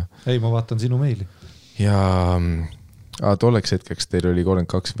telefonis ja... Ei, ma vaatan sinu meili. Ja tolleks hetkeks teil oli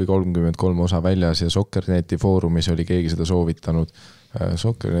 32 või 33 osa väljas ja Sokkerneti foorumis oli keegi seda soovitanud.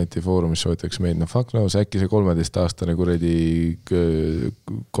 Sokkerneti foorumis soovitaks meid, fuck no, see äkki see 13-aastane kuredi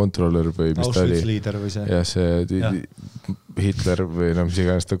kontrollör või mis ta oli. Auschwitz liider või see. Ja see Hitler või mis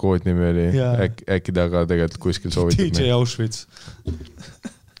iganes ta koodnimi oli. Äkki ta ka tegelikult kuskil soovitab. DJ Auschwitz.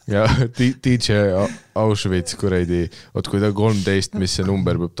 Ja DJ Auschwitz kuredi, kui ta 13, mis see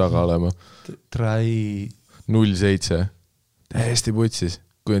number peab taga olema? 07. Täiesti putsis.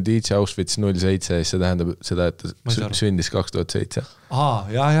 Kui on DJ Auschwitz 07, siis see tähendab seda, et ta sündis 2007.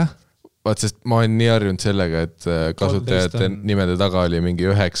 Jah. Vaat, sest ma olen nii harjunud sellega, et kasutajate nimede taga oli mingi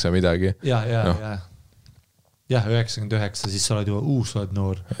 9 midagi. Jah, 99, siis sa oled juba uus, oled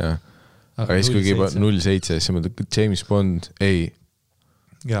noor. Aga siis kui juba 07, siis ma mõtlen, James Bond, ei,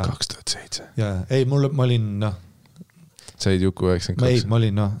 2007. Ei, ma olin, Sa olid Juku 92. Ei, ma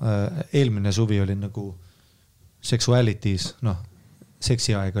olin, eelmine suvi olin nagu seksualities,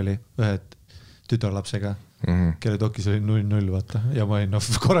 seksiaeg oli ühe tütarlapsega, kelle dokis oli 0-0, vaata. Ja ma olin,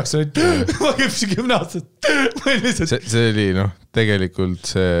 korraks olin, ma kepsi 10 aastat. See oli,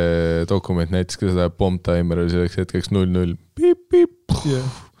 tegelikult see dokument näitas ka seda bomb-timer oli selleks hetkeks 0-0.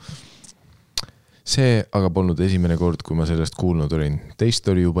 See aga polnud esimene kord, kui ma sellest kuulnud olin. Teist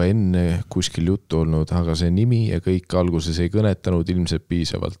oli juba enne kuskil juttu olnud, aga see nimi ja kõik alguses ei kõnetanud ilmselt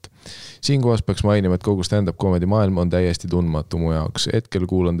piisavalt. Siinkohas peaks mainima, et kogu stand-up comedy maailm on täiesti tundmatu mu jaoks. Hetkel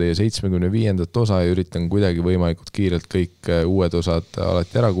kuulan teie 75. osa ja üritan kuidagi võimalikult kiirelt kõik uued osad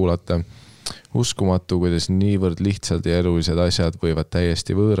alati ära kuulata. Uskumatu, kuidas niivõrd lihtsad ja elulised asjad võivad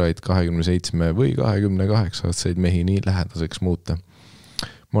täiesti võõraid 27 või 28-aastaseid mehi nii lähedaseks muuta.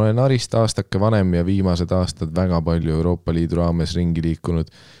 Ma olen Arist aastake vanem ja viimased aastad väga palju Euroopa Liidu raames ringi liikunud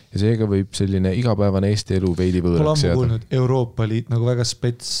ja seega võib selline igapäevane Eesti elu veidi võõraks jääda. Pole ammu kuulnud Euroopa Liit nagu väga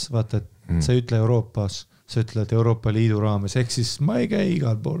spets, vaata, et sa ei ütle Euroopas, sa ütled Euroopa Liidu raames, ehk siis ma ei käi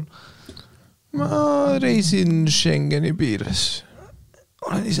igal pool. ma reisin Schengeni piires.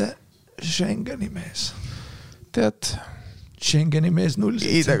 Olen ise Schengeni mees. Tead, Schengeni mees 0.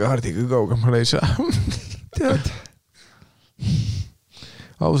 ID-kaardiga kaugemale ei saa. Tead.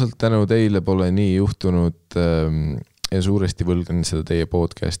 Ausalt tänu teile pole nii juhtunud ja suuresti võlgan seda teie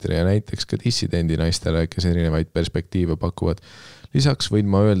podcastile ja näiteks ka dissidendi naistele, kes erinevaid perspektiive pakuvad. Lisaks võin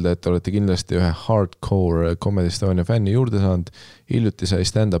ma öelda, et olete kindlasti ühe hardcore Comedy Estonia fänni juurde saanud. Hiljuti sai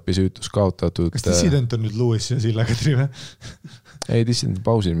stand-upi süütus kaotatud. Kas dissident on nüüd Louis ja Sillaga trive? Ei, dissident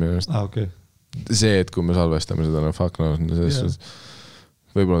pausil minu meelest. Okay. See, et kui me salvestame seda, no fuck no,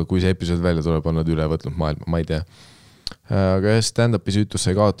 võib-olla kui see episood välja tuleb, on nad üle võtnud maailma, ma ei tea. Aga stand-upi süütus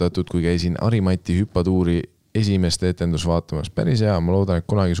sai kaotatud, kui käisin Harimati hüppatuuri esimest etendus vaatamas. Päris hea, ma loodan, et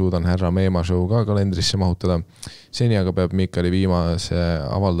kunagi suudan härra Meema show ka kalendrisse mahutada. Seni aga peab Mikali viimase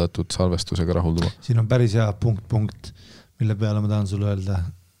avaldatud salvestusega rahulduma. Siin on päris hea punkt, mille peale ma tahan sulle öelda,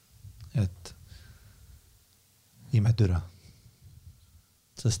 et imetüra.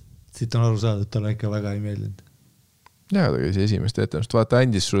 Sest siit on aru saada, et talle ikka väga ei meeldinud. Ja, ta käis esimest etendust. Vaata,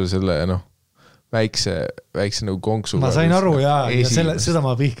 andis sulle selle, väikse nagu konksu. Ma sain aru ja seda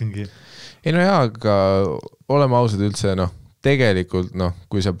ma vihkangi. Ei no jaa, aga oleme ausad üldse, tegelikult,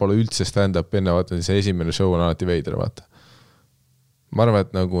 kui sa pole üldse stand-up enne vaata, siis see esimene show on alati veidra, vaata. Ma arvan,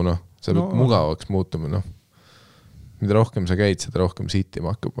 et nagu, sa pead mugavaks muutuma, Mida rohkem sa käid, seda rohkem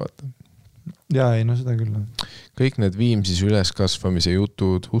sitima hakkab, vaata. Jaa, ei, seda küll. Kõik need Viimsis üleskasvamise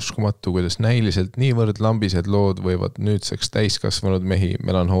jutud, uskumatu, kuidas näiliselt niivõrd lambised lood võivad nüüdseks täiskasvanud mehi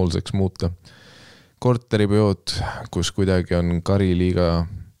melanhoolseks muuta. Korteripeod, kus kuidagi on Kari liiga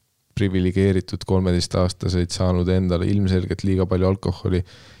privilegeeritud 13-aastaseid saanud endale ilmselgelt liiga palju alkoholi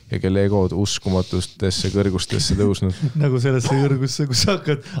ja kelle egood uskumatustesse kõrgustesse tõusnud. Nagu sellesse kõrgusse, kus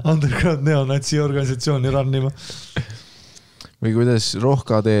hakkad underground neonatsi organisatsiooni rannima. Või kuidas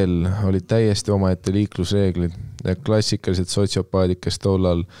Rohka teel olid täiesti omaette liiklusreeglid ja klassikalised sotsiopaadid, kes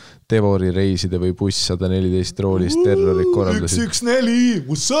tollal Devori reiside või buss 114 roolis terrorit korraldasid. 114,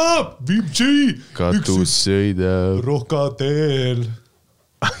 what's up, VMG? Katus sõidab. Rohka teel.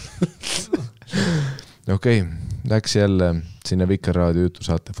 Okei, läks jälle sinna Vikerraadio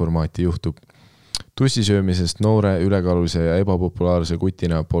jutusaate formaati juhtub. Tussisöömisest noore, ülekaalulise ja ebapopulaarse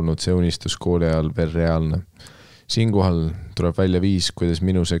kutina polnud see unistus kooli ajal veel reaalne. Siinkohal tuleb välja viis, kuidas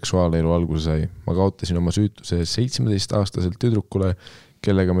minu seksuaalelu alguse sai. Ma kaotasin oma süütuse 17-aastaselt tüdrukule,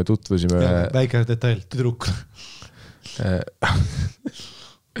 kellega me tutvusime väike detail, tüdrukule.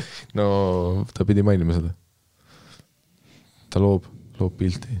 No, ta pidi mainima seda. Ta loob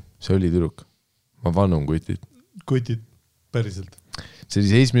pilti. See oli tüdruk. Ma vannun kutid. Kutid, päriselt. See oli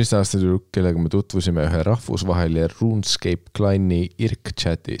 17-aastane tüdruk, kellega me tutvusime ühe rahvusvahelise RuneScape klanni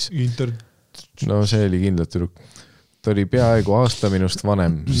IRC-chatis. No see oli kindlalt tüdruk. Ta oli peaaegu aasta minust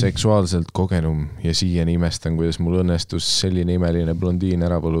vanem, seksuaalselt kogenum ja siiani imestan, kuidas mul õnnestus selline imeline blondiin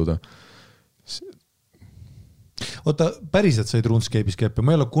ära võluda. Oota, päriselt said RuneScape'is keppi?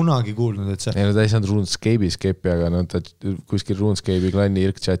 Ma ei ole kunagi kuulnud, et see... Ei, ta ei saanud RuneScape'is keppi, aga ta kuskil RuneScape'i klanni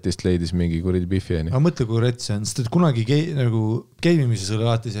IRC-chatist leidis mingi kuridi biffi. Aga mõtle, kui rets see on, sest et kunagi gamimises oli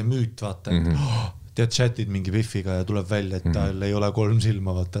alati see müüt, vaata, et tead chatid mingi biffiga ja tuleb välja, et tal ei ole 3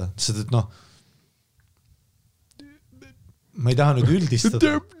 silma, vaata. Sest et ma ei taha nüüd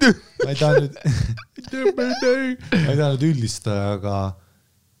üldistada. Ma ei taha nüüd üldistada, aga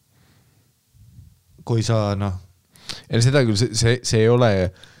kui sa, Seda küll, see ei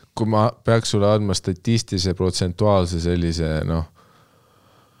ole, kui ma peaks sulle andma statistilise protsentuaalse sellise,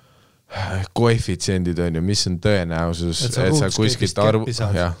 koefitsiendid on ju, mis on tõenäosus, et sa kuskilt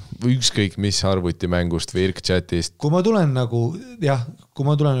ükskõik mis arvuti mängust või IRC-chatist. Kui ma tulen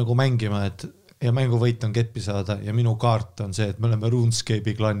nagu mängima, ja mänguvõit on ketpi saada ja minu kaart on see, et me oleme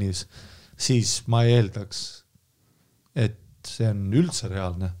RuneScape'i klannis, siis ma ei eeldaks, et see on üldse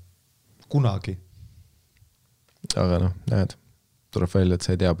reaalne. Kunagi. Aga näed, tuleb välja, et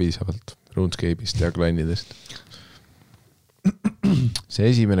sa ei tea piisavalt RuneScape'ist ja klannidest. See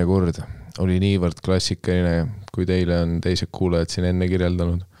esimene kord oli niivõrd klassikaline, kui teile on teised kuulajad siin enne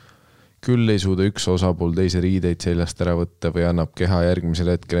kirjeldanud. Küll ei suuda üks osapool teise riideid seljast ära võtta või annab keha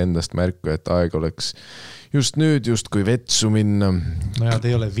järgmisel hetkel endast märku, et aeg oleks just nüüd, just kui vetsu minna. No ja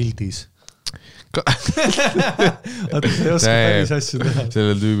te ei ole vildis. Vaata, sa ei oska päris asju teha.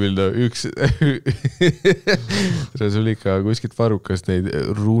 Sellel tüübil sul ikka kuskilt varrukast neid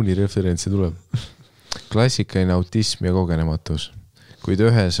ruuni referentsi tuleb. Klassikaline autism ja kogenematus. Kuid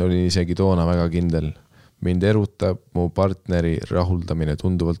ühes olin isegi toona väga kindel. Mind erutab mu partneri rahuldamine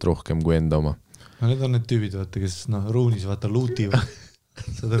tunduvalt rohkem kui enda oma. No need on need tüübid, vaata, kes ruunis luutivad.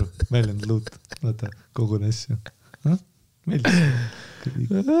 Saad aru, väljend luut. Vaata, kogu asju.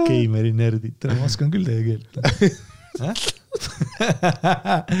 Keimeri nerdid, ma oskan küll teie keelt.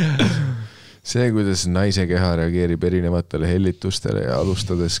 See, kuidas naise keha reageerib erinevatele hellitustele ja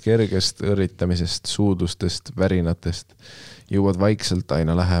alustades kergest õrritamisest, suudlustest, värinatest, jõuad vaikselt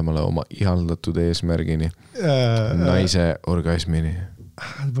aina lähemale oma ihaldatud eesmärgini, naise orgasmini.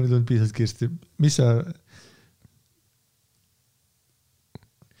 Mul ei tulnud piisavalt kiiresti. Mis sa...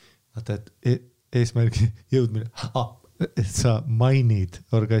 Vaata, et eesmärgi jõudmine. Et sa mainid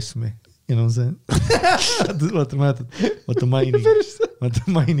orgasmi. Ja no see... Vaata mining. Vaata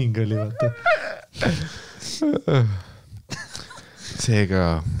mining oli, vaata. Seega,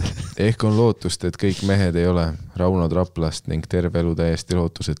 ehk on lootust, et kõik mehed ei ole Rauno Traplast ning terve elu täiesti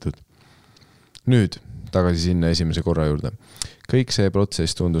lootusetud. Nüüd tagasi sinna esimese korra juurde. Kõik see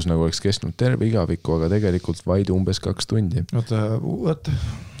protsess tundus nagu oleks kestnud terve igaviku, aga tegelikult vaid umbes 2 tundi. Oota.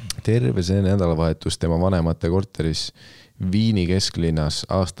 Terve see nädalavahetus tema vanemate korteris Viini kesklinnas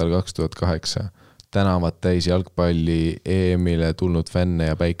aastal 2008 tänavad täis jalgpalli EM-ile tulnud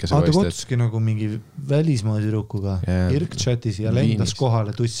fänne ja päikesepaisted. Ta kohtuski nagu mingi välismaasirukuga irkchatis ja lendas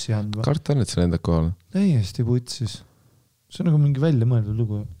kohale tussi andma. Karta on, et sa lendad kohale? Täiesti putsis. See on nagu mingi välja mõeldud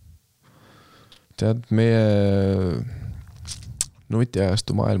lugu. Tead, meie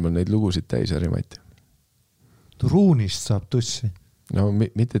nutiajastu maailmal neid lugusid täis Harimati. Ruunist saab tussi. No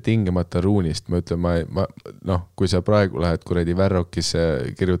mitte tingimata ruunist, ma ütlen, kui sa praegu lähed kuredi Värrokisse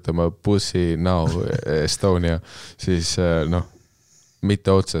kirjutama Pussy Now Estonia, siis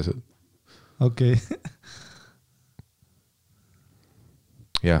mitte otseselt. Okei.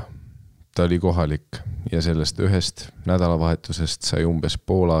 Jah, ta oli kohalik ja sellest ühest nädalavahetusest sai umbes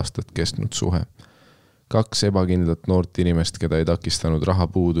pool aastat kestnud suhe. 2 ebakindlat noort inimest, keda ei takistanud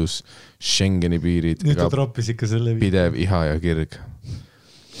rahapuudus, Schengeni piirid ega pidev iha ja kirg.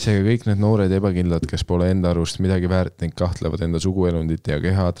 Seega kõik need noored ebakindlad, kes pole enda arust midagi väärt ning kahtlevad enda suguelundite ja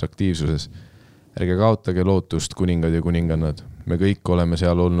keha atraktiivsuses. Ärge kaotage lootust, kuningad ja kuningannad. Me kõik oleme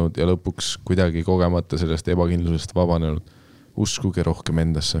seal olnud ja lõpuks kuidagi kogemata sellest ebakindlusest vabanenud. Uskuge rohkem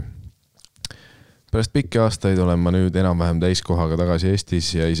endasse. Pärast pikki aastaid olen ma nüüd enam-vähem täiskohaga tagasi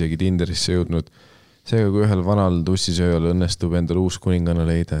Eestis ja isegi Tinderisse jõudnud. Seega, kui ühel vanal tussisööjal õnnestub endal uus kuninganna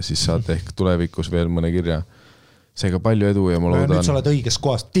leida, siis saate ehk tulevikus veel mõne kirja. Seega palju edu ja ma loodan... Nüüd sa oled õiges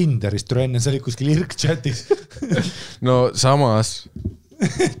kohas Tinderist, enne sa olid kuskil irkchatis. No samas...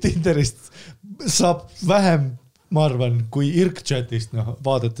 Tinderist saab vähem, ma arvan, kui irkchatist,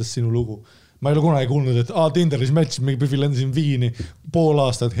 vaadates sinu lugu. Ma ei ole kunagi kuulnud, et Tinderis match, me lendasin Viini pool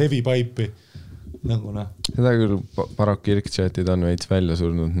aastat heavy pipe'i. Seda küll paraku irkchatid on veits välja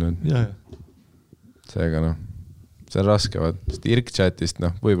surnud nüüd. Jah. Seega see on raske, sest irkchatist,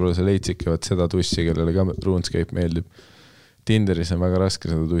 võib-olla sa leidsidki seda tussi, kellele ka RuneScape meeldib. Tinderis on väga raske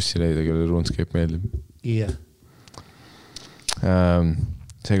seda tussi leida, kellele RuneScape meeldib. Yeah.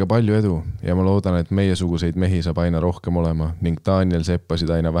 Seega palju edu ja ma loodan, et meiesuguseid mehi saab aina rohkem olema ning Daniel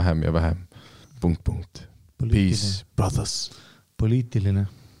seppasid aina vähem ja vähem. ... Peace, brothers. Poliitiline.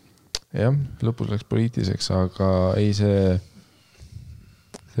 Jah, lõpus läks poliitiliseks, aga ei see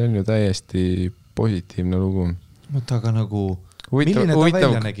on ju täiesti positiivne lugu. Mõtta aga nagu, milline ta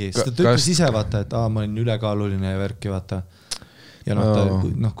välja nägi? Sest ta ütles ise vaata, et ma olin ülekaaluline ja värki vaata. Ja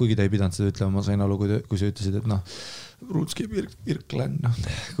kuigi ta ei pidanud seda ütlema, ma sain alu, kui sa ütlesid, et RuneScape irkklann.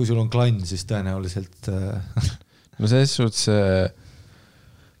 Kui sul on klann, siis tõenäoliselt... No selles suhtes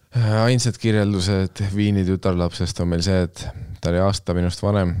ainsad kirjeldused Viini tütarlapsest on meil see, et ta oli aasta minust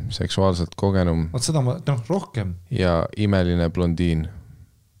vanem, seksuaalselt kogenum. Seda ma, rohkem. Ja imeline blondiin.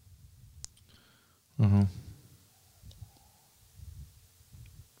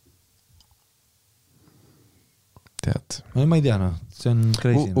 Tead. Ma ei tea, see on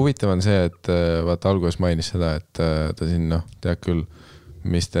crazy. Huvitav on see, et vaata alguses mainis seda, et ta siin, tead küll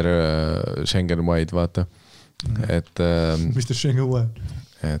Mr. Schengen Wide, vaata. Et, Mr. Schengen Wide.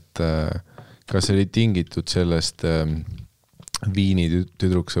 Et kas oli tingitud sellest Viini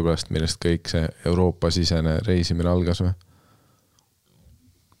tüdruksõbrast, millest kõik see Euroopa-sisene reisimine algas või?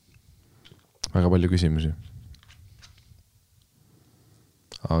 Väga palju küsimusi.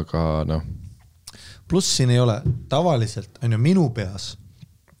 Aga Plus siin ei ole tavaliselt, on ju minu peas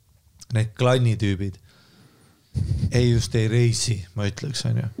need klannitüübid ei just ei reisi, ma ütleks,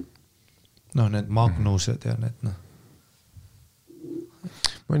 on ju. Need Magnused ja need,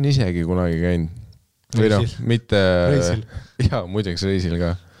 Ma olen isegi kunagi käinud. Või mitte... Reisil. Jaa, muideks reisil ka.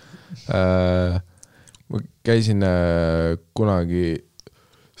 Ma käisin kunagi...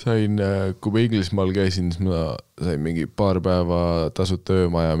 kui ma Inglismaal käisin, siis ma sain mingi paar päeva tasuta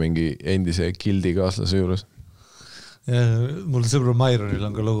öömaja mingi endise Gildi kaaslase juures. Mul sõbru Myronil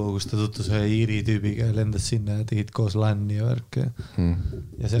on ka lugu, kus ta tutvus ühe Iiri tüübiga ja lendas sinna ja tegid koos LAN-i ja värk ja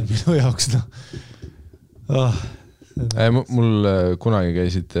see on minu jaoks mul kunagi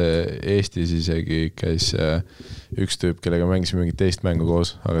käisid Eestis isegi käis üks tüüp, kellega mängisime mingit teist mängu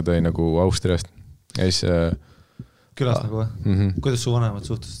koos, aga ta oli nagu Austriast. Käis külas nagu või? Kuidas su vanemad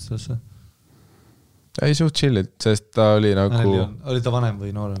suhtusid sellesse? Ei suht chillid, sest ta oli nagu... Oli ta vanem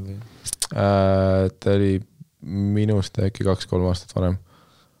või noorem või? Ta oli minust äkki 2-3 aastat vanem.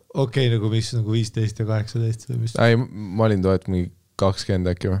 Okei, nagu mis nagu 15 ja 18 või mis? Ei, ma olin toet mingi 20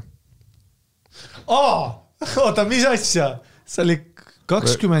 äkki või? Oota, mis asja? See oli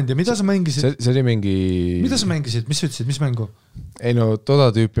 20 ja mida sa mängisid? See oli mingi... Mida sa mängisid? Mis sa ütlesid? Mis mängu? Ei no,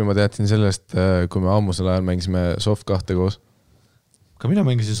 toda tüüpi ma teadsin sellest, kui me ammusel ajal mängisime Soft 2 koos. Ka mina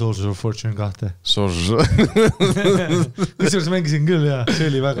mängisin Soldiers of Fortune 2. Kusjuures mängisin küll ja see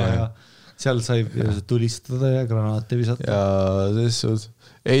oli väga hea. Seal sai tulistada ja granaate visata. Ja selles suht.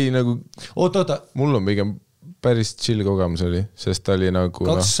 Ei nagu... Oota. Mul on pigem päris chill kogemus oli, sest ta oli nagu...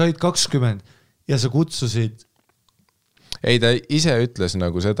 Said 20 ja sa kutsusid... Ei, ta ise ütles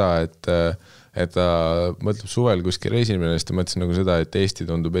nagu seda, et ta mõtleb suvel kuskil reisimine, siis ta mõtles nagu seda, et Eesti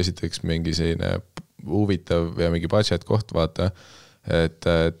tundub esiteks mingi selline huvitav ja mingi budget koht, vaata.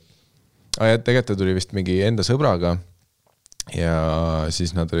 Tegelikult ta tuli vist mingi enda sõbraga ja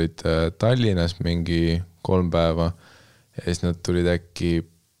siis nad olid Tallinnas mingi 3 päeva ja siis nad tulid äkki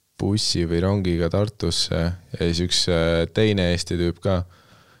bussi või rongiga Tartusse ja siis üks teine Eesti tüüp ka,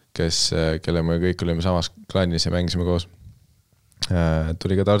 kelle me kõik olime samas klannis ja mängisime koos.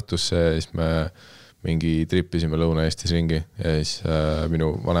 Tuli ka Tartusse ja siis me mingi trippisime Lõuna-Eestis ringi ja siis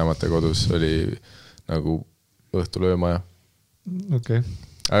minu vanemate kodus oli nagu õhtul öömaja. Okei.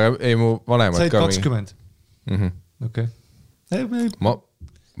 Aga ei, mu vanemad said ka... Said 20? Okei. Ma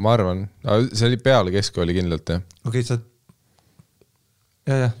arvan, see oli peale keskkooli kindlalt, jah. Okei, sa...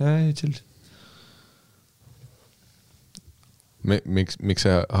 Ja, chill. Miks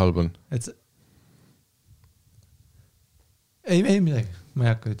see halb on? Ei midagi, ma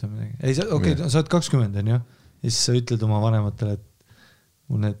ei hakka ütlema midagi. Okei, sa oled 20, on ju? Ja siis sa ütled oma vanematele, et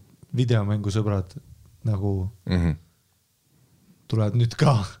mul need videomängusõbrad nagu... tulevad nüüd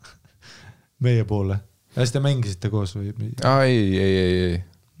ka meie poole. Ja siis te mängisite koos või? Ei.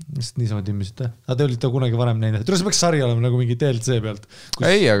 Sest niisama timmisite. Aga te olite kunagi varem näinud. Tule, see peaks sari olema nagu mingi DLC pealt.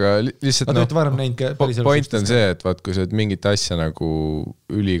 Ei, aga lihtsalt... Aga te olete varem näinud päris point on see, et vaat, kui sa oled mingit asja nagu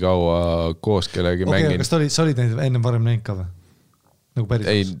ülikaua koos kellegi mängin... Kas sa olid enne varem näinud ka või? Nagu päris...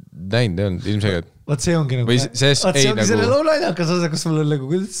 Ei, näinud ei olnud, ilmselgelt. Vaat see ongi nagu... see ongi selle laulainakas osa, kus mul on nagu...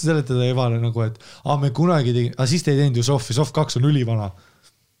 Kuidas seletada Evale nagu, et me kunagi tegin... Aga siis te ei teinud ju Sofi. Sof 2 on ülivana.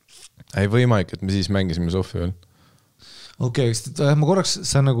 Ei võimalik, et me siis mängisime Sofi veel. Okei, ma korraks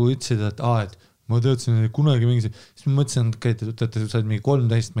sa nagu ütlesid, et ma töötasin kunagi mingi... Siis ma mõtlesin, et sa oled mingi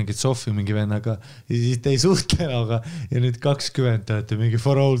 13 mingid Sofi mingi vennaga ja siis te ei suhtle aga ja nüüd 20 olete mingi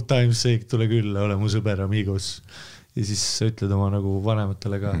for old time's sake tule küll, ole mu sõber amigos. Ja siis sa ütled oma nagu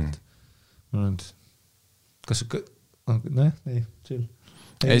vanematele ka, et mul on... Kas... Ei, chill.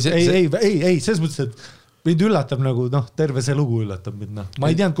 Ei, selles mõttes, et mind üllatab nagu, terve see lugu üllatab mind. Ma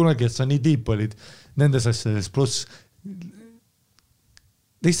ei teadnud kunagi, et sa nii deep olid nendes asjades, pluss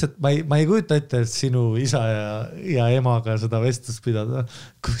lihtsalt ma ei kujuta ette, et sinu isa ja emaga seda vestlust pidada,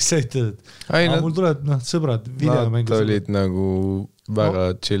 kui sa ütled, et mul tuleb sõbrad videomängu. Nad olid nagu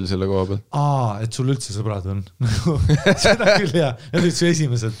väga chill selle koha peal. Et sul üldse sõbrad on. Seda küll, jah. Need olid su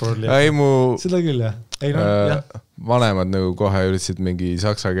esimesed probleemid. Seda küll, jah. Vanemad nagu kohe üritasid mingi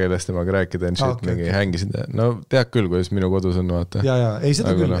saksa keeles temaga rääkida mingi hängisid. No tead küll, kuidas minu kodus on, vaata. Ja, ei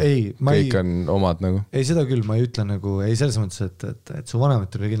seda küll, ei. Kõik on omad nagu. Ei seda küll, ma ei ütle nagu, ei selles mõttes, et su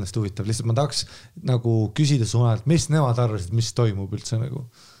vanemat oli kindlasti huvitav. Lihtsalt ma tahaks nagu küsida su vanalt, mis nemad arvasid, mis toimub üldse nagu.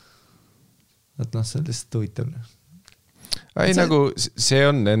 Et see on lihtsalt huvitav. Ei nagu, see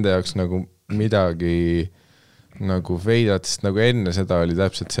on nende jaoks nagu midagi nagu veidrat, sest nagu enne seda oli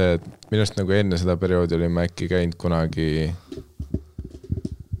täpselt see, et minust nagu enne seda perioodi olime äkki käinud kunagi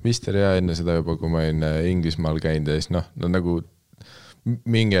vist oli enne seda juba, kui ma olin Inglismaal käinud ja siis nagu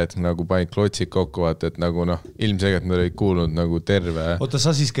mingi hetk nagu panid klotsid kokku, vaata, et nagu ilmselgelt nad olid kuulnud nagu terve. Oota,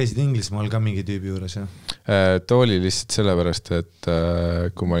 sa siis käisid Inglismaal ka mingi tüübi juures, jah? Ta oli lihtsalt sellepärast, et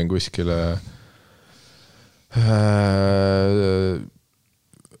kui ma olin kuskile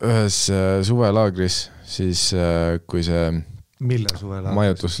ühes suvelaagris, siis kui see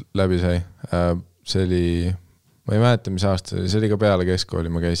majutus läbi sai, see oli, ma ei mäleta, mis aasta, see oli ka peale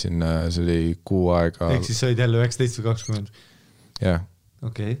keskkooli, ma käisin, see oli 6 aega. Ehk siis sa olid jälle 19 või 20? Jah.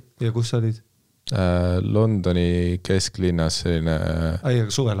 Okei, ja kus sa olid? Londoni kesklinnas selline...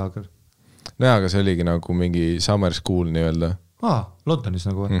 Aga suvelaager? no aga see oligi nagu mingi summer school nii-öelda. Londonis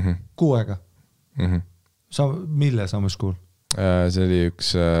nagu või? Kuu aega? Mille summer school? See oli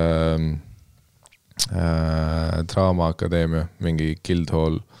üks draamaakadeemia, mingi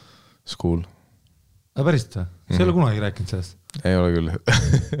Guildhall school. Päriselt või? Sa ei ole kunagi rääkinud sellest? Ei ole küll.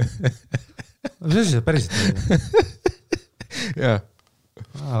 Mis asi see päriselt? Jah.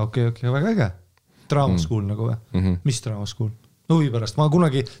 Okei, väga äge. Draama school nagu või? Mis draama school? Huvi pärast. Ma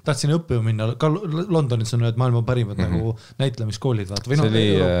kunagi tahtsin õppima minna, ka Londonis on ühed maailma parimad nagu näitlemiskoolid, vaata. Või noh,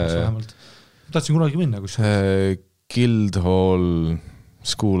 Euroopas vähemalt. Tahtsin kunagi minna, kus? Guildhall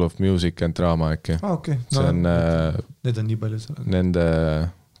School of Music and Drama äkki. Okay. See on need on nii palju seal. Nende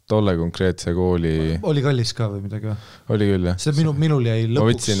tolle konkreetse kooli. Oli kallis ka või midagi või? Oli küll, jah. See minul jäi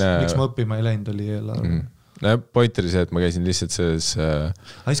lõpuks, miks ma õppima ei läinud, oli eelarve. Point oli see, et ma käisin lihtsalt selles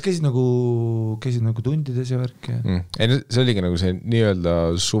siis käisid nagu tundides ja värk. Ei, see oligi nagu see nii-öelda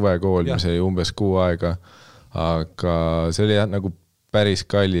suvekool, mis oli umbes 6 aega, aga see oli jah nagu päris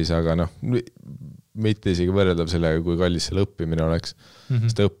kallis, aga noh, mitte isegi võrreldav sellega, kui kallis seal õppimine oleks.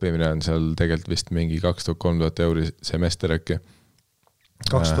 Sest õppimine on seal tegelikult vist mingi 2000-3000 euri semester äkki.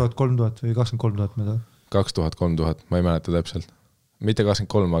 2000-3000 või 23 000 mida? 2000-3000, ma ei mäleta täpselt. Mitte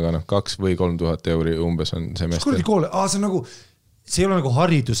 23, aga noh, 2 või 3000 euri umbes on semester. Kuradi kool, see on nagu, see ei ole nagu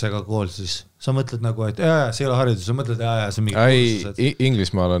haridusega kool siis. Sa mõtled nagu, et see ei ole haridus, sa mõtled, see on mingi kursused.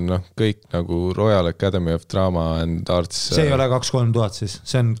 Inglismaal on noh, kõik nagu Royal Academy of Drama and Arts. See ei ole 2-3 tuhat siis,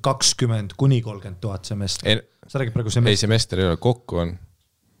 see on 20 kuni 30 000 semester. Sa räägid praegu semester. Ei, semester ei ole, kokku on.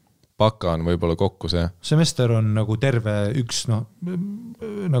 Baka on võib-olla kokku see. Semester on nagu terve üks,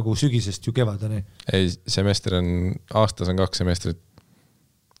 nagu sügisest ju kevadani. Ei, semester on, aastas on 2 semestrit.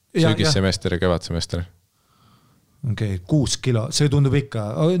 Sügissemester ja kevadsemester. Okei, 6 kilo, see tundub ikka,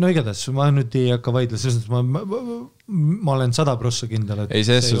 no igatahes, ma nüüd ei hakka vaidle, sest ma olen 100% kindel, et ei,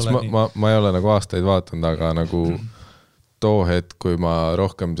 selles ma ei ole nagu aastaid vaatanud, aga nagu too hetk, kui ma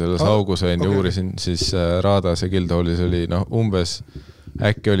rohkem selles augus olin ja uurisin, siis Raadas ja Guildhallis oli umbes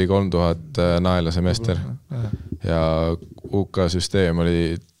äkki oli 3000 naela semester ja UK süsteem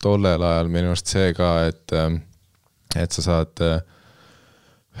oli tollel ajal minu arust see ka, et sa saad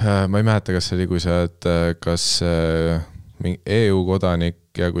ma ei mäleta, kas see oli, kui sa oled kas EU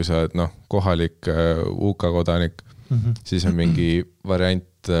kodanik ja kui sa oled kohalik UK kodanik, siis on mingi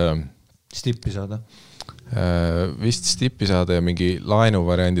variant stippi saada. Vist stippi saada ja mingi laenu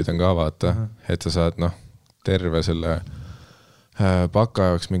variandid on ka vaata, et sa saad terve selle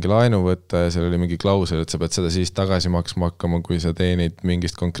baka jaoks mingi laenu võtta ja seal oli mingi klausel, et sa pead seda siis tagasi maksma hakkama, kui sa teenid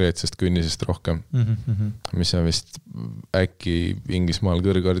mingist konkreetsest künnisest rohkem. Mis on vist äkki Inglismaal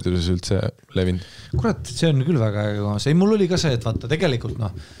kõrghariduses üldse levinud. Kurat, see on küll väga äge. Ei, mul oli ka see, et vaata tegelikult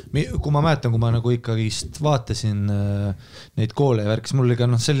kui ma mäletan, kui ma nagu ikkagi vaatasin neid koole ja värk, siis mul oli ka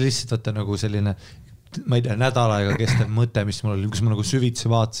see oli lihtsalt vaata nagu selline ma ei tea, nädal aega kestev mõte, mis mul oli, kus ma nagu süvitsi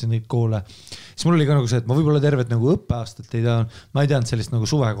vaatasin neid koole, siis mul oli ka nagu see, et ma võib-olla tervet nagu õppeaastat ei tean, ma ei teadnud sellist nagu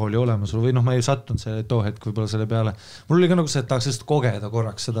suvekooli olemas või ma ei sattunud selle too hetk võib-olla selle peale. Mul oli ka nagu see, et tahaks lihtsalt kogeda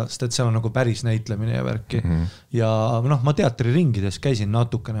korraks seda, sest et seal on nagu päris näitlemine ja värki. Ja ma teatriringides käisin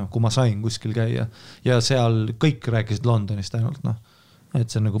natukene, kui ma sain kuskil käia ja seal kõik rääkisid Londonist ainult, et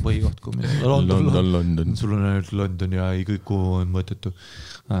see on nagu põhikoht, kui London. Sul on ainult London ja ei kõik on mõõtetu.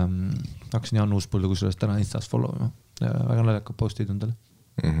 Hakkasin Jan Uuspõldu kusjuures täna Instas follow, väga naljakad postid on talle.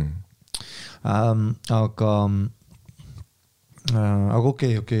 Aga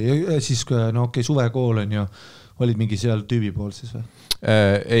okei. Siis suvekool on ju, olid mingi seal tüübi pool siis või?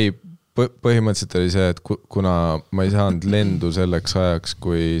 Ei, põhimõtteliselt oli see, et kuna ma ei saanud lendu selleks ajaks,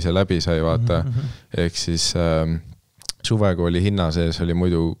 kui see läbi sai vaata, ehk siis suvekooli hinna sees oli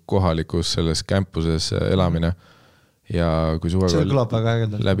muidu kohalikus selles campuses elamine ja kui suvekool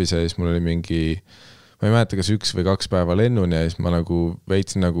läbi sai, siis mul oli mingi, ma ei mäleta, kas 1 või 2 päeva lennuni ja siis ma nagu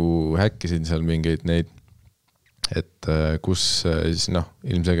veitsin nagu häkkisin seal mingeid neid, et kus siis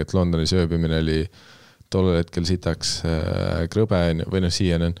ilmselgelt Londonis ööbimine oli tollel hetkel sitaks krõbe või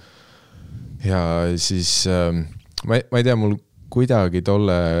siiani on. Ja siis ma ei tea, mul kuidagi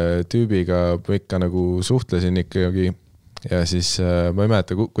tolle tüübiga ikka nagu suhtlesin ikkagi ja siis ma ei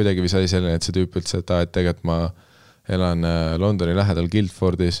mäleta, kuidagi sai selline, et see tüüp ütles, et tegelikult ma elan Londoni lähedal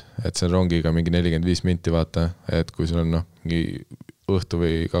Guildfordis, et see on rongiga mingi 45 minti vaata, et kui sul on mingi õhtu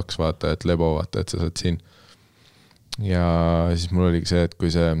või 2 vaata, et lebo vaata, et sa saad siin. Ja siis mul oligi see, et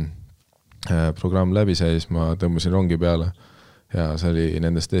kui see programm läbi sai, siis ma tõmbasin rongi peale ja see oli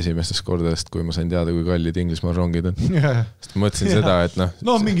nendest esimestest kordadest, kui ma sain teada, kui kallid Inglismaal rongid on. Sest ma mõtlesin seda, et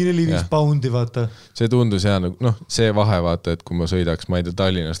mingi 4-5 poundi vaata. See tundus hea, see vahe vaata, et kui ma sõidaks, ma ei tea,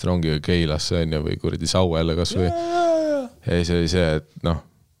 Tallinnast rongiga Keilasse on ja või kuradi Sauele kas või. Ja see oli see, et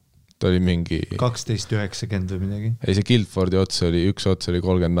ta oli mingi 12,90 või midagi. Ei, see Guildfordi üks ots oli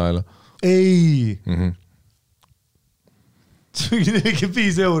 30 naela. Ei! See oli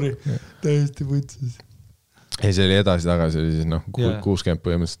 45 euri. Täiesti võtsus. Ei, see oli edasi-tagasi, oli siis 60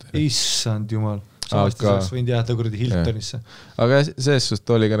 põhimõtteliselt. Issand jumal. Saavasti saaks võinud jääda kuradi Hiltonisse. Aga selles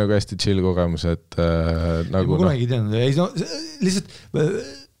suhtes oli ka nagu hästi chill kogemus, et nagu... Ma kunagi ei teadnud. Ei, no, lihtsalt...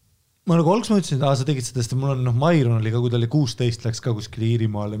 Ma nagu alguses ma ütlesin, et sa tegid seda, sest mul on Mairon oli ka, kui ta oli 16, läks ka kuskil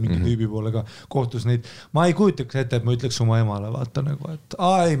Iirimaale mingi tüübi poole ka kohtus neid. Ma ei kujutaks ette, et ma ütleks oma emale, vaata nagu, et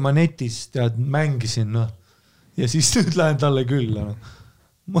ma netis tead, mängisin, no. Ja siis nüüd lähen talle külla, no.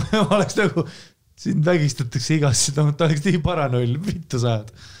 Ma oleks nagu, siin vägistatakse igasse, ta oleks nii paranoil, vittu sajad.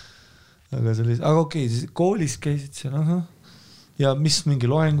 Aga okei, koolis käisid seal, ja mis mingi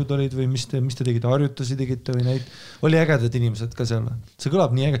loengud olid või mis te tegite, harjutusi tegite või neid, oli ägedad inimesed ka seal. See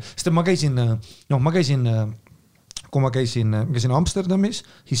kõlab nii äge, sest ma käisin, kui ma käisin Amsterdamis,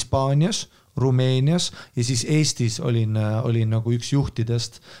 Hispaanias, Rumeenias ja siis Eestis olin nagu üks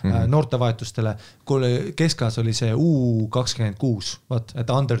juhtidest noortevahetustele, kui keskas oli see U26,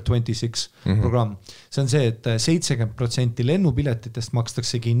 et under 26 programm. See on see, et 70% lennupiletitest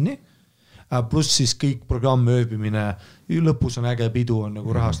makstakse kinni, pluss siis kõik programm ööbimine, lõpus on äge pidu, on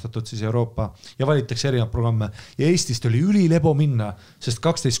nagu rahastatud siis Euroopa ja valitakse erinevad programme ja Eestist oli ülilebo minna, sest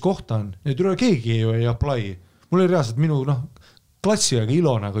 12 kohta on, nüüd üle keegi ei apply. Mul oli reaalselt minu klassiaega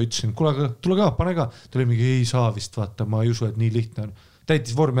Ilonaga ütlesin, tule ka, pane ka, ta oli mingi ei saa vist, vaata, ma ei usu, et nii lihtne on.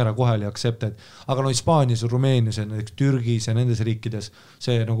 Täitis vormi ära kohal ja accepted, aga no Hispaanias ja Rumeenias ja näiteks Türgis ja nendes riikides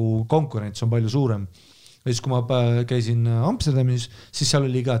see nagu konkurents on palju suurem. Ja siis kui ma käisin Amsterdamis, siis seal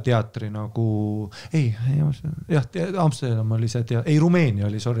oli ka teatri nagu, Amsterdam oli see Rumeenia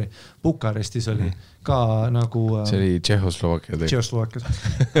oli, sorry, Bukarestis oli ka nagu... See oli Tšehhoslovakkias.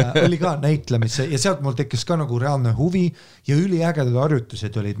 Oli ka näitlemise ja sealt mul tekkis ka nagu reaalne huvi ja üliägedad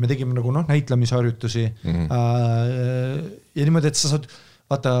harjutused olid. Me tegime nagu näitlemisharjutusi ja niimoodi, et sa saad...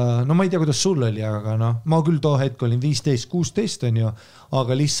 Vaata, no ma ei tea, kuidas sul oli, aga ma küll too hetk olin 15-16 on ju,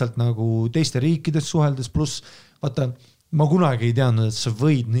 aga lihtsalt nagu teiste riikides suheldes pluss, vaata, ma kunagi ei teadnud, et sa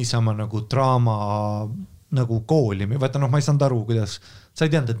võid niisama nagu draama nagu kooli, vaata ma ei saanud aru, kuidas, sa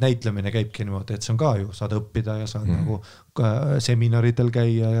ei teadnud, et näitlemine käibki niimoodi, et see on ka ju, saad õppida ja saad nagu seminaridel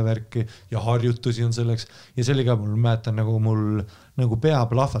käia ja värki ja harjutusi on selleks ja see oli ka mul, mäletan nagu mul nagu pea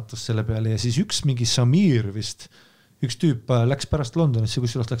plahvatus selle peale ja siis üks mingi Samir vist üks tüüp läks pärast Londonisse,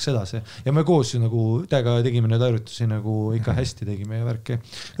 kus läks edasi. Ja me koos nagu täiega tegime need harjutusi nagu ikka hästi tegime ja värki.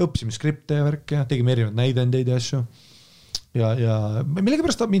 Õppisime skripte ja värki ja tegime erinevad näidendeid ja asju. Ja millega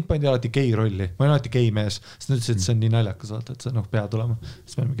pärast mind pandi alati gei rolli. Ma olen alati gei mees. Sest nüüd ütlesin, et see on nii naljakas, vaata, et see pea tulema.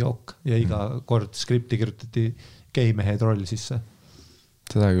 Siis me mingi ok. Ja iga kord skripti kirjutati gei mehed roll sisse.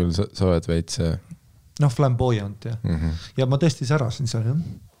 Seda küll, sa oled veits... flamboyant ja. Ja ma tõesti särasin seal,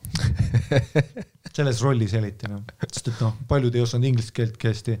 selles rollis eliti, sest et paljud ei osanud inglise keelt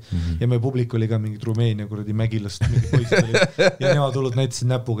käesti ja meie publik oli ka mingid Rumeenia kuradi Mägilast mingi poisid olid ja nemad tulud näitasid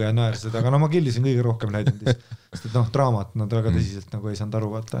näpuga ja naersid, aga ma killisin kõige rohkem näidendis, sest et draamat nad väga tõsiselt nagu ei saanud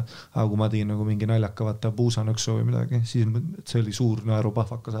aru, vaata, aga kui ma tegin nagu mingi naljaka, vaata, puusanõksu või midagi, siis see oli suur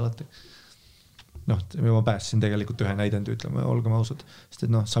naerupahvakas alati. Ma päässin tegelikult ühe näidendu, ütleme, olgem ausad, sest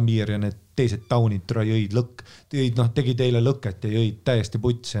et Samir ja need teised taunid jõid lõkk, tegi teile lõket ja jõid täiesti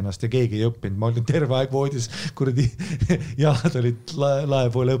putsi ennast ja keegi ei õppinud, ma olin terve aeg voodis, kuradi jalad olid lae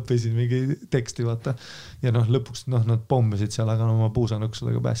poole õppisid mingi teksti, vaata, ja lõpuks nad pommisid seal, aga ma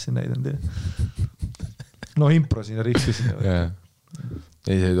puusanõksudega päässin näidendi. Improsin ja rihvisin.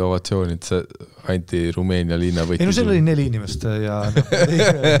 Ei see ovatsioonid, see anti Rumeenia linna võttis. Ei seal oli 4 inimest ja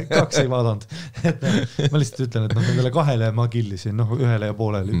 2 ei vaadanud. Ma lihtsalt ütlen, et nendele 2 ma killisin, 1 ja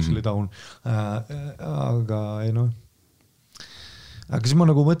poolele, 1 oli taun. Aga ei Aga siis ma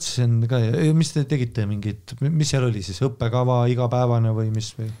nagu mõtlesin ka, mis te tegite mingid, mis seal oli siis, õppekava igapäevane või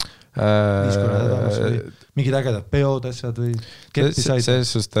mis või? 5 korda nädalas või mingid ägedad peod asjad või keppi said?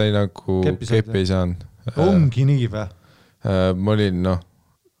 Selles suhtes ta ei nagu keppi ei saanud. Ongi nii või? Ma olin,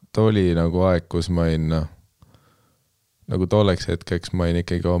 ta oli nagu aeg, kus ma olin, nagu tolleks hetkeks ma olin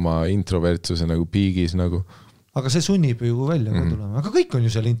ikkagi oma introvertsuse nagu piigis nagu. Aga see sunnib ju välja ka tulema. Aga kõik on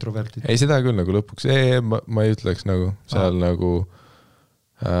ju seal introvertid. Ei, seda küll nagu lõpuks. Ma ei ütleks nagu, seal nagu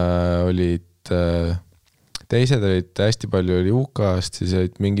olid, teised olid hästi palju oli UK-ast, siis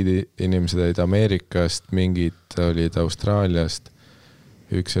olid mingid inimesed olid Ameerikast, mingid olid Austraaliast,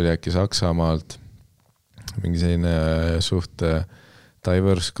 üks oli äkki Saksamaalt, mingi selline suht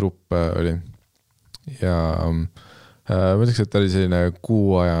diverse grupp oli ja ma ütleks, et ta oli selline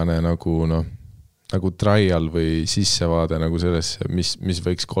kuuajane nagu trial või sissevaade nagu sellesse, mis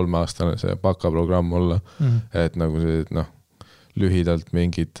võiks 3-aastane see bakaprogramm olla, et nagu see, lühidalt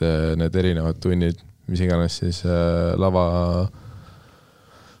mingid need erinevad tunnid, mis iganes siis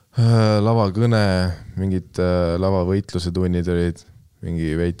lavakõne, mingid lavavõitluse tunnid olid, mingi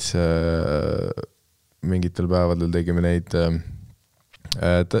veits mingitel päevadel tegime neid.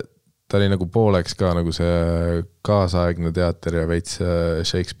 Ta oli nagu pooleks ka nagu see kaasaegne teater ja veits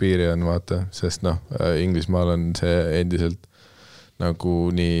Shakespearean, vaata, sest Inglismaal on see endiselt nagu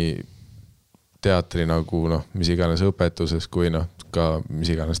nii teatri nagu mis iganes õpetuses kui ka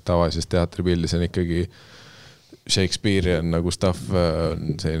mis iganes tavalises teatripildis on ikkagi Shakespearean nagu stuff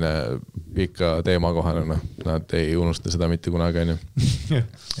selline ikka teemakohane, nad ei unusta seda mitte kunagi, on ju. Ja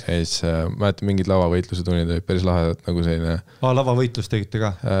siis mäletan mingid lavavõitluse tunnid olid päris lahedad nagu selline. Lavavõitlus tegite ka?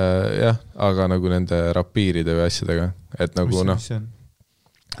 Jah, aga nagu nende rapiiride või asjadega, et nagu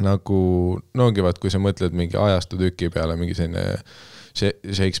nagu ongi vaat, kui sa mõtled mingi ajastu tüki peale, mingi selline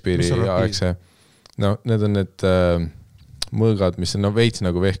Shakespeare'i aegse, need on need mõõgad, mis on veits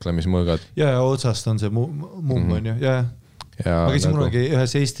nagu vehklemismõõgad. Ja otsast on see mumm, on ju, ja. Ma käisin kunagi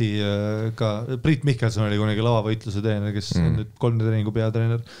ühes Eesti ka, Priit Mihkelson oli kunagi lavavõitluse treener, kes on nüüd 3 treeningu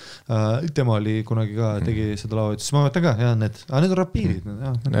peatreener. Tema oli kunagi ka, tegi seda lavavõitlust. Ma mõtlen ka, jah, need on rapiirid.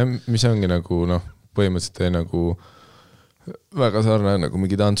 Mis ongi nagu, põhimõtteliselt nagu väga sarnane nagu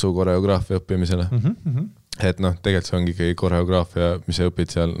mingi tantsu koreograafia õppimisele. Et tegelikult see ongi kõige koreograafia, mis sa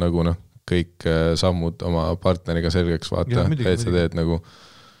õpid seal nagu kõik sammud oma partneriga selgeks vaata, et sa teed nagu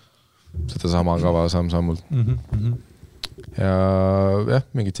seda sama kava samm-sammult. Ja jah,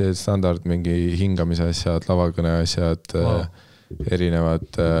 mingid sellised standard, mingi hingamise asjad, lavakõne asjad, erinevad,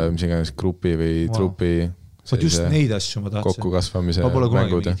 mis iganes grupi või trupi just neid asju ma tahtsin. Kokku kasvamise mängud. Ma pole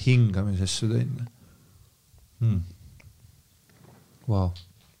kunagi mingid hingamisessu teinud. Wow.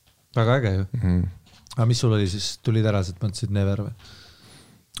 Väga äge ju. Aga mis sul oli siis, tulid ära, et mõtlesid never või?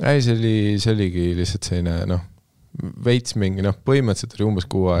 Ei, see oligi lihtsalt selline, veits mingi, põhimõtteliselt oli umbes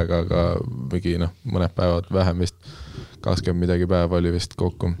 6 aega, aga mingi mõned päevad vähem vist, 20 midagi päeva oli vist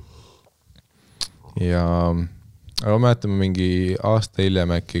kokku. Ja aga mäletame mingi aasta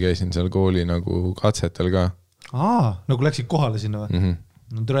hiljem äkki käisin seal kooli nagu katsetel ka. Nagu läksid kohale sinna või?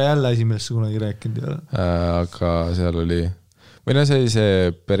 Tule jälle asi, millest sa kunagi rääkinud. Aga seal oli, või see oli see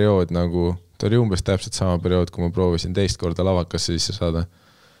periood nagu, ta oli umbes täpselt sama periood, kui ma proovisin teist korda lavakasse sisse saada.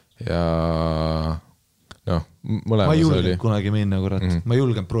 Ja mõlemas oli. Ma julgen kunagi minna, kurat. Ma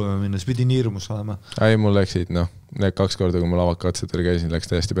julgen proovima minna, see pidi nii hirmus olema. Ei, mul läksid, need 2 korda, kui ma lavakatsetel käisin,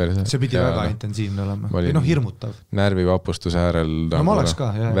 läks täiesti perse. See pidi väga intensiivne olema. Või hirmutav. Närvivapustuse äärel ma oleks ka,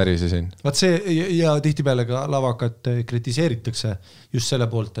 jah. Värisesin. Vaat see, ja tihtipeale ka lavakat kritiseeritakse just selle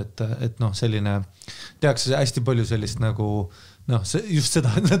poolt, et selline, tehakse hästi palju sellist nagu just seda,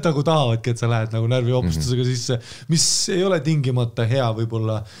 et nad nagu tahavadki, et sa lähed nagu närvivapustusega sisse, mis ei ole tingimata hea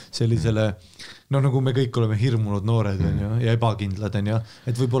võib-olla sellisele, nagu me kõik oleme hirmunud noored ja ebakindlad,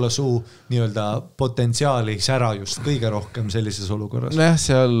 et võib-olla su nii-öelda potentsiaali sära just kõige rohkem sellises olukorras. Jah,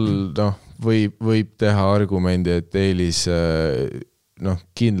 seal võib teha argumendi, et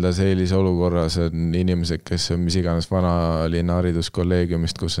kindlas eelis olukorras on inimesed, kes on mis iganes vanalinna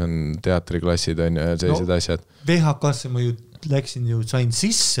hariduskolleegiumist, kus on teatriklassid ja sellised asjad. VHK-sse ma ju läksin sain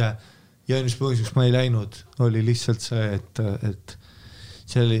sisse ja mis põhjuseks ma ei läinud, oli lihtsalt see, et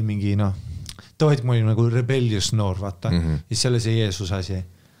see oli mingi, tohet ma olin nagu rebellious noor, vaata, ja selle see Jeesus asi.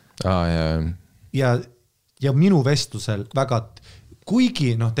 Ja minu vestlusel väga,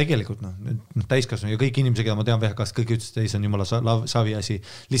 kuigi tegelikult täiskasvanu ja kõik inimesed, keda ma tean VHK-st, kõik ütlesid, et see on jumala savi asi,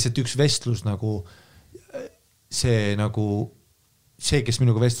 lihtsalt üks vestlus nagu see, kes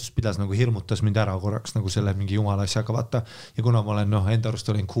minuga vestlus pidas, nagu hirmutas mind ära korraks nagu selle mingi jumala asjaga, vaata. Ja kuna ma olen, enda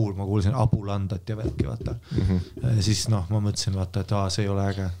arust olin cool, ma kuulsin abulandat ja värki, vaata. Siis ma mõtlesin, vaata, et see ei ole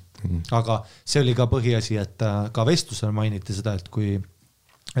äge. Aga see oli ka põhiasi, et ka vestlusel mainiti seda,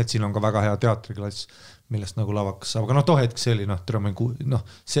 et siin on ka väga hea teatriklass, millest nagu lavakas. Aga too hetk see oli,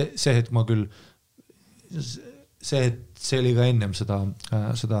 see hetk ma küll, see oli ka ennem seda,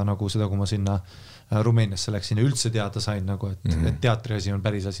 kui ma sinna Rumeeniasse läksin ja üldse teada sain, et teatri asi on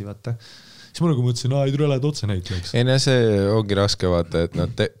päris asi, vaata. Siis ma nagu mõtlesin, ei tule lähed otse näitlejaks. Ei, see ongi raske, vaata, et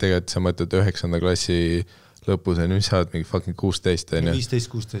tegelikult sa mõtled 9. klassi lõpus, mis sa oled mingi fucking 16.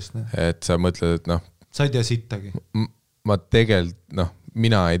 15-16. Et sa mõtled, et sa ei tea sittagi. Ma tegelikult,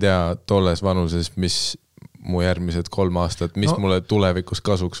 mina ei tea tolles vanuses, mis mu järgmised 3 aastat, mis mulle tulevikus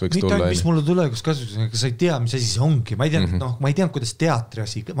kasuks võiks tulla. Mis mulle tulevikus kasuks, aga sa ei tea, mis asi see ongi. Ma ei tea, kuidas teatri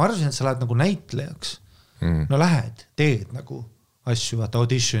asi. Ma arvasin, et sa lähed nagu näitlejaks. Lähed, teed nagu. asju, vaata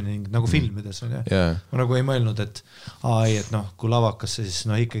auditioning nagu filmides on ja ma nagu ei mõelnud, et kui lavakasse siis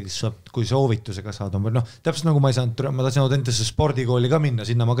ikkagi saab, kui soovitusega saad, täpselt nagu ma ei saanud, ma tahtsin Audentesse spordikooli ka minna,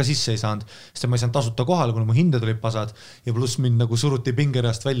 sinna ma ka sisse ei saanud, sest ma ei saanud tasuta kohale, kuna mu hinded olid pasad ja pluss mind nagu suruti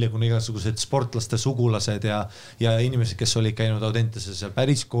pingereast välja, kuna igasugused sportlaste sugulased ja inimesed, kes olid käinud Audentesse seal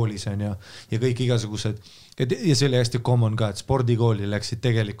päris koolis on ja kõik igasugused ja see oli hästi common ka, et spordikooli läksid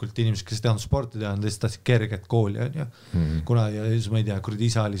tegelikult inimesed, kes teadnud sporti teha, nad lihtsalt tahtsid kerget kooli on ja kuna ja siis ma ei tea, kuradi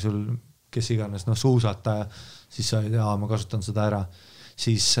isa oli sul, kes iganes, suusataja, siis sa ma kasutan seda ära.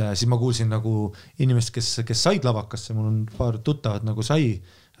 Siis ma kuulsin nagu inimesed, kes said lavakasse, mul on paar tuttavad nagu sai,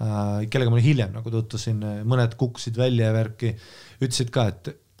 kellega ma hiljem nagu tutvusin, mõned kukkusid välja ja värki, ütlesid ka,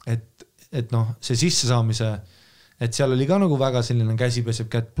 et see sissesaamise et seal oli ka nagu väga selline käsi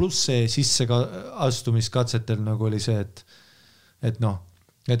peseb kätt, pluss see sisse astumiskatsetel nagu oli see, et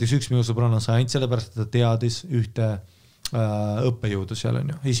näiteks üks minu sõbranna sai ainult sellepärast, et ta teadis ühte õppejõudu seal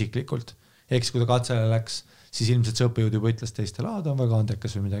on ju, isiklikult. Eks kui ta katsele läks, siis ilmselt see õppejõud juba ütles teistele, ta on väga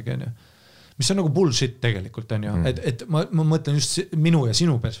andekas või midagi on ju. Mis on nagu bullshit tegelikult on ju, et ma mõtlen just minu ja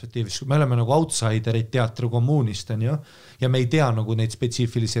sinu perspektiivis, kui me oleme nagu outsiderid teatrikommuunist on ju, ja me ei tea nagu neid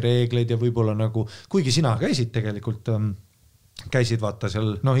spetsiifilisi reegleid ja võib-olla nagu, kuigi sina käisid tegelikult, käisid vaata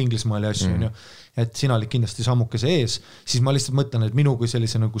seal Inglismaal ja asju on ju, et sina olid kindlasti sammukese ees, siis ma lihtsalt mõtlen, et minu kui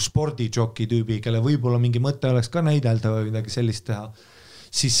sellise nagu spordijokki tüübi, kelle võib-olla mingi mõte oleks ka näidelda või midagi sellist teha,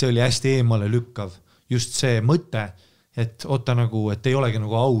 siis see oli hästi eemale lükkav, just see mõte, et oota nagu, et ei olegi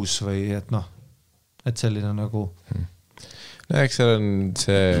nagu aus või et selline nagu eks seal on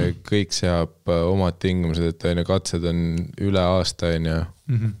see, kõik seab omad tingimused, et aina katsed on üle aasta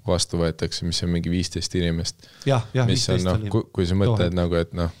vastu võetakse, mis on mingi 15 inimest. Mis on, kui sa mõtled nagu,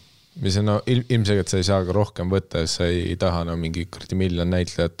 et mis on ilmselgelt sa ei saa ka rohkem võtta, sa ei taha mingi miljon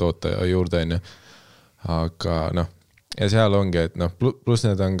näitlejat toota juurde, aga ja seal ongi, et pluss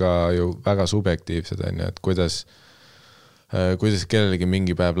need on ka ju väga subjektiivsed, et kuidas kellelegi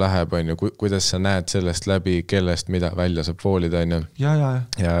mingi päev läheb, kuidas sa näed sellest läbi, kellest mida välja saab voolida,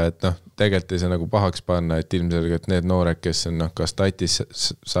 ja et tegelikult ei saa nagu pahaks panna, et ilmselgelt need noored, kes on kas tatis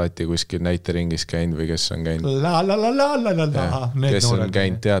saati kuskil näiteringis käinud või kes on käinud kes on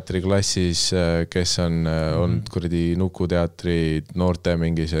käinud teatriklassis, kes on olnud kuradi Nukuteatri noorte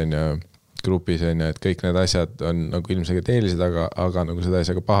mingis grupis, et kõik need asjad on nagu ilmselgelt eelised, aga nagu seda ei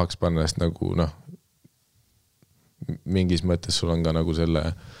saa ka pahaks panna, sest nagu mingis mõttes sul on ka nagu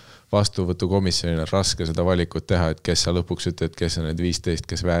selle vastuvõtukomisjonina raske seda valikut teha, et kes sa lõpuks ütled, kes on need 15,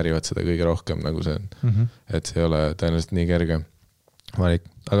 kes väärivad seda kõige rohkem, nagu see on. Et see ei ole tõenäoliselt nii kerge valik.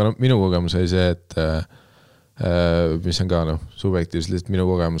 Aga minu kogemus oli see, et mis on ka subjektiivselt minu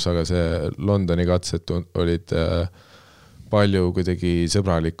kogemus, aga see Londoni katsed olid palju kuidagi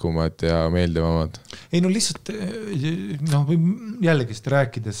sõbralikumad ja meeldivamad. Ei lihtsalt jällegist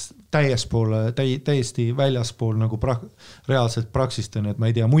rääkides täiesti väljaspool nagu reaalselt praksist on, et ma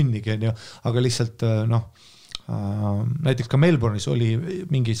ei tea munnigi, aga lihtsalt näiteks ka Melbourne'is oli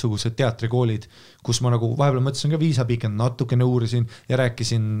mingisugused teatrikoolid, kus ma nagu vahepeal mõtlesin ka viisapikend, natukene uurisin ja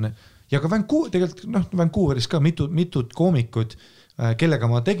rääkisin ja ka Vancouveris ka mitut koomikut, kellega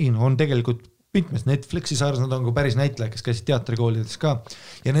ma tegin, on tegelikult mitmes Netflixi saares, nad on ka päris näitleja, kes käisid teatrikoolides ka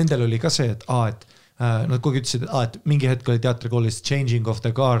ja nendel oli ka see, et nad kogu ütlesid, et mingi hetk oli teatrikoolis changing of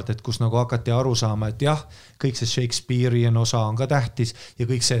the guard, et kus nagu hakati aru saama, et jah, kõik see Shakespearean osa on ka tähtis ja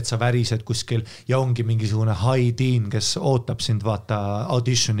kõik see, et sa värised kuskil ja ongi mingisugune high dean, kes ootab sind vaata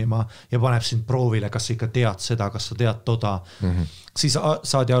auditionima ja paneb sind proovile, kas sa ikka tead seda, kas sa tead toda. Siis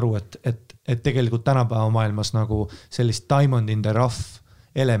saadi aru, et tegelikult tänapäeva maailmas nagu sellist diamond in the rough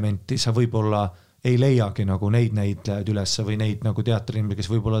elementi sa võib-olla ei leiagi nagu neid näitlejaid üles või neid nagu teatrinimesi, kes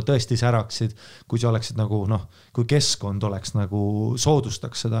võib-olla tõesti säraksid, kui sa oleksid nagu kui keskkond oleks nagu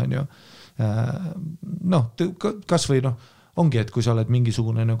soodustaks seda, on ju. Kas või ongi, et kui sa oled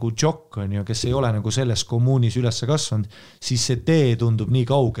mingisugune nagu jokk, on ju, kes ei ole nagu selles kommuunis üles kasvanud, siis see tee tundub nii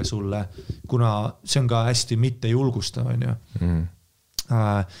kauge sulle, kuna see on ka hästi mitte julgustav, on ju.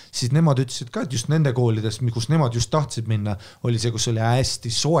 Siis nemad ütlesid ka, et just nende koolides, kus nemad just tahtsid minna, oli see, kus oli hästi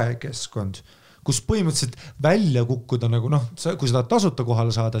soe keskkond, kus põhimõtteliselt välja kukkuda nagu kui sa tahad tasuta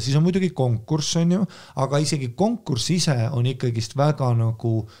kohale saada, siis on muidugi konkurss, on ju, aga isegi konkurss ise on ikkagist väga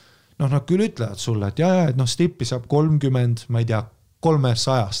nagu nad küll ütlevad sulle, et et stippi saab 30, ma ei tea,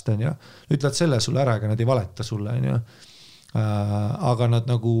 300, on ju, ütlevad selle sulle ära, aga nad ei valeta sulle, on ju. Aga nad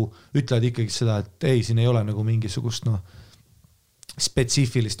nagu ütlevad ikkagi seda, et ei, siin ei ole nagu mingisugust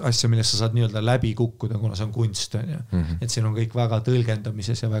spetsiifilist asja, millest sa saad nii-öelda läbi kukkuda, kuna see on kunst, on ju. Et siin on kõik väga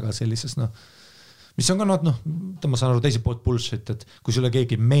tõlgendamises ja väga sellises, mis on ka ma saan aru teise poolt bullshit, et kui sulle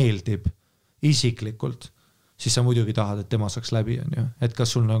keegi meeldib isiklikult, siis sa muidugi tahad, et tema saaks läbi, on ju. Et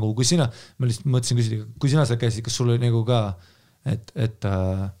kas sul nagu, kui sina, ma lihtsalt mõtlesin küsida, kui sina seal käisid, kas sul oli nagu ka, et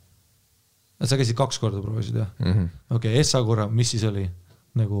sa käisid 2 korda proovisid, jah? Okei, Essa korra, mis siis oli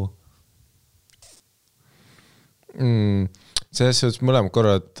nagu? Selles suhtes mõlemad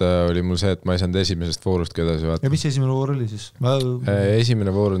korrad oli mul see, et ma ei saanud esimesest voorust kedasi vaata. Ja mis esimene voor oli siis?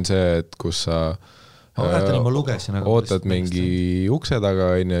 Esimene voor on see, et kus sa ma lugesin, ootad mingi ukse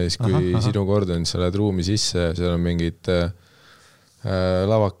taga, ja siis kui sinu kord on, sa lähed ruumi sisse, seal on mingid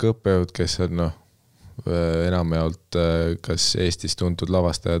lavaka õppejõud, kes on enamjaolt kas Eestis tuntud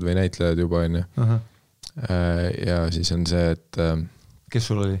lavastajad või näitlejad juba, on ju. Ja siis on see, et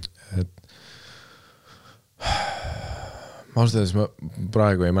kes sul oli? Ma ausalt, ma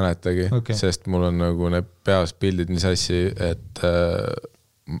praegu ei mäletagi, sest mul on nagu need peas pildid nii sassi, et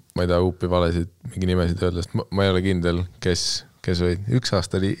ma ei taha uupi valesid mingi nimesid öelda, sest ma ei ole kindel, kes olid. 1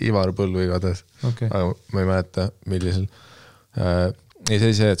 aasta oli Ivar Põllu igatahes, aga ma ei mäleta, millisel. Ei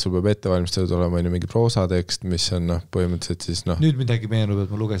see, et sul peab ettevalmistatud olema mingi proosatekst, mis on põhimõtteliselt siis Nüüd midagi meenub,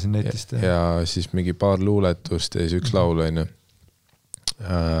 et ma lugesin netist. Ja siis mingi paar luuletust ja siis 1 laul, on ju.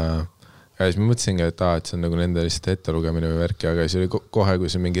 Ja siis ma mõtlesingi, et see on nagu nende lihtsalt ette lugemine või värki, aga siis oli kohe, kui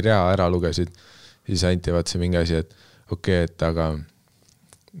sa mingi rea ära lugesid, siis anti vaat see mingi asi, et okei, et aga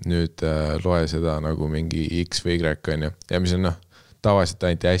nüüd loe seda nagu mingi X või Y, on ju. Ja mis on tavaliselt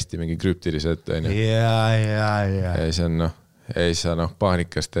anti hästi mingi krüptiliselt, on ju. Ja siis on ja siis sa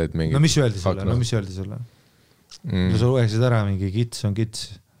paanikas teed mingi... No mis öeldi sulle? No sa lugesid ära mingi kits on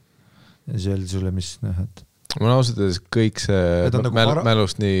kits. Ja siis öeldi sulle, mis et... Ma ausalt öeldes kõik see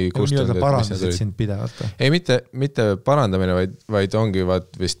mälust nii kustunud. Parandasid sind pidevalt. Ei, mitte parandamine, vaid ongi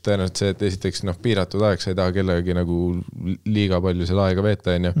vist tõenäoliselt see, et esiteks piiratud aeg, sa ei taha kellegagi nagu liiga palju selle aega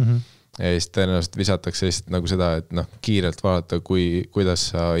veeta, on ju. Ja siis tõenäoliselt visatakse lihtsalt nagu seda, et kiirelt vaadata, kuidas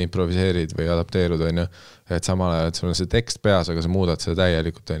sa improviseerid või adapteerud, on ju. Et samal ajal, et sul on see tekst peas, aga sa muudad seda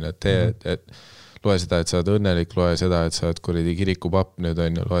täielikult, on ju. Et loe seda, et sa oled õnnelik, loe seda, et sa oled kuridi kirikupapp nüüd,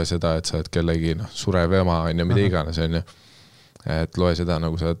 on ju. Loe seda, et sa oled kellegi surev ema, on ju, mida iganes, on ju. Et loe seda,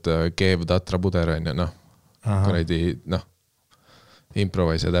 nagu sa oled keev tatra puder, on ju, kuridi,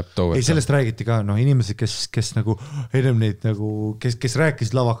 improvise ja täppt over. Ei, sellest räägiti ka, inimesed, kes nagu ennem neid nagu, kes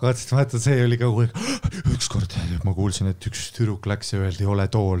rääkisid lavaka katsest, vaata, see oli ka ükskord ma kuulsin, et üks tüdruk läks ja öeldi, ole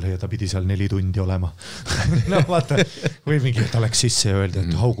tool ja ta pidi seal 4 tundi olema. Vaata, või mingi, et ta läks sisse ja öeldi,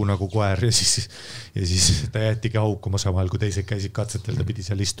 et haugu nagu koer ja siis ta jätigi haukuma samal, kui teised käisid katsetel, ta pidi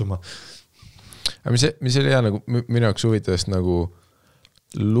seal istuma. Mis oli hea nagu minu jaoks huvitavast nagu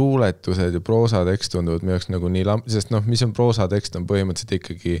luuletused ja proosatekst tunduvad minu jaoks nagu nii sest mis on proosatekst on põhimõtteliselt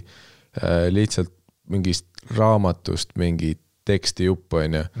ikkagi lihtsalt mingist raamatust mingi teksti jupp,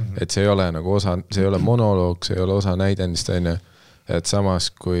 on ju. Et see ei ole nagu osa, see ei ole monoloog, see ei ole osa näidendist, on ju. Et samas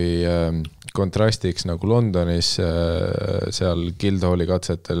kui kontrastiks nagu Londonis seal Guildhalli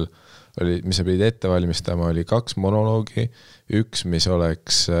katsetel oli, mis sa pidid ette valmistama, oli 2 monoloogi, 1, mis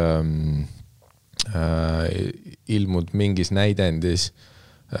oleks ilmud mingis näidendis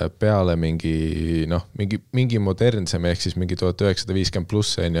peale mingi modernsem, ehk siis mingi 1950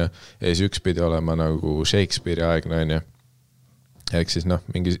 pluss, on ju, ja siis 1 pidi olema nagu Shakespeare'i aegne, on ju. Ehk siis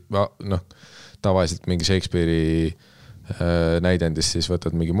mingi, tavaliselt mingi Shakespeare'i näidendis siis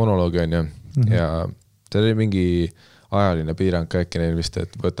võtad mingi monoloogi, on ju, ja see oli mingi ajaline piirang ka äkki neil vist,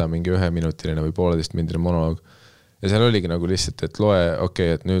 et võta mingi 1-minutiline või 1,5-minutiline monoloog. Ja seal oligi nagu lihtsalt, et loe,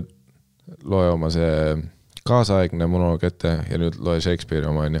 et nüüd loe oma see kaasaegne monoloog ette ja nüüd loe Shakespeare'i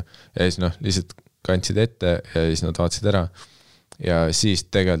oma, on ju. Ja siis lihtsalt kandsid ette ja siis nad vaatasid ära. Ja siis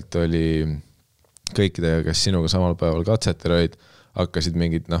tegelikult oli kõikidega, kes sinuga samal päeval katsetel olid, hakkasid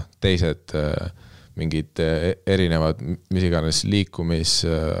mingid teised mingid erinevad, mis iganes liikumis,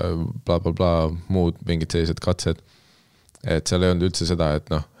 bla, bla, bla, muud mingid sellised katsed. Et seal ei olnud üldse seda,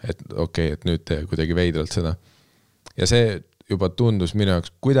 et okei, et nüüd tee kuidagi veidralt seda. Ja see juba tundus minu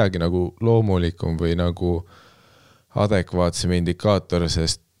jaoks kuidagi nagu loomulikum või nagu adekvaatsem indikaator,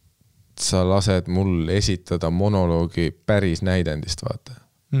 sest sa lased mul esitada monoloogi päris näidendist, vaata.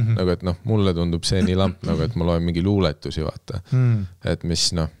 Nagu, et mulle tundub see nii lamp, nagu, et ma loen mingi luuletusi, vaata. Et mis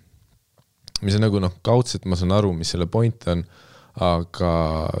on nagu kaudselt, ma saan aru, mis selle point on, aga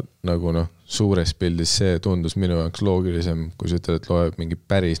nagu suures pildis see tundus minu jaoks loogilisem, kui sa ütled, et loeb mingi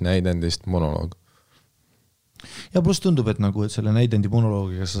päris näidendist monoloog. Ja pluss tundub, et nagu, et selle näidendi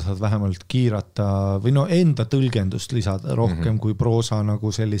monoloogiga sa saad vähemalt kiirata või enda tõlgendust lisada rohkem kui proosa nagu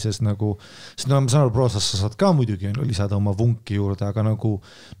sellises nagu, sest ma saan aru, proosas sa saad ka muidugi lisada oma vunki juurde, aga nagu,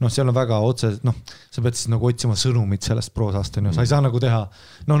 seal on väga otse, sa pead siis nagu otsima sõnumit sellest proosast, sa ei saa nagu teha,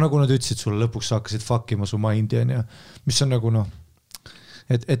 nagu nad ütlesid sulle lõpuks, sa hakkasid fuckima su mindi, mis on nagu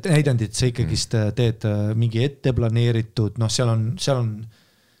et näidendid sa ikkagist teed mingi ette planeeritud, noh, seal on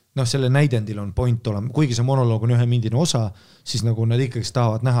noh, selle näidendil on point olema, kuigi see monoloog on ühe mindine osa, siis nagu nad ikkagi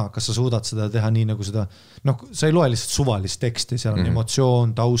tahavad näha, kas sa suudad seda teha nii nagu seda, noh, sa ei loe lihtsalt suvalist teksti, seal on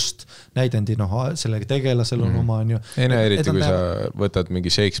emotsioon, taust, näidendi, noh, selle tegelasel on oma, on ju. Ei näe eriti, kui sa võtad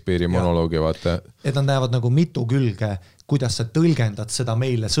mingi Shakespeare'i monoloogi, vaata. Et nad näevad nagu mitu külge, kuidas sa tõlgendad seda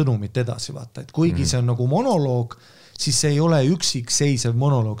meile sõnumit edasi, vaata, et kuigi see on nagu monoloog, siis see ei ole üksikseisev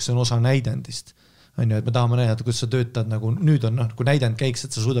monoloog, see on osa näidendist. On ju, et me tahame näidata, kuidas sa töötad nagu, nüüd on, noh, kui näidend käiks,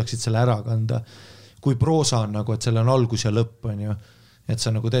 et sa suudaksid selle ära kanda, kui proosa on nagu, et selle on algus ja lõpp, on ju, et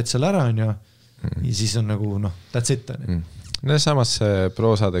sa nagu teed selle ära, on ju, ja siis on nagu, noh, that's it, on ju. No samas see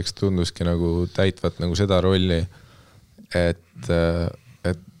proosadeks tunduski nagu täitvat nagu seda rolli, et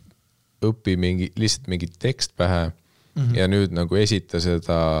õpi lihtsalt mingi tekst pähe ja nüüd nagu esita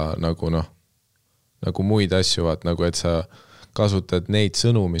seda nagu, noh, nagu muid asju, vaat nagu, et sa kasutad neid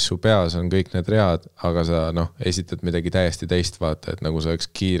sõnu, mis su peas on kõik need read, aga sa esitad midagi täiesti teist, vaata, et nagu sa oleks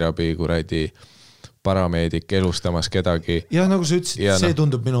kiirabi kuradi parameedik elustamas kedagi. Ja nagu sa ütlesid, see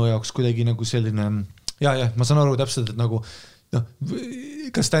tundub minu jaoks kuidagi nagu selline, ja, ma saan aru täpselt, et nagu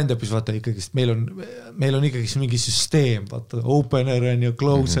ka stand-upis vaata ikkagi, meil on ikkagi mingi süsteem, vaata, opener on ju,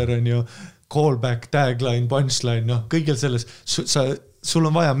 closer on ju, callback, tagline, punchline, noh, kõigil selles,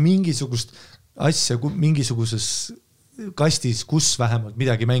 sul on vaja mingisugust asja, mingisuguses kastis, kus vähemalt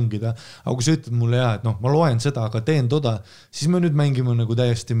midagi mängida, aga kui sa ütled mulle et noh, ma loen seda, aga teen toda, siis me nüüd mängime nagu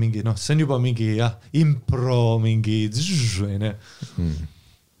täiesti mingi, noh, see on juba mingi impro, mingi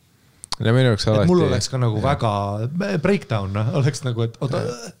ja minu jaoks alati... mul oleks ka nagu väga breakdown, oleks nagu, et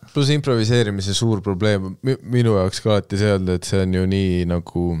plus improviseerimise suur probleem minu jaoks ka alati see olnud, et see on ju nii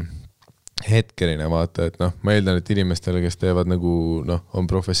nagu hetkeline, vaata, et noh, ma eeldan, et inimestele, kes teevad nagu, noh, on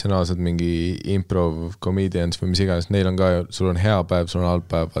professionaalsed mingi improv comedians või mis iganes, neil on ka, sul on hea päev, sul on halb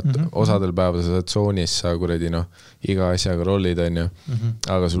päev, vaata, osadel päeval sa saad tsoonis, sa kuradi, noh, iga asjaga rollid, on ju,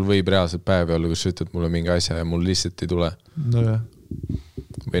 aga sul võib reaalselt päevi olla, kus sa ütled mulle mingi asja ja mul lihtsalt ei tule. No jah.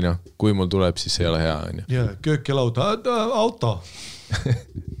 Või noh, kui mul tuleb, siis see ei ole hea, on ju. Ja, köök ja lauda, auto.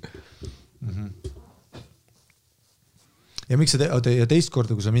 Ja miks sa ja teist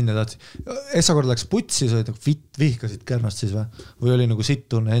korda, kui sa minna tahtsid, esa kord läks putsi, sa olid nagu vihkasid kärnast siis või oli nagu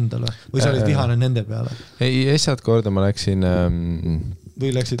sittunne endale või sa olid vihane nende peale? Ei, esad korda ma läksin või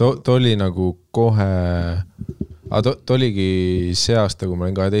läksid? To oli nagu kohe to oligi see aasta, kui ma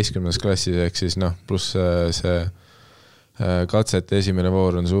olin 12. klassis, ehk siis noh, pluss see katsete esimene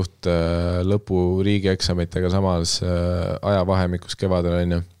voor on suht lõpu riigieksamitega samas ajavahemikus kevadel,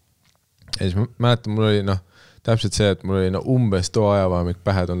 on ju. Ja siis ma mäletan, mul oli noh, täpselt see, et mul oli umbes too ajavahemik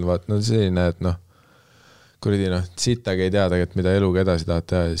pähe tulnud, vaat, selline, et noh, kuridi sittagi ei teada, et mida eluga edasi tahad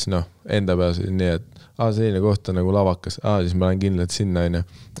teha, ja siis noh, enda peas oli nii, et selline koht on nagu lavakas, siis ma olen kindlalt sinna, on ju.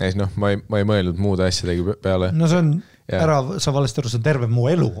 Ja siis noh, ma ei mõelnud muude asjadegi peale. No see on sa valesti aru, see terve mu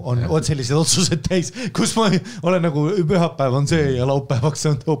elu on sellised otsused täis, kus ma olen nagu pühapäev on see ja laupäevaks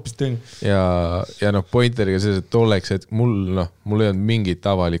on hoopis teine. Ja noh, pointeriga selles, et tolleks, et mul ei olnud mingit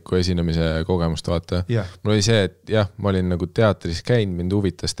avalikku esinemise kogemust, vaata. Mul oli see, et jah, ma olin nagu teatris käinud, mind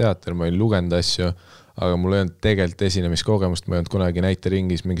huvitas teater, ma olin lugenud asju, aga mul ei olnud tegelikult esinemiskogemust, ma ei olnud kunagi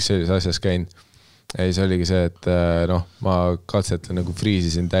näiteringis mingis sellises asjas käinud. Ei, see oligi see, et noh, ma katsetan nagu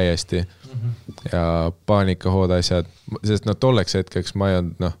friisisin täiesti ja paanikahood asjad, sest tolleks hetkeks ma ei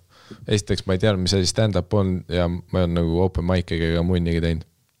olnud, noh, esiteks ma ei teadnud, mis asi stand-up on ja ma ei olnud nagu open mic'iga ega munnigi teinud.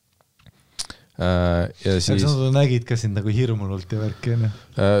 Ja siis... Sa nägid ka sind nagu hirmunult ja värki, ne?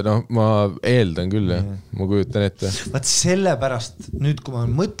 No, ma eeldan küll, jah. Ma kujutan ette. Vaat sellepärast, nüüd kui ma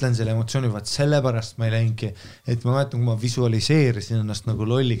mõtlen selle emotsiooni, vaat sellepärast ma ei läingi, et ma mäletan, kui ma visualiseerisin ennast nagu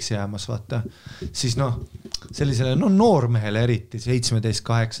lolliks jäämas, vaata, siis noh, sellisele noormehele eriti,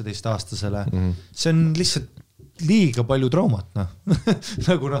 17-18 aastasele, see on lihtsalt liiga palju traumat, noh.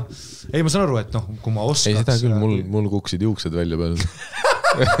 Nagu noh, ei, ma saan aru, et noh, kui ma oskaks... Ei, seda küll, mul kuksid juuksed välja peal.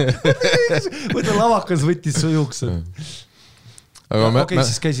 Võta lavakas võttis su juuksed. Okei,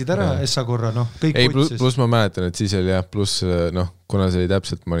 siis käisid ära essa korra, noh, kõik võtsis. Ei, pluss ma mäletan, et siis oli jah, pluss noh, kuna see oli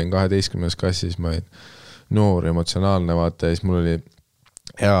täpselt, ma olin 12. klassis, ma olin noor, emotsionaalne, vaata, ja siis mul oli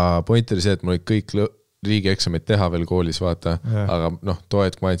ja point oli see, et mul oli kõik riigieksamid teha veel koolis, vaata, aga noh, too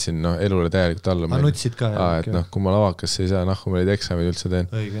hetk ma andsin elule täielikult alla. Nutsid ka, jah. Et noh, kui ma lavakasse ei saa, kui ma neid eksamid üldse teen,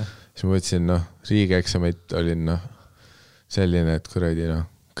 siis ma võtsin, noh, riigieksamid olin, noh, selline, et kuradi, noh,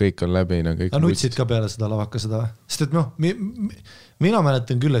 kõik on läbi, noh, kõik... Nutsid ka peale seda lavaka seda? Sest et noh, mina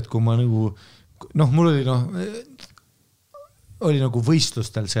mäletan küll, et kui ma nagu, noh, mul oli, noh, oli nagu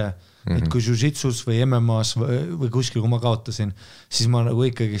võistlustel see, et kui jiu-jitsus või MMA-s või kuskil, kui ma kaotasin, siis ma nagu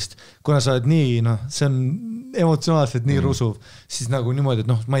ikkagist, kuna sa oled nii, see on emotsionaalselt nii rusuv, siis nagu niimoodi,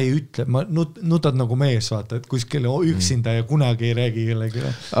 et ma ei ütle, ma nutad nagu mees, vaata, et kuskil üksinda ja kunagi ei räägi kellegi.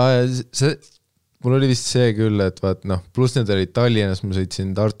 Mul oli vist see küll, et vaat pluss need olid Tallinnas, ma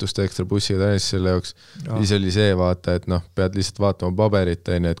sõitsin Tartust ekstra bussiga Tallinnas selle jaoks, siis oli see vaata, et pead lihtsalt vaatama paberit,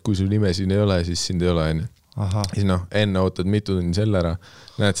 et kui sul nime siin ei ole, siis sind ei ole, siis enne ootad mitu tundi selle ära,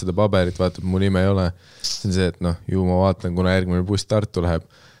 näed seda paberit, vaatad, mu nime ei ole, siis on see, et ju ma vaatan, kuna järgmine buss Tartu läheb,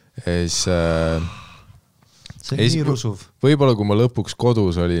 siis see on nii rusuv. Võib-olla kui ma lõpuks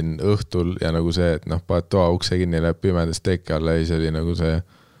kodus olin õhtul ja nagu see, et paned toa ukse kinni, läheb pimedas teki alla ja siis oli nagu see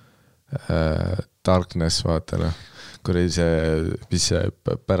Darkness, vaata kui see, mis see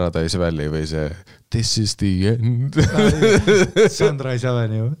Paradise Valley või see This is the end Sunrise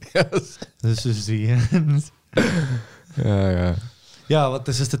Avenue This is the end ja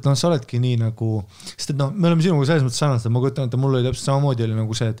vaata, sest et sa oledki nii nagu, sest et me oleme sinuga selles mõttes sarnased, ma kujutan, et mul oli täpselt samamoodi oli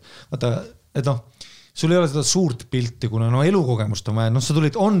nagu see, et vaata, et sul ei ole seda suurt pilti, kuna elukogemust on vaja, sa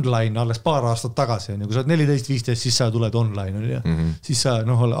tulid online alles paar aastat tagasi, kui sa oled 14-15, siis sa tuled online, siis sa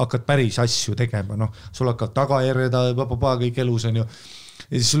hakkad päris asju tegema, sul hakkad tagajärjeda, kõik elus on ju,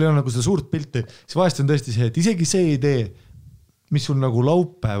 ja siis sul ei ole nagu seda suurt pilti, siis vahest on tõesti see, et isegi see idee, mis sul nagu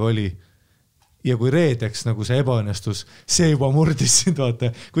laupäev oli, ja kui reedeks nagu see ebaõnnestus, see juba murdis sind,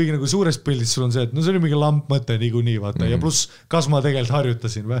 vaata. Kuigi nagu suures pildis sul on see, et see oli mingi lamp mõte niikuinii, vaata. Ja pluss, kas ma tegelikult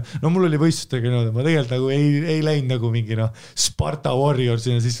harjutasin või? Mul oli võistlustega niimoodi, ma tegelikult nagu ei läinud nagu mingi Sparta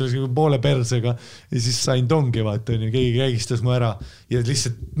Warriorsina, siis oli poole persega ja siis sain tongi, vaata. Keegi käigistas mu ära ja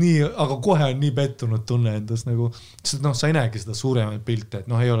lihtsalt nii, aga kohe on nii pettunud tunne endas nagu, sest sa ei näegi seda suuremaid pilte,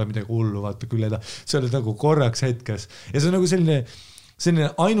 et ei ole midagi hullu, vaata küll see oli nagu korraks hetkes ja see on nagu selline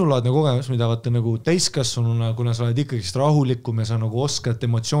ainulaadne kogemus, mida vaata nagu täiskasvanuna, kuna sa oled ikkagist rahulikum ja sa nagu oskad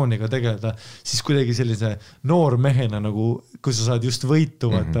emotsiooniga tegeleda, siis kuidagi sellise noormehena nagu, kui sa saad just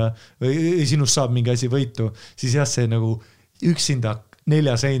võitu, vaata, või sinust saab mingi asi võitu, siis jah, see nagu üksinda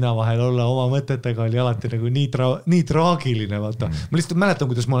 4 seina vahel olla oma mõtetega oli alati nagu nii traagiline, vaata. Ma lihtsalt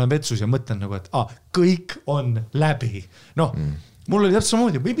mäletan, kuidas ma olen vetsus ja mõtlen nagu, et kõik on läbi. Mul oli täpselt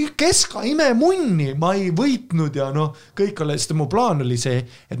samamoodi, keska ime munni, ma ei võitnud ja kõik oli, sest mu plaan oli see,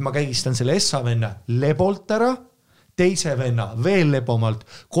 et ma käigistan selle venna lebolt ära, teise venna veel lebomalt,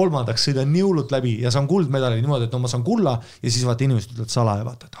 kolmandaks sõidan niulut läbi ja saan kuldmedali niimoodi, et ma saan kulla ja siis vaata inimesed ütlevad salaja,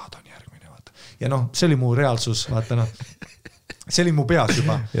 vaata, et ta on järgmine, vaata. Ja see oli mu reaalsus, vaata see oli mu peas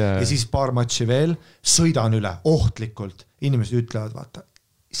juba ja siis paar matši veel, sõidan üle ohtlikult, inimesed ütlevad, vaata,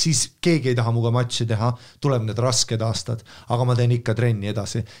 siis keegi ei taha muga matši teha, tuleb need rasked aastad, aga ma teen ikka trenni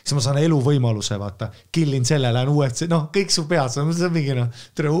edasi. Siis ma saan elu võimaluse, vaata, killin selle, lähen uuesti, kõik su peas, see on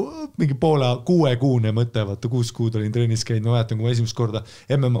mingi poole 6 kuune mõte, vaata, 6 kuud olin trennis käinud, ma mäletan, kui ma esimest korda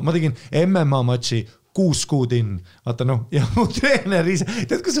ma tegin MMA matši 6 kuud in, vaata ja mu treener ise,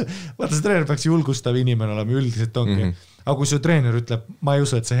 tead, vaata see treener peaks julgustav inimene olema, üldiselt ongi, aga kui su treener ütleb, ma ei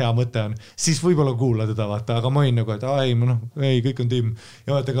usu, et see hea mõte on, siis võib-olla kuula teda, vaata, aga ma olin nagu, et ei, kõik on timm,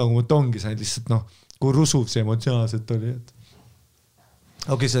 ja vaata ka, kui ma tongi sain, lihtsalt kui rusuv see emotsionaalselt oli,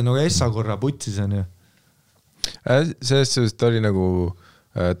 et see nagu Essa korra putsis on ju. Sellest suust oli nagu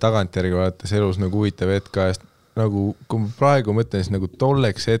tagantjärgi vaadates elus nagu huvitav hetk ka, nagu, kui ma praegu mõtlen, siis nagu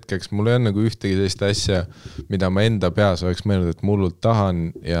tolleks hetkeks mul ei on nagu ühtegi sellist asja, mida ma enda peas oleks mõelnud, et mullult tahan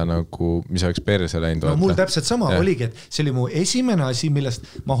ja nagu, mis oleks perse läinud. Mul täpselt sama oligi, et see oli mu esimene asi, millest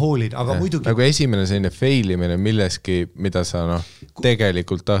ma hoolin, aga muidugi... Nagu esimene selline failimine milleski, mida sa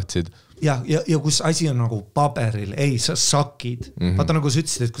tegelikult tahtsid. Ja kus asi on nagu paberil, ei, sa sakid. Vaata nagu sa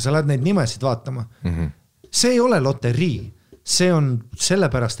ütlesid, et kui sa lähed neid nimesid vaatama, see ei ole loterii. See on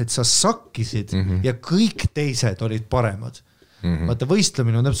sellepärast, et sa sakkisid ja kõik teised olid paremad. Vaata,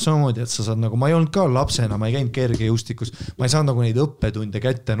 võistlemine on täpselt samamoodi, et sa saad nagu, ma ei olnud ka lapsena, ma ei käinud kergejõustikus, ma ei saanud nagu neid õppetunde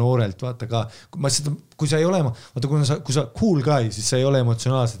kätte noorelt, vaata ka, kui sa ei ole, vaata, kui sa cool guy, siis sa ei ole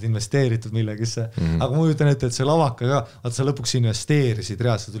emotsionaalselt investeeritud millegisse, aga ma jutan ette, et see lavaka ka, vaata, sa lõpuks investeerisid,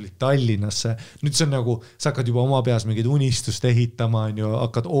 reaalselt tulid Tallinnasse, nüüd see on nagu, sa hakkad juba oma peas mingid unistust ehitama,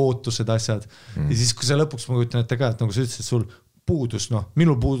 hakkad ootused asjad, ja siis kui sa lõpuks, ma jutan ette ka, et nagu sa ütlesid, sul puudus,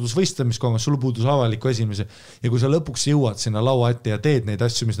 minul puudus võistlemiskomas, sul puudus avaliku esimise ja kui sa lõpuks jõuad sinna laua ette ja teed neid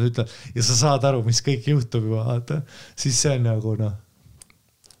asju, mis nad ütlevad ja sa saad aru, mis kõik juhtub juba, vaata, siis see on nagu,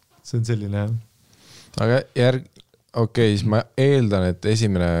 see on selline. Aga siis ma eeldan, et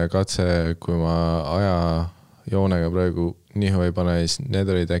esimene katse, kui ma ajajoonega praegu nihu ei pane, siis need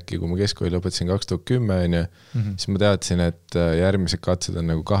olid äkki, kui ma keskkooli lõpetasin 2010, siis ma teadsin, et järgmised katsed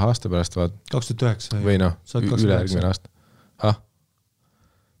on nagu 2 aasta pärast, 2009 või ülejärgmine aasta.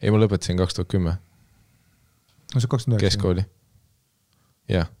 Ei, ma lõpetasin 2010. See 2009. Keskkooli.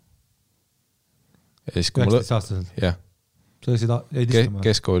 Jah. 19-aastaselt. jah. Sa jäid istuma?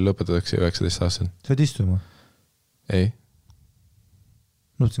 Keskkool lõpetatakse 19-aastaselt. Sa jäid istuma? Ei.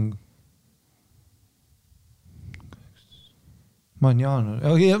 Mõtlesin. Ma olen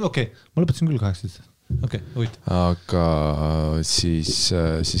jaanuar. Okei. Ma lõpetasin küll 18. Okei, huvitav. Aga siis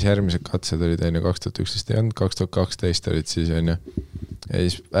järgmised katsed olid 2011 ei olnud, 2012 olid siis ja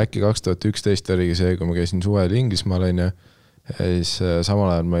siis äkki 2011 oligi see, kui ma käisin suvel Inglismaal ja siis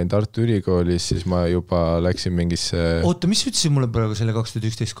samal ajal ma olin Tartu Ülikoolis, siis ma juba läksin mingisse... Oota, mis ütlesid mulle praegu selle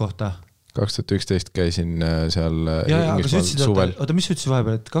 2011 kohta? 2011 käisin seal Inglismaal suvel. Oota, mis ütlesid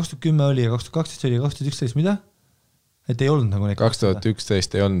vahepeal, et 2010 oli ja 2012 oli ja 2011, mida? Et ei olnud nagu neid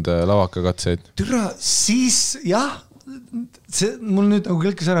 2011 ei olnud lavakakatseid. Türa, siis jah, mul nüüd nagu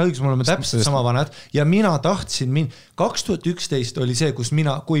kelkis ära õigus, me oleme täpselt sama vanad ja mina tahtsin 2011 oli see,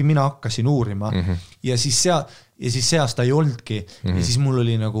 kui mina hakkasin uurima ja siis see aasta ei oldki ja siis mul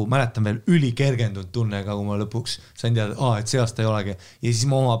oli nagu, mäletan veel ülikergendunud tunne, kui ma lõpuks sain teada, et see aasta ei olegi ja siis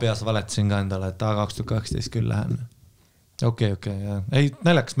ma oma peas valetasin ka endale, et 2012 küll lähen. Okei, jah. Ei,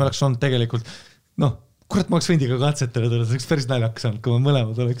 naljakas, me oleks olnud tegelikult, kurat, ma oleks võinud ka katsetada tulla, see oleks päris naljakas olnud, kui ma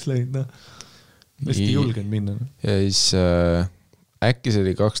mõlemad oleks läinud, hästi julgenud minna. Ja siis äkki see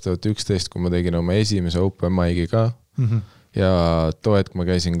oli 2011, kui ma tegin oma esimese open mic'i ka ja too hetk ma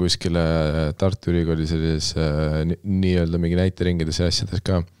käisin kuskile Tartu Ülikooli sellises nii-öelda mingi näiteringides ja asjades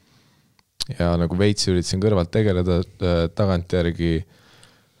ka ja nagu veits üritasin kõrvalt tegeleda tagantjärgi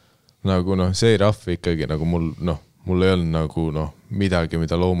nagu see rahv ikkagi nagu mul ei olnud nagu midagi,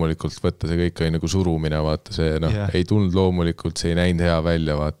 mida loomulikult võtta, see kõik oli nagu surumine, vaata, see ei tulnud loomulikult, see ei näinud hea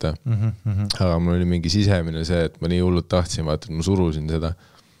välja, vaata. Aga mul oli mingi sisemine see, et ma nii hullult tahtsin, vaata, et ma surusin seda.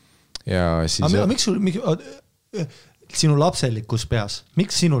 Ja siis... Aga miks sul, sinu lapsellikus peas,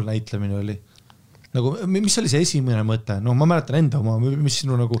 miks sinul näitlemine oli? Nagu, mis oli see esimene mõte? Ma mäletan enda oma, mis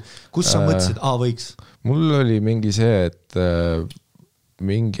sinu nagu, kus sa mõtlesid, võiks? Mul oli mingi see, et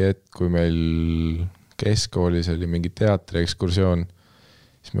mingi hetk, kui meil... Keskkoolis oli mingi teatriekskursioon,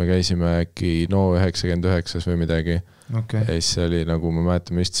 siis me käisime äkki 99 või midagi. Okay. Ja siis oli nagu, ma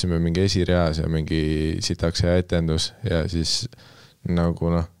mäletan, me istusime mingi esireas ja mingi sitaks hea etendus ja siis nagu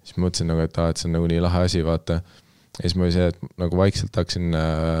siis mõtlesin nagu, et see on nagu nii lahe asi, vaata. Ja siis ma oli see, et nagu vaikselt hakkasin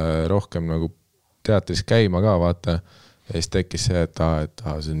rohkem nagu teatris käima ka, vaata. Ja siis tekkis see, et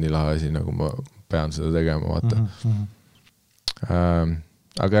see on nii lahe asi, nagu ma pean seda tegema, vaata.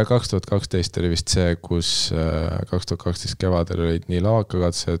 Aga 2012 oli vist see, kus 2012 kevadel olid nii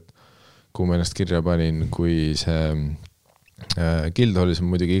lavakakatsed, kui ma ennast kirja panin, kui see Guildhallis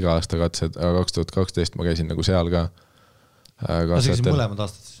on muidugi iga aasta katsed, aga 2012 ma käisin nagu seal ka. Sa käisid mõlemad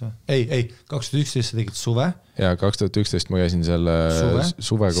aastad siis või? Ei, 2011 sa tegid suve. Ja 2011 ma käisin seal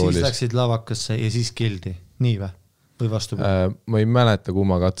suvekoolis. Siis läksid lavakasse ja siis Guildi, nii või? Või vastu? Ma ei mäleta,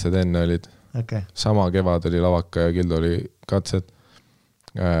 kumma katsed enne olid. Okay. Sama kevad oli lavaka ja Guild oli katsed.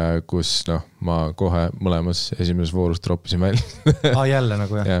 Kus ma kohe mõlemas esimeses voorus troppisin välja. Jälle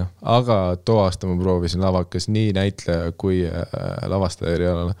nagu jah? Ja, aga too aasta ma proovisin lavakas nii näitleja kui lavastaja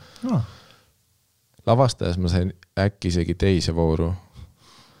erialale. Lavastajas ma sain äkki isegi teise vooru,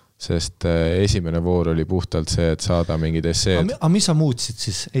 sest esimene voor oli puhtalt see, et saada mingid esseed. Aga mis sa muutsid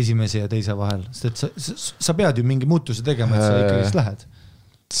siis esimese ja teise vahel? Sest et sa pead ju mingi muutuse tegema, et sa ikkagi lähed.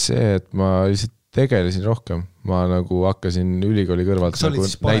 See, et ma lihtsalt tegelesin rohkem. Ma nagu hakkasin ülikooli kõrvalt nagu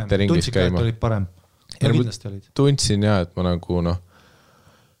näiteringis käima. Olid parem? Kindlasti olid. Tundsin jah, et ma nagu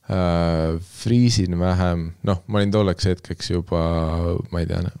friisin vähem. Ma olin tolleks hetkeks juba, ma ei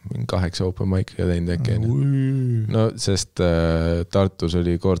tea, 8 open mic'i teinud äkki. Sest Tartus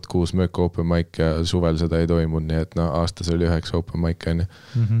oli kord 6 mökk open mic ja suvel seda ei toimunud, nii et aastas oli 9 open mic'i.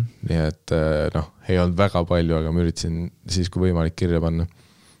 Nii et ei olnud väga palju, aga ma üritasin siis, kui võimalik kirja panna.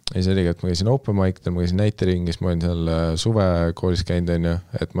 Ja see oligi, et ma käisin open mic, ma käisin näiteringis, ma olin seal suvekoolis käinud,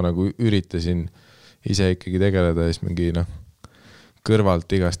 et ma nagu üritasin ise ikkagi tegeleda ja siis mingi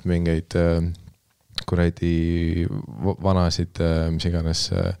kõrvalt igast mingeid kuradi vanasid, mis iganes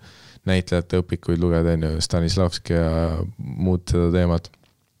näitlejate õpikuid lugeda, Stanislavski ja muud seda teemat.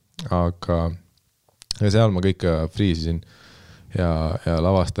 Aga seal ma kõik friisisin ja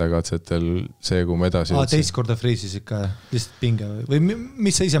lavastajakatsetel see, kui ma edasi teist korda friisis ikka lihtsalt pinge või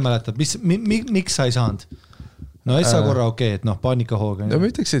mis sa ise mäletad, miks sa ei saanud? Essa korra okei, et paanikahooga. Ma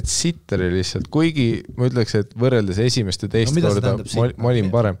ütleks, et sitter oli lihtsalt, kuigi ma ütleks, et võrreldes esimest ja teist korda ma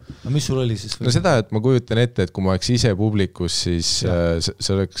olin parem. Mis sul oli siis? Seda, et ma kujutan ette, et kui ma oleks ise publikus, siis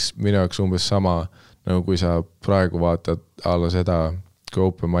see oleks minu jaoks umbes sama, nagu kui sa praegu vaatad alla seda, kui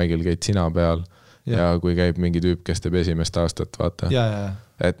open mic'il käid sina peal ja kui käib mingi tüüp, kes teeb esimest aastat, vaata.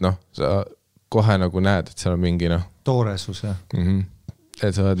 Et sa kohe nagu näed, et seal on mingi tooresus, jah.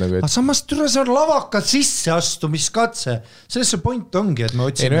 et sa oled nagu, et... Aga samas türa see on lavaka sisseastumiskatse. Selles see point ongi, et me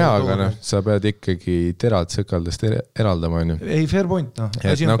otsime... Ei no aga noh, sa pead ikkagi terad sõkaldest eraldama, on ju. Ei, fair point, noh.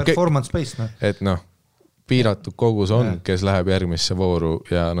 Asi on performance-based, noh. Et noh, piiratud kogus on, kes läheb järgmisse vooru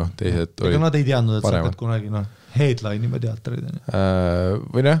ja noh, teised olid ega nad ei teadnud, et sa hakkad kunagi, noh, headline ima teatrid.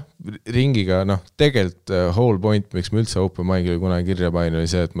 Või noh, ringiga, noh, tegelikult whole point, miks ma üldse Open Mic'ile kunagi kirja panin, oli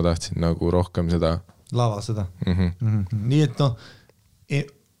see, et ma tahtsin nagu rohkem seda... Lava seda. Nii et noh,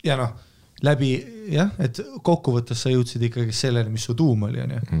 ja noh, läbi, jah, et kokkuvõttes sa jõudsid ikkagi sellele, mis su tuum oli,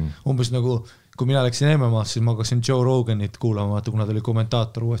 on ju. Umbes nagu, kui mina läksin MMA-s, siis ma hakkasin Joe Roganit kuulama, kuna ta oli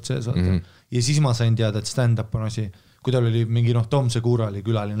kommentaator UFC-s. Ja siis ma sain teada, et stand-up on asi, kui tal oli mingi, noh, Tom Segura oli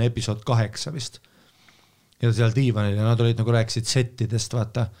külaline episood 8 vist. Ja seal diivanil ja nad olid nagu rääkisid settidest,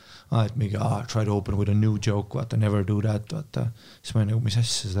 vaata, et mingi, try to open with a new joke, vaata, never do that, vaata. Siis ma nagu, mis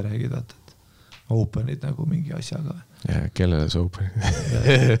asja seda räägid, vaata, et openid nagu mingi asjaga. Ja, kellele see openid?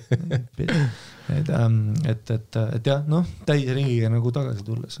 et jah, noh, täise ringiga nagu tagasi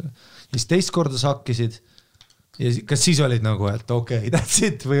tulles. Ja siis teist korda sa hakkisid ja kas siis olid nagu, et okei, that's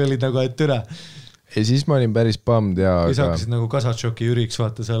it või olid nagu, et türa? Ja siis ma olin päris bummed ja... Või sa hakkasid nagu Kasatšoki Jüriks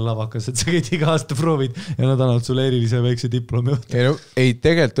vaata seal lavakas, et sa käid iga aasta proovid ja nad annavad sulle erilise väikse diplomi. Ei,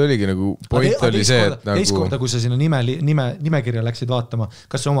 tegelikult oligi nagu, point oli see, et nagu... Teist korda, kui sa sinna nimekirja läksid vaatama,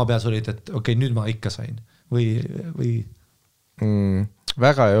 kas sa oma peas olid, et okei, nüüd ma ikka sain? Või...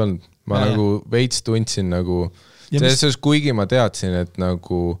 Väga ei olnud. Ma nagu veits tundsin nagu... Selles kuigi ma teadsin, et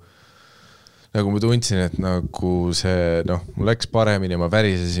nagu ma tundsin, et nagu see, noh, mul läks paremini, ma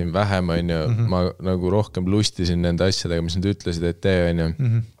värisesin vähem, on ju, ma nagu rohkem lustisin nende asjadega, mis nad ütlesid, et tee, on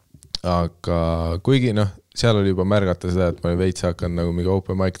ju. Aga kuigi, noh, seal oli juba märgata seda, et ma olin veits hakanud nagu mingi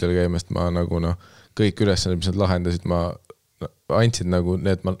open mic'del käimast, ma nagu, noh, kõik ülesanded, mis nad lahendasid, ma andsid nagu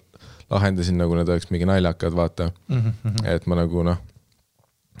need, ma lahendasin nagu need oleks mingi naljakad, vaata. Et ma nagu, noh,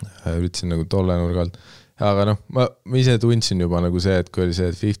 ütlesin nagu tolle nurga alt. Aga noh, ma ise tundsin juba nagu see, et kui oli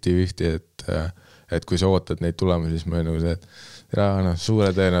see 50-50, et kui sa ootad neid tulemusi, siis ma olin nagu see, et no, suure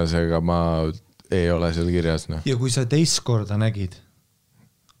tõenäosusega ma ei ole seal kirjas. No. Ja kui sa teist korda nägid,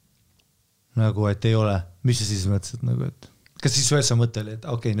 nagu et ei ole, mis sa siis mõtlesid? Nagu, et, kas siis sa mõte oli, et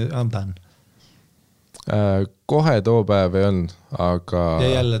okei, nüüd I'm done? Kohe too päev ei olnud, aga...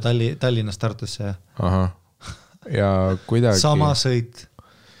 Ja jälle Tallinnast Tartusse, jah? Aha. Ja kuidagi... Sama sõit,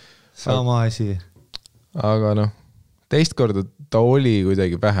 sama asi. Aga noh, teist korda ta oli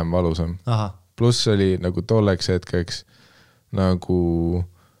kuidagi vähem valusam. Pluss oli nagu tolleks hetkeks nagu,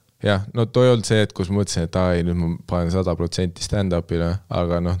 jah, no toi olnud see, et kus mõtlesin, et nüüd ma panen 100% stand-upile,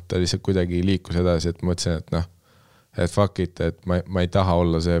 aga noh, ta lihtsalt kuidagi liikus edasi, et mõtlesin, et noh, et fuck it, et ma ei taha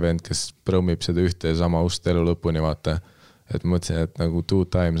olla see vend, kes prõmmib seda ühte ja sama ust elu lõpuni, vaata. Et mõtlesin, et nagu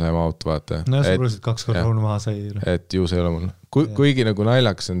 2 times I'm out, vaata. No sa proovisid 2 korda on maha sai. Et ju see ei ole mul. Kuigi nagu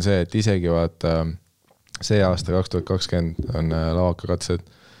naljaks on see, et isegi vaata see aasta 2020 on lavakakatsed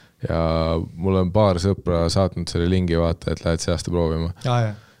ja mul on paar sõpra saatnud selle lingi vaata, et lähed see aasta proovima.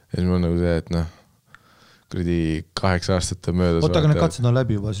 Ja siis mul on nagu see, et noh, kuradi 8 aastat on möödas. Oota, aga need katsed on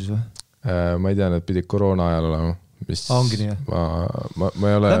läbi juba siis või? Ma ei tea, need pidid koroona ajal olema. Ongi nii? Ma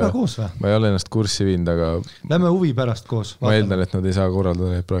ei ole... Lähme koos või? Ma ei ole ennast kurssi viinud, aga... Lähme huvi pärast koos. Ma eeldan, et nad ei saa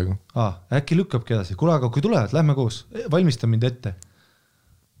korraldada neid praegu. Äkki lükkabki edasi. Kule, aga kui tulevad, lähme koos. Valmista mind ette.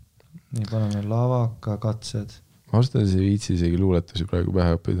 Nii paneme lavaka katsed. Ma ostades ei viitsi isegi luuletusi praegu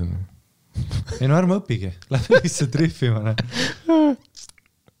pähe õppida. Ei no ärme õpigi. Lähme lihtsalt riffima.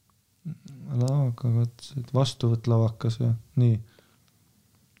 Lavaka katsed. Vastuvõtt lavakas või? Nii.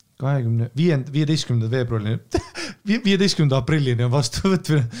 15. veebruarini 15. aprillini on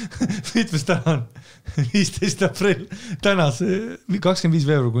vastuvõtmine. Mitmes täna on? 15. aprill. Tänas 25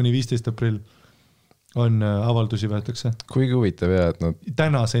 veebruar kuni 15. aprill on avaldusi võetakse. Kuigi huvitav jah, et nad...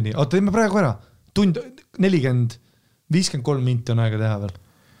 Tänaseni. Oota, teeme praegu ära. Tund 40, 53 minti on aega teha veel.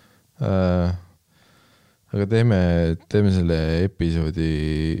 Aga teeme selle episoodi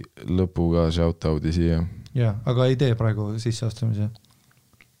lõpuga shoutout'i siia. Jaa, aga ei tee praegu sisseastumise.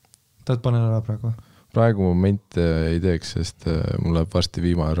 Tahad panen ära praegu? Praegu moment ei teeks, sest mul läheb varsti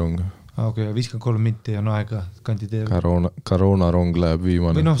viimane rong. Okei, 53 minti on aega kandideerida. Koroona rong läheb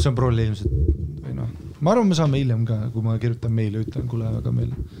viimane. Või noh, see on prolli ilmselt. Või noh. Ma arvan, me saame hiljem ka, kui ma kirjutan meile, ütlen, kuule väga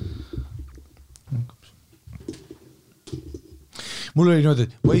meil. Mul oli niimoodi,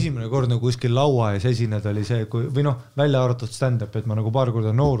 et mu esimene kord nagu kuskil laua ees esineda oli see, või noh, välja arvatud stand-up, et ma nagu paar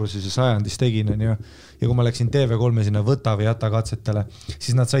korda nooruses ja sajandis tegin, ja kui ma läksin TV3 sinna võta või jäta katsetele,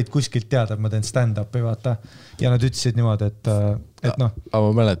 siis nad said kuskilt teada, et ma teen stand-upi, vaata, ja nad ütlesid niimoodi, et noh. Aga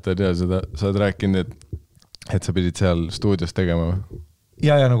ma mäletan ja seda, sa oled rääkinud, et sa pidid seal stuudios tegema või?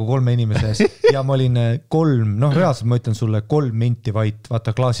 ja nagu 3 inimese ees ja ma olin 3, reaalselt ma ütlen sulle 3 minti vait,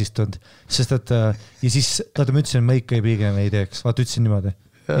 vaata klaasistunud, sest et ja siis vaata ma ütlesin, ma ikka pigem ei teeks, vaata ütlesin niimoodi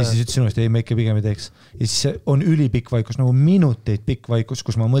ja siis ütlesin uuesti, ei ma ikka pigem ei teeks ja siis on ülipikk vaikus, nagu minuteid pikk vaikus,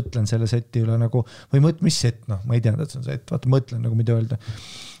 kus ma mõtlen selle seti üle nagu, või mis set, ma ei teadnud, et see on set, vaata mõtlen nagu mida öelda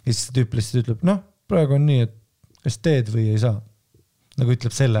ja siis tüüp lihtsalt ütleb, praegu on nii, et kas teed või ei saa, nagu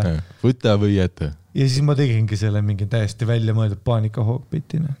ütleb selle võta või jäta ja siis ma tegingi selle mingi täiesti välja mõeldud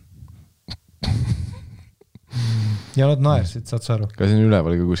paanikahoogpitine ja nad naersid, saad sa aru? Kas see on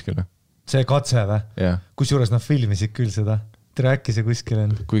üleval ka kuskil? See katse või? Kusjuures nad filmisid küll seda. Äkki see kuskil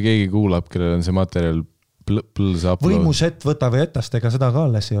on. Kui keegi kuulab, kellel on see materjal põlsa upload. Või mu set võta või jätast, ega seda ka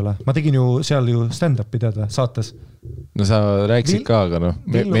alles ei ole. Ma tegin ju seal ju stand-upi teada saates. No sa rääkisid ka, aga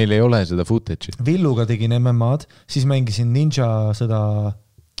meil ei ole seda footage'i. Villuga tegin MMA-d, siis mängisin Ninja seda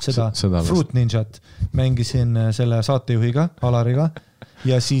Fruit Ninjat, mängisin selle saatejuhiga, Alariga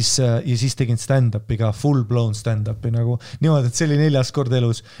ja siis tegin stand-upiga, full blown stand-upi nagu niimoodi, et see oli 4. kord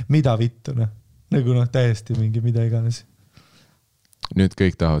elus, mida vittu, nagu täiesti mingi mida iganes. Nüüd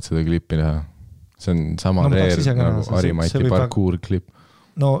kõik tahavad seda klippi näha. See on sama nagu Harimati parkour klipp.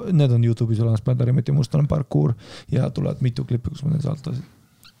 No need on YouTube'is olemas, päev Harimati Mustal on parkour ja tulevad mitu klippi, kus ma need saltasid.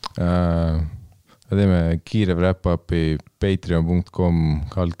 Me teeme kiire wrap-upi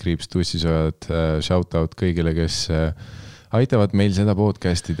patreon.com/tussisojad, shoutout kõigile, kes aitavad meil seda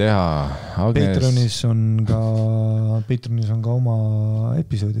podcasti teha. Patreonis on ka oma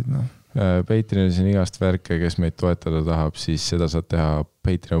episoodid. Patreonis on igast värke, kes meid toetada tahab, siis seda saad teha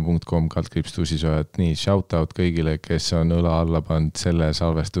patreon.com/tussisojad. Nii, shoutout kõigile, kes on õla alla pand selle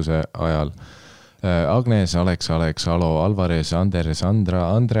salvestuse ajal. Agnes, Alex, Alo, Alvarez, Ander,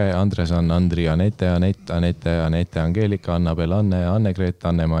 Sandra, Andre, Andresan, Andri, Anette, Angeelika, Annabel, Anne-Gret,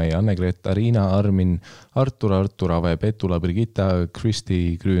 Anne-Mai, Anne-Gret, Arina, Armin, Artur, Ave, Petula, Brigitta,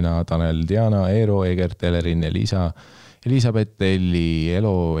 Kristi, Grüüna, Tanel, Diana, Eero, Egert, Elerin, Elisa, Elisabeth, Elli,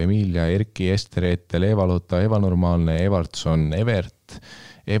 Elo, Emilia, Erki, Ester, Eetel, Eva-Lotta, Evanormaalne, Evartson, Evert,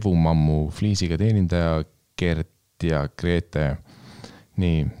 Evu Mammu, Fliisiga teenindaja, Gert ja Grete.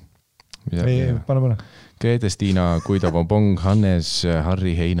 Nii. Pane. Grete, Stiina, Guido Bombong, Hannes,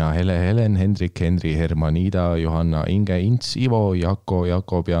 Harri, Heina, Hele, Helen, Hendrik, Henri, Herman, Ida, Johanna, Inge, Ints, Ivo, Jako,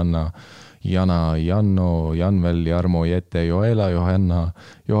 Jakob, Janna, Jana, Janno, Janvel, Jarmo, Jette, Joela, Johanna,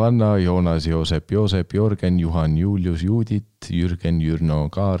 Joonas, Joosep, Jörgen, Juhan, Julius, Judit, Jürgen, Jürno,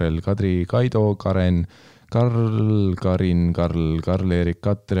 Kaarel, Kadri, Kaido, Karen, Karl, Karin, Karl-Erik,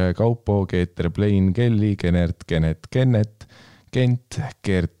 Katre, Kaupo, Keeter, Plein, Kelly, Kenert, Kennet, Kent,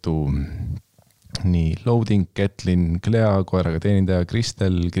 Kertu, nii, Loading, Ketlin, Klea, koeraga teenindaja,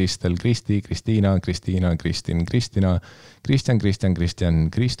 Kristel, Kristi, Kristiina, Kristina, Kristjan,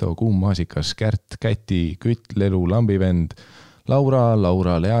 Kristo, Kuum, Maasikas, Kärt, Käti, Kütt, Lelu, Lambivend, Laura,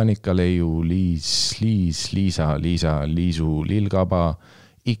 Leanika, Leiu, Liis, Liisa, Liisu, Lilgaba,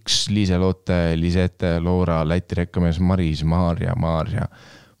 X, Liiselotte, Lisette, Loora, Läti rekkamees, Maris, Maarja,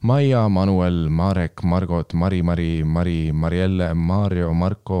 Maia, Manuel, Marek, Margot, Mari, Marielle, Mario,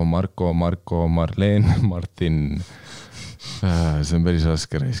 Marko, Marleen, Martin. See on päris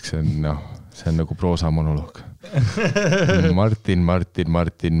raske reisk, see on nagu proosa monoloog. Martin,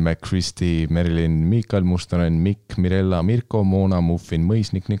 McChristy, Merilin, Mikael Mustonen, Mikk, Mirella, Mirko, Moona, Muffin,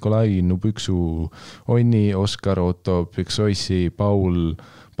 Mõisnik, Nikolai, Nubüksu, Onni, Oskar, Otto, Püksoissi, Paula,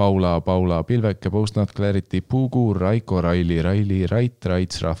 Pilveke, Postnat, Clarity, Puugu, Raiko, Raili, Rait,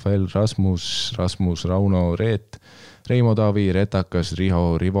 Raits, Rafael, Rasmus, Rauno, Reet, Reimo, Taavi, Retakas,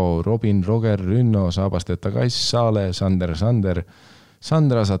 Rivo, Robin, Roger, Rünno, Saabasteta, Kass, Saale, Sander,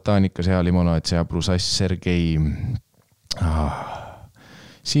 Sandra, Sataanikas, Hea Limonaat, Seaprusass, Sergei,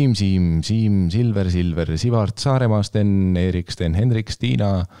 Siim, Silver, Sivart, Saaremaa, Sten, Erik, Sten, Hendrik,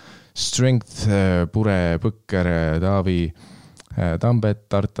 Stiina, Strength, Pure, Põkker, Taavi, Tambet,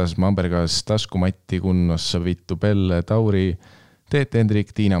 Tartas, Mambergas, Tasku, Matti, Kunnos, Savittu, Pelle, Tauri, Teet,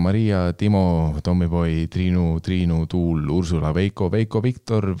 Hendrik, Tiina, Maria, Timo, Tommyboy, Triinu, Tuul, Ursula, Veiko,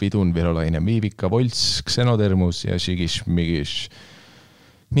 Viktor, Vidun, Virolaine, Viivika, Volts, Xenodermus ja Šigiš.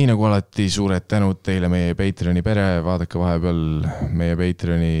 Nii nagu alati suured tänud teile meie Patreoni pere, vaadake vahepeal meie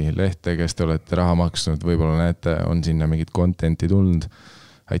Patreoni lehte, kes te olete raha maksnud, võib-olla näete, on sinna mingit contenti tulnud.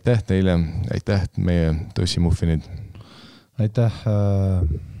 Aitäh teile, aitäh meie tossimuffinid. Aitäh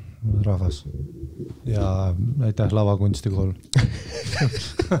rahvas ja aitäh lavakunstikool.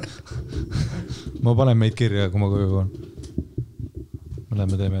 Ma panen meid kirja, kui ma kogu on. Me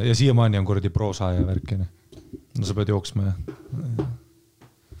läheme teeme. Ja siiamaani on kuradi proosa ja värkine. No sa pead jooksma ja...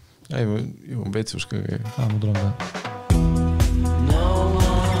 Ei, ma juhun vetsus ka. Ma tulen ka. No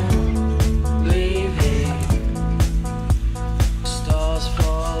one leave here. Stars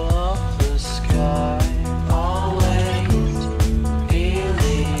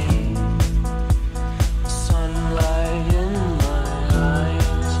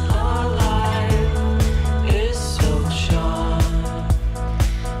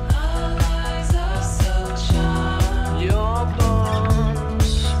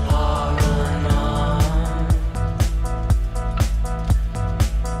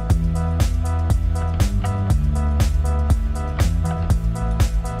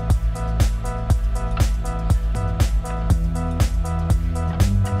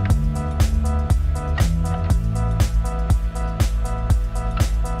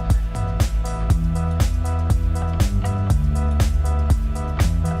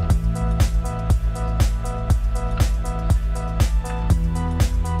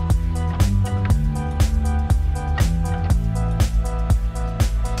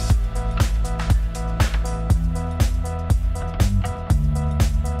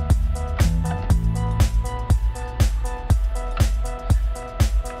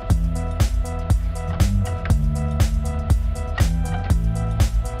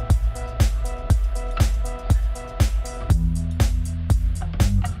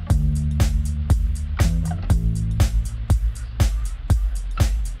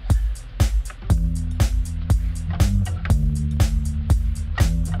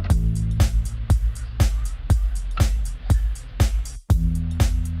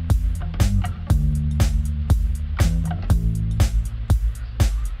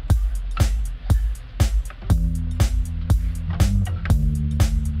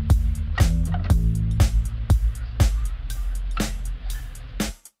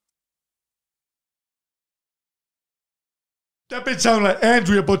That bitch sound like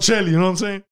Andrea Bocelli, you know what I'm saying?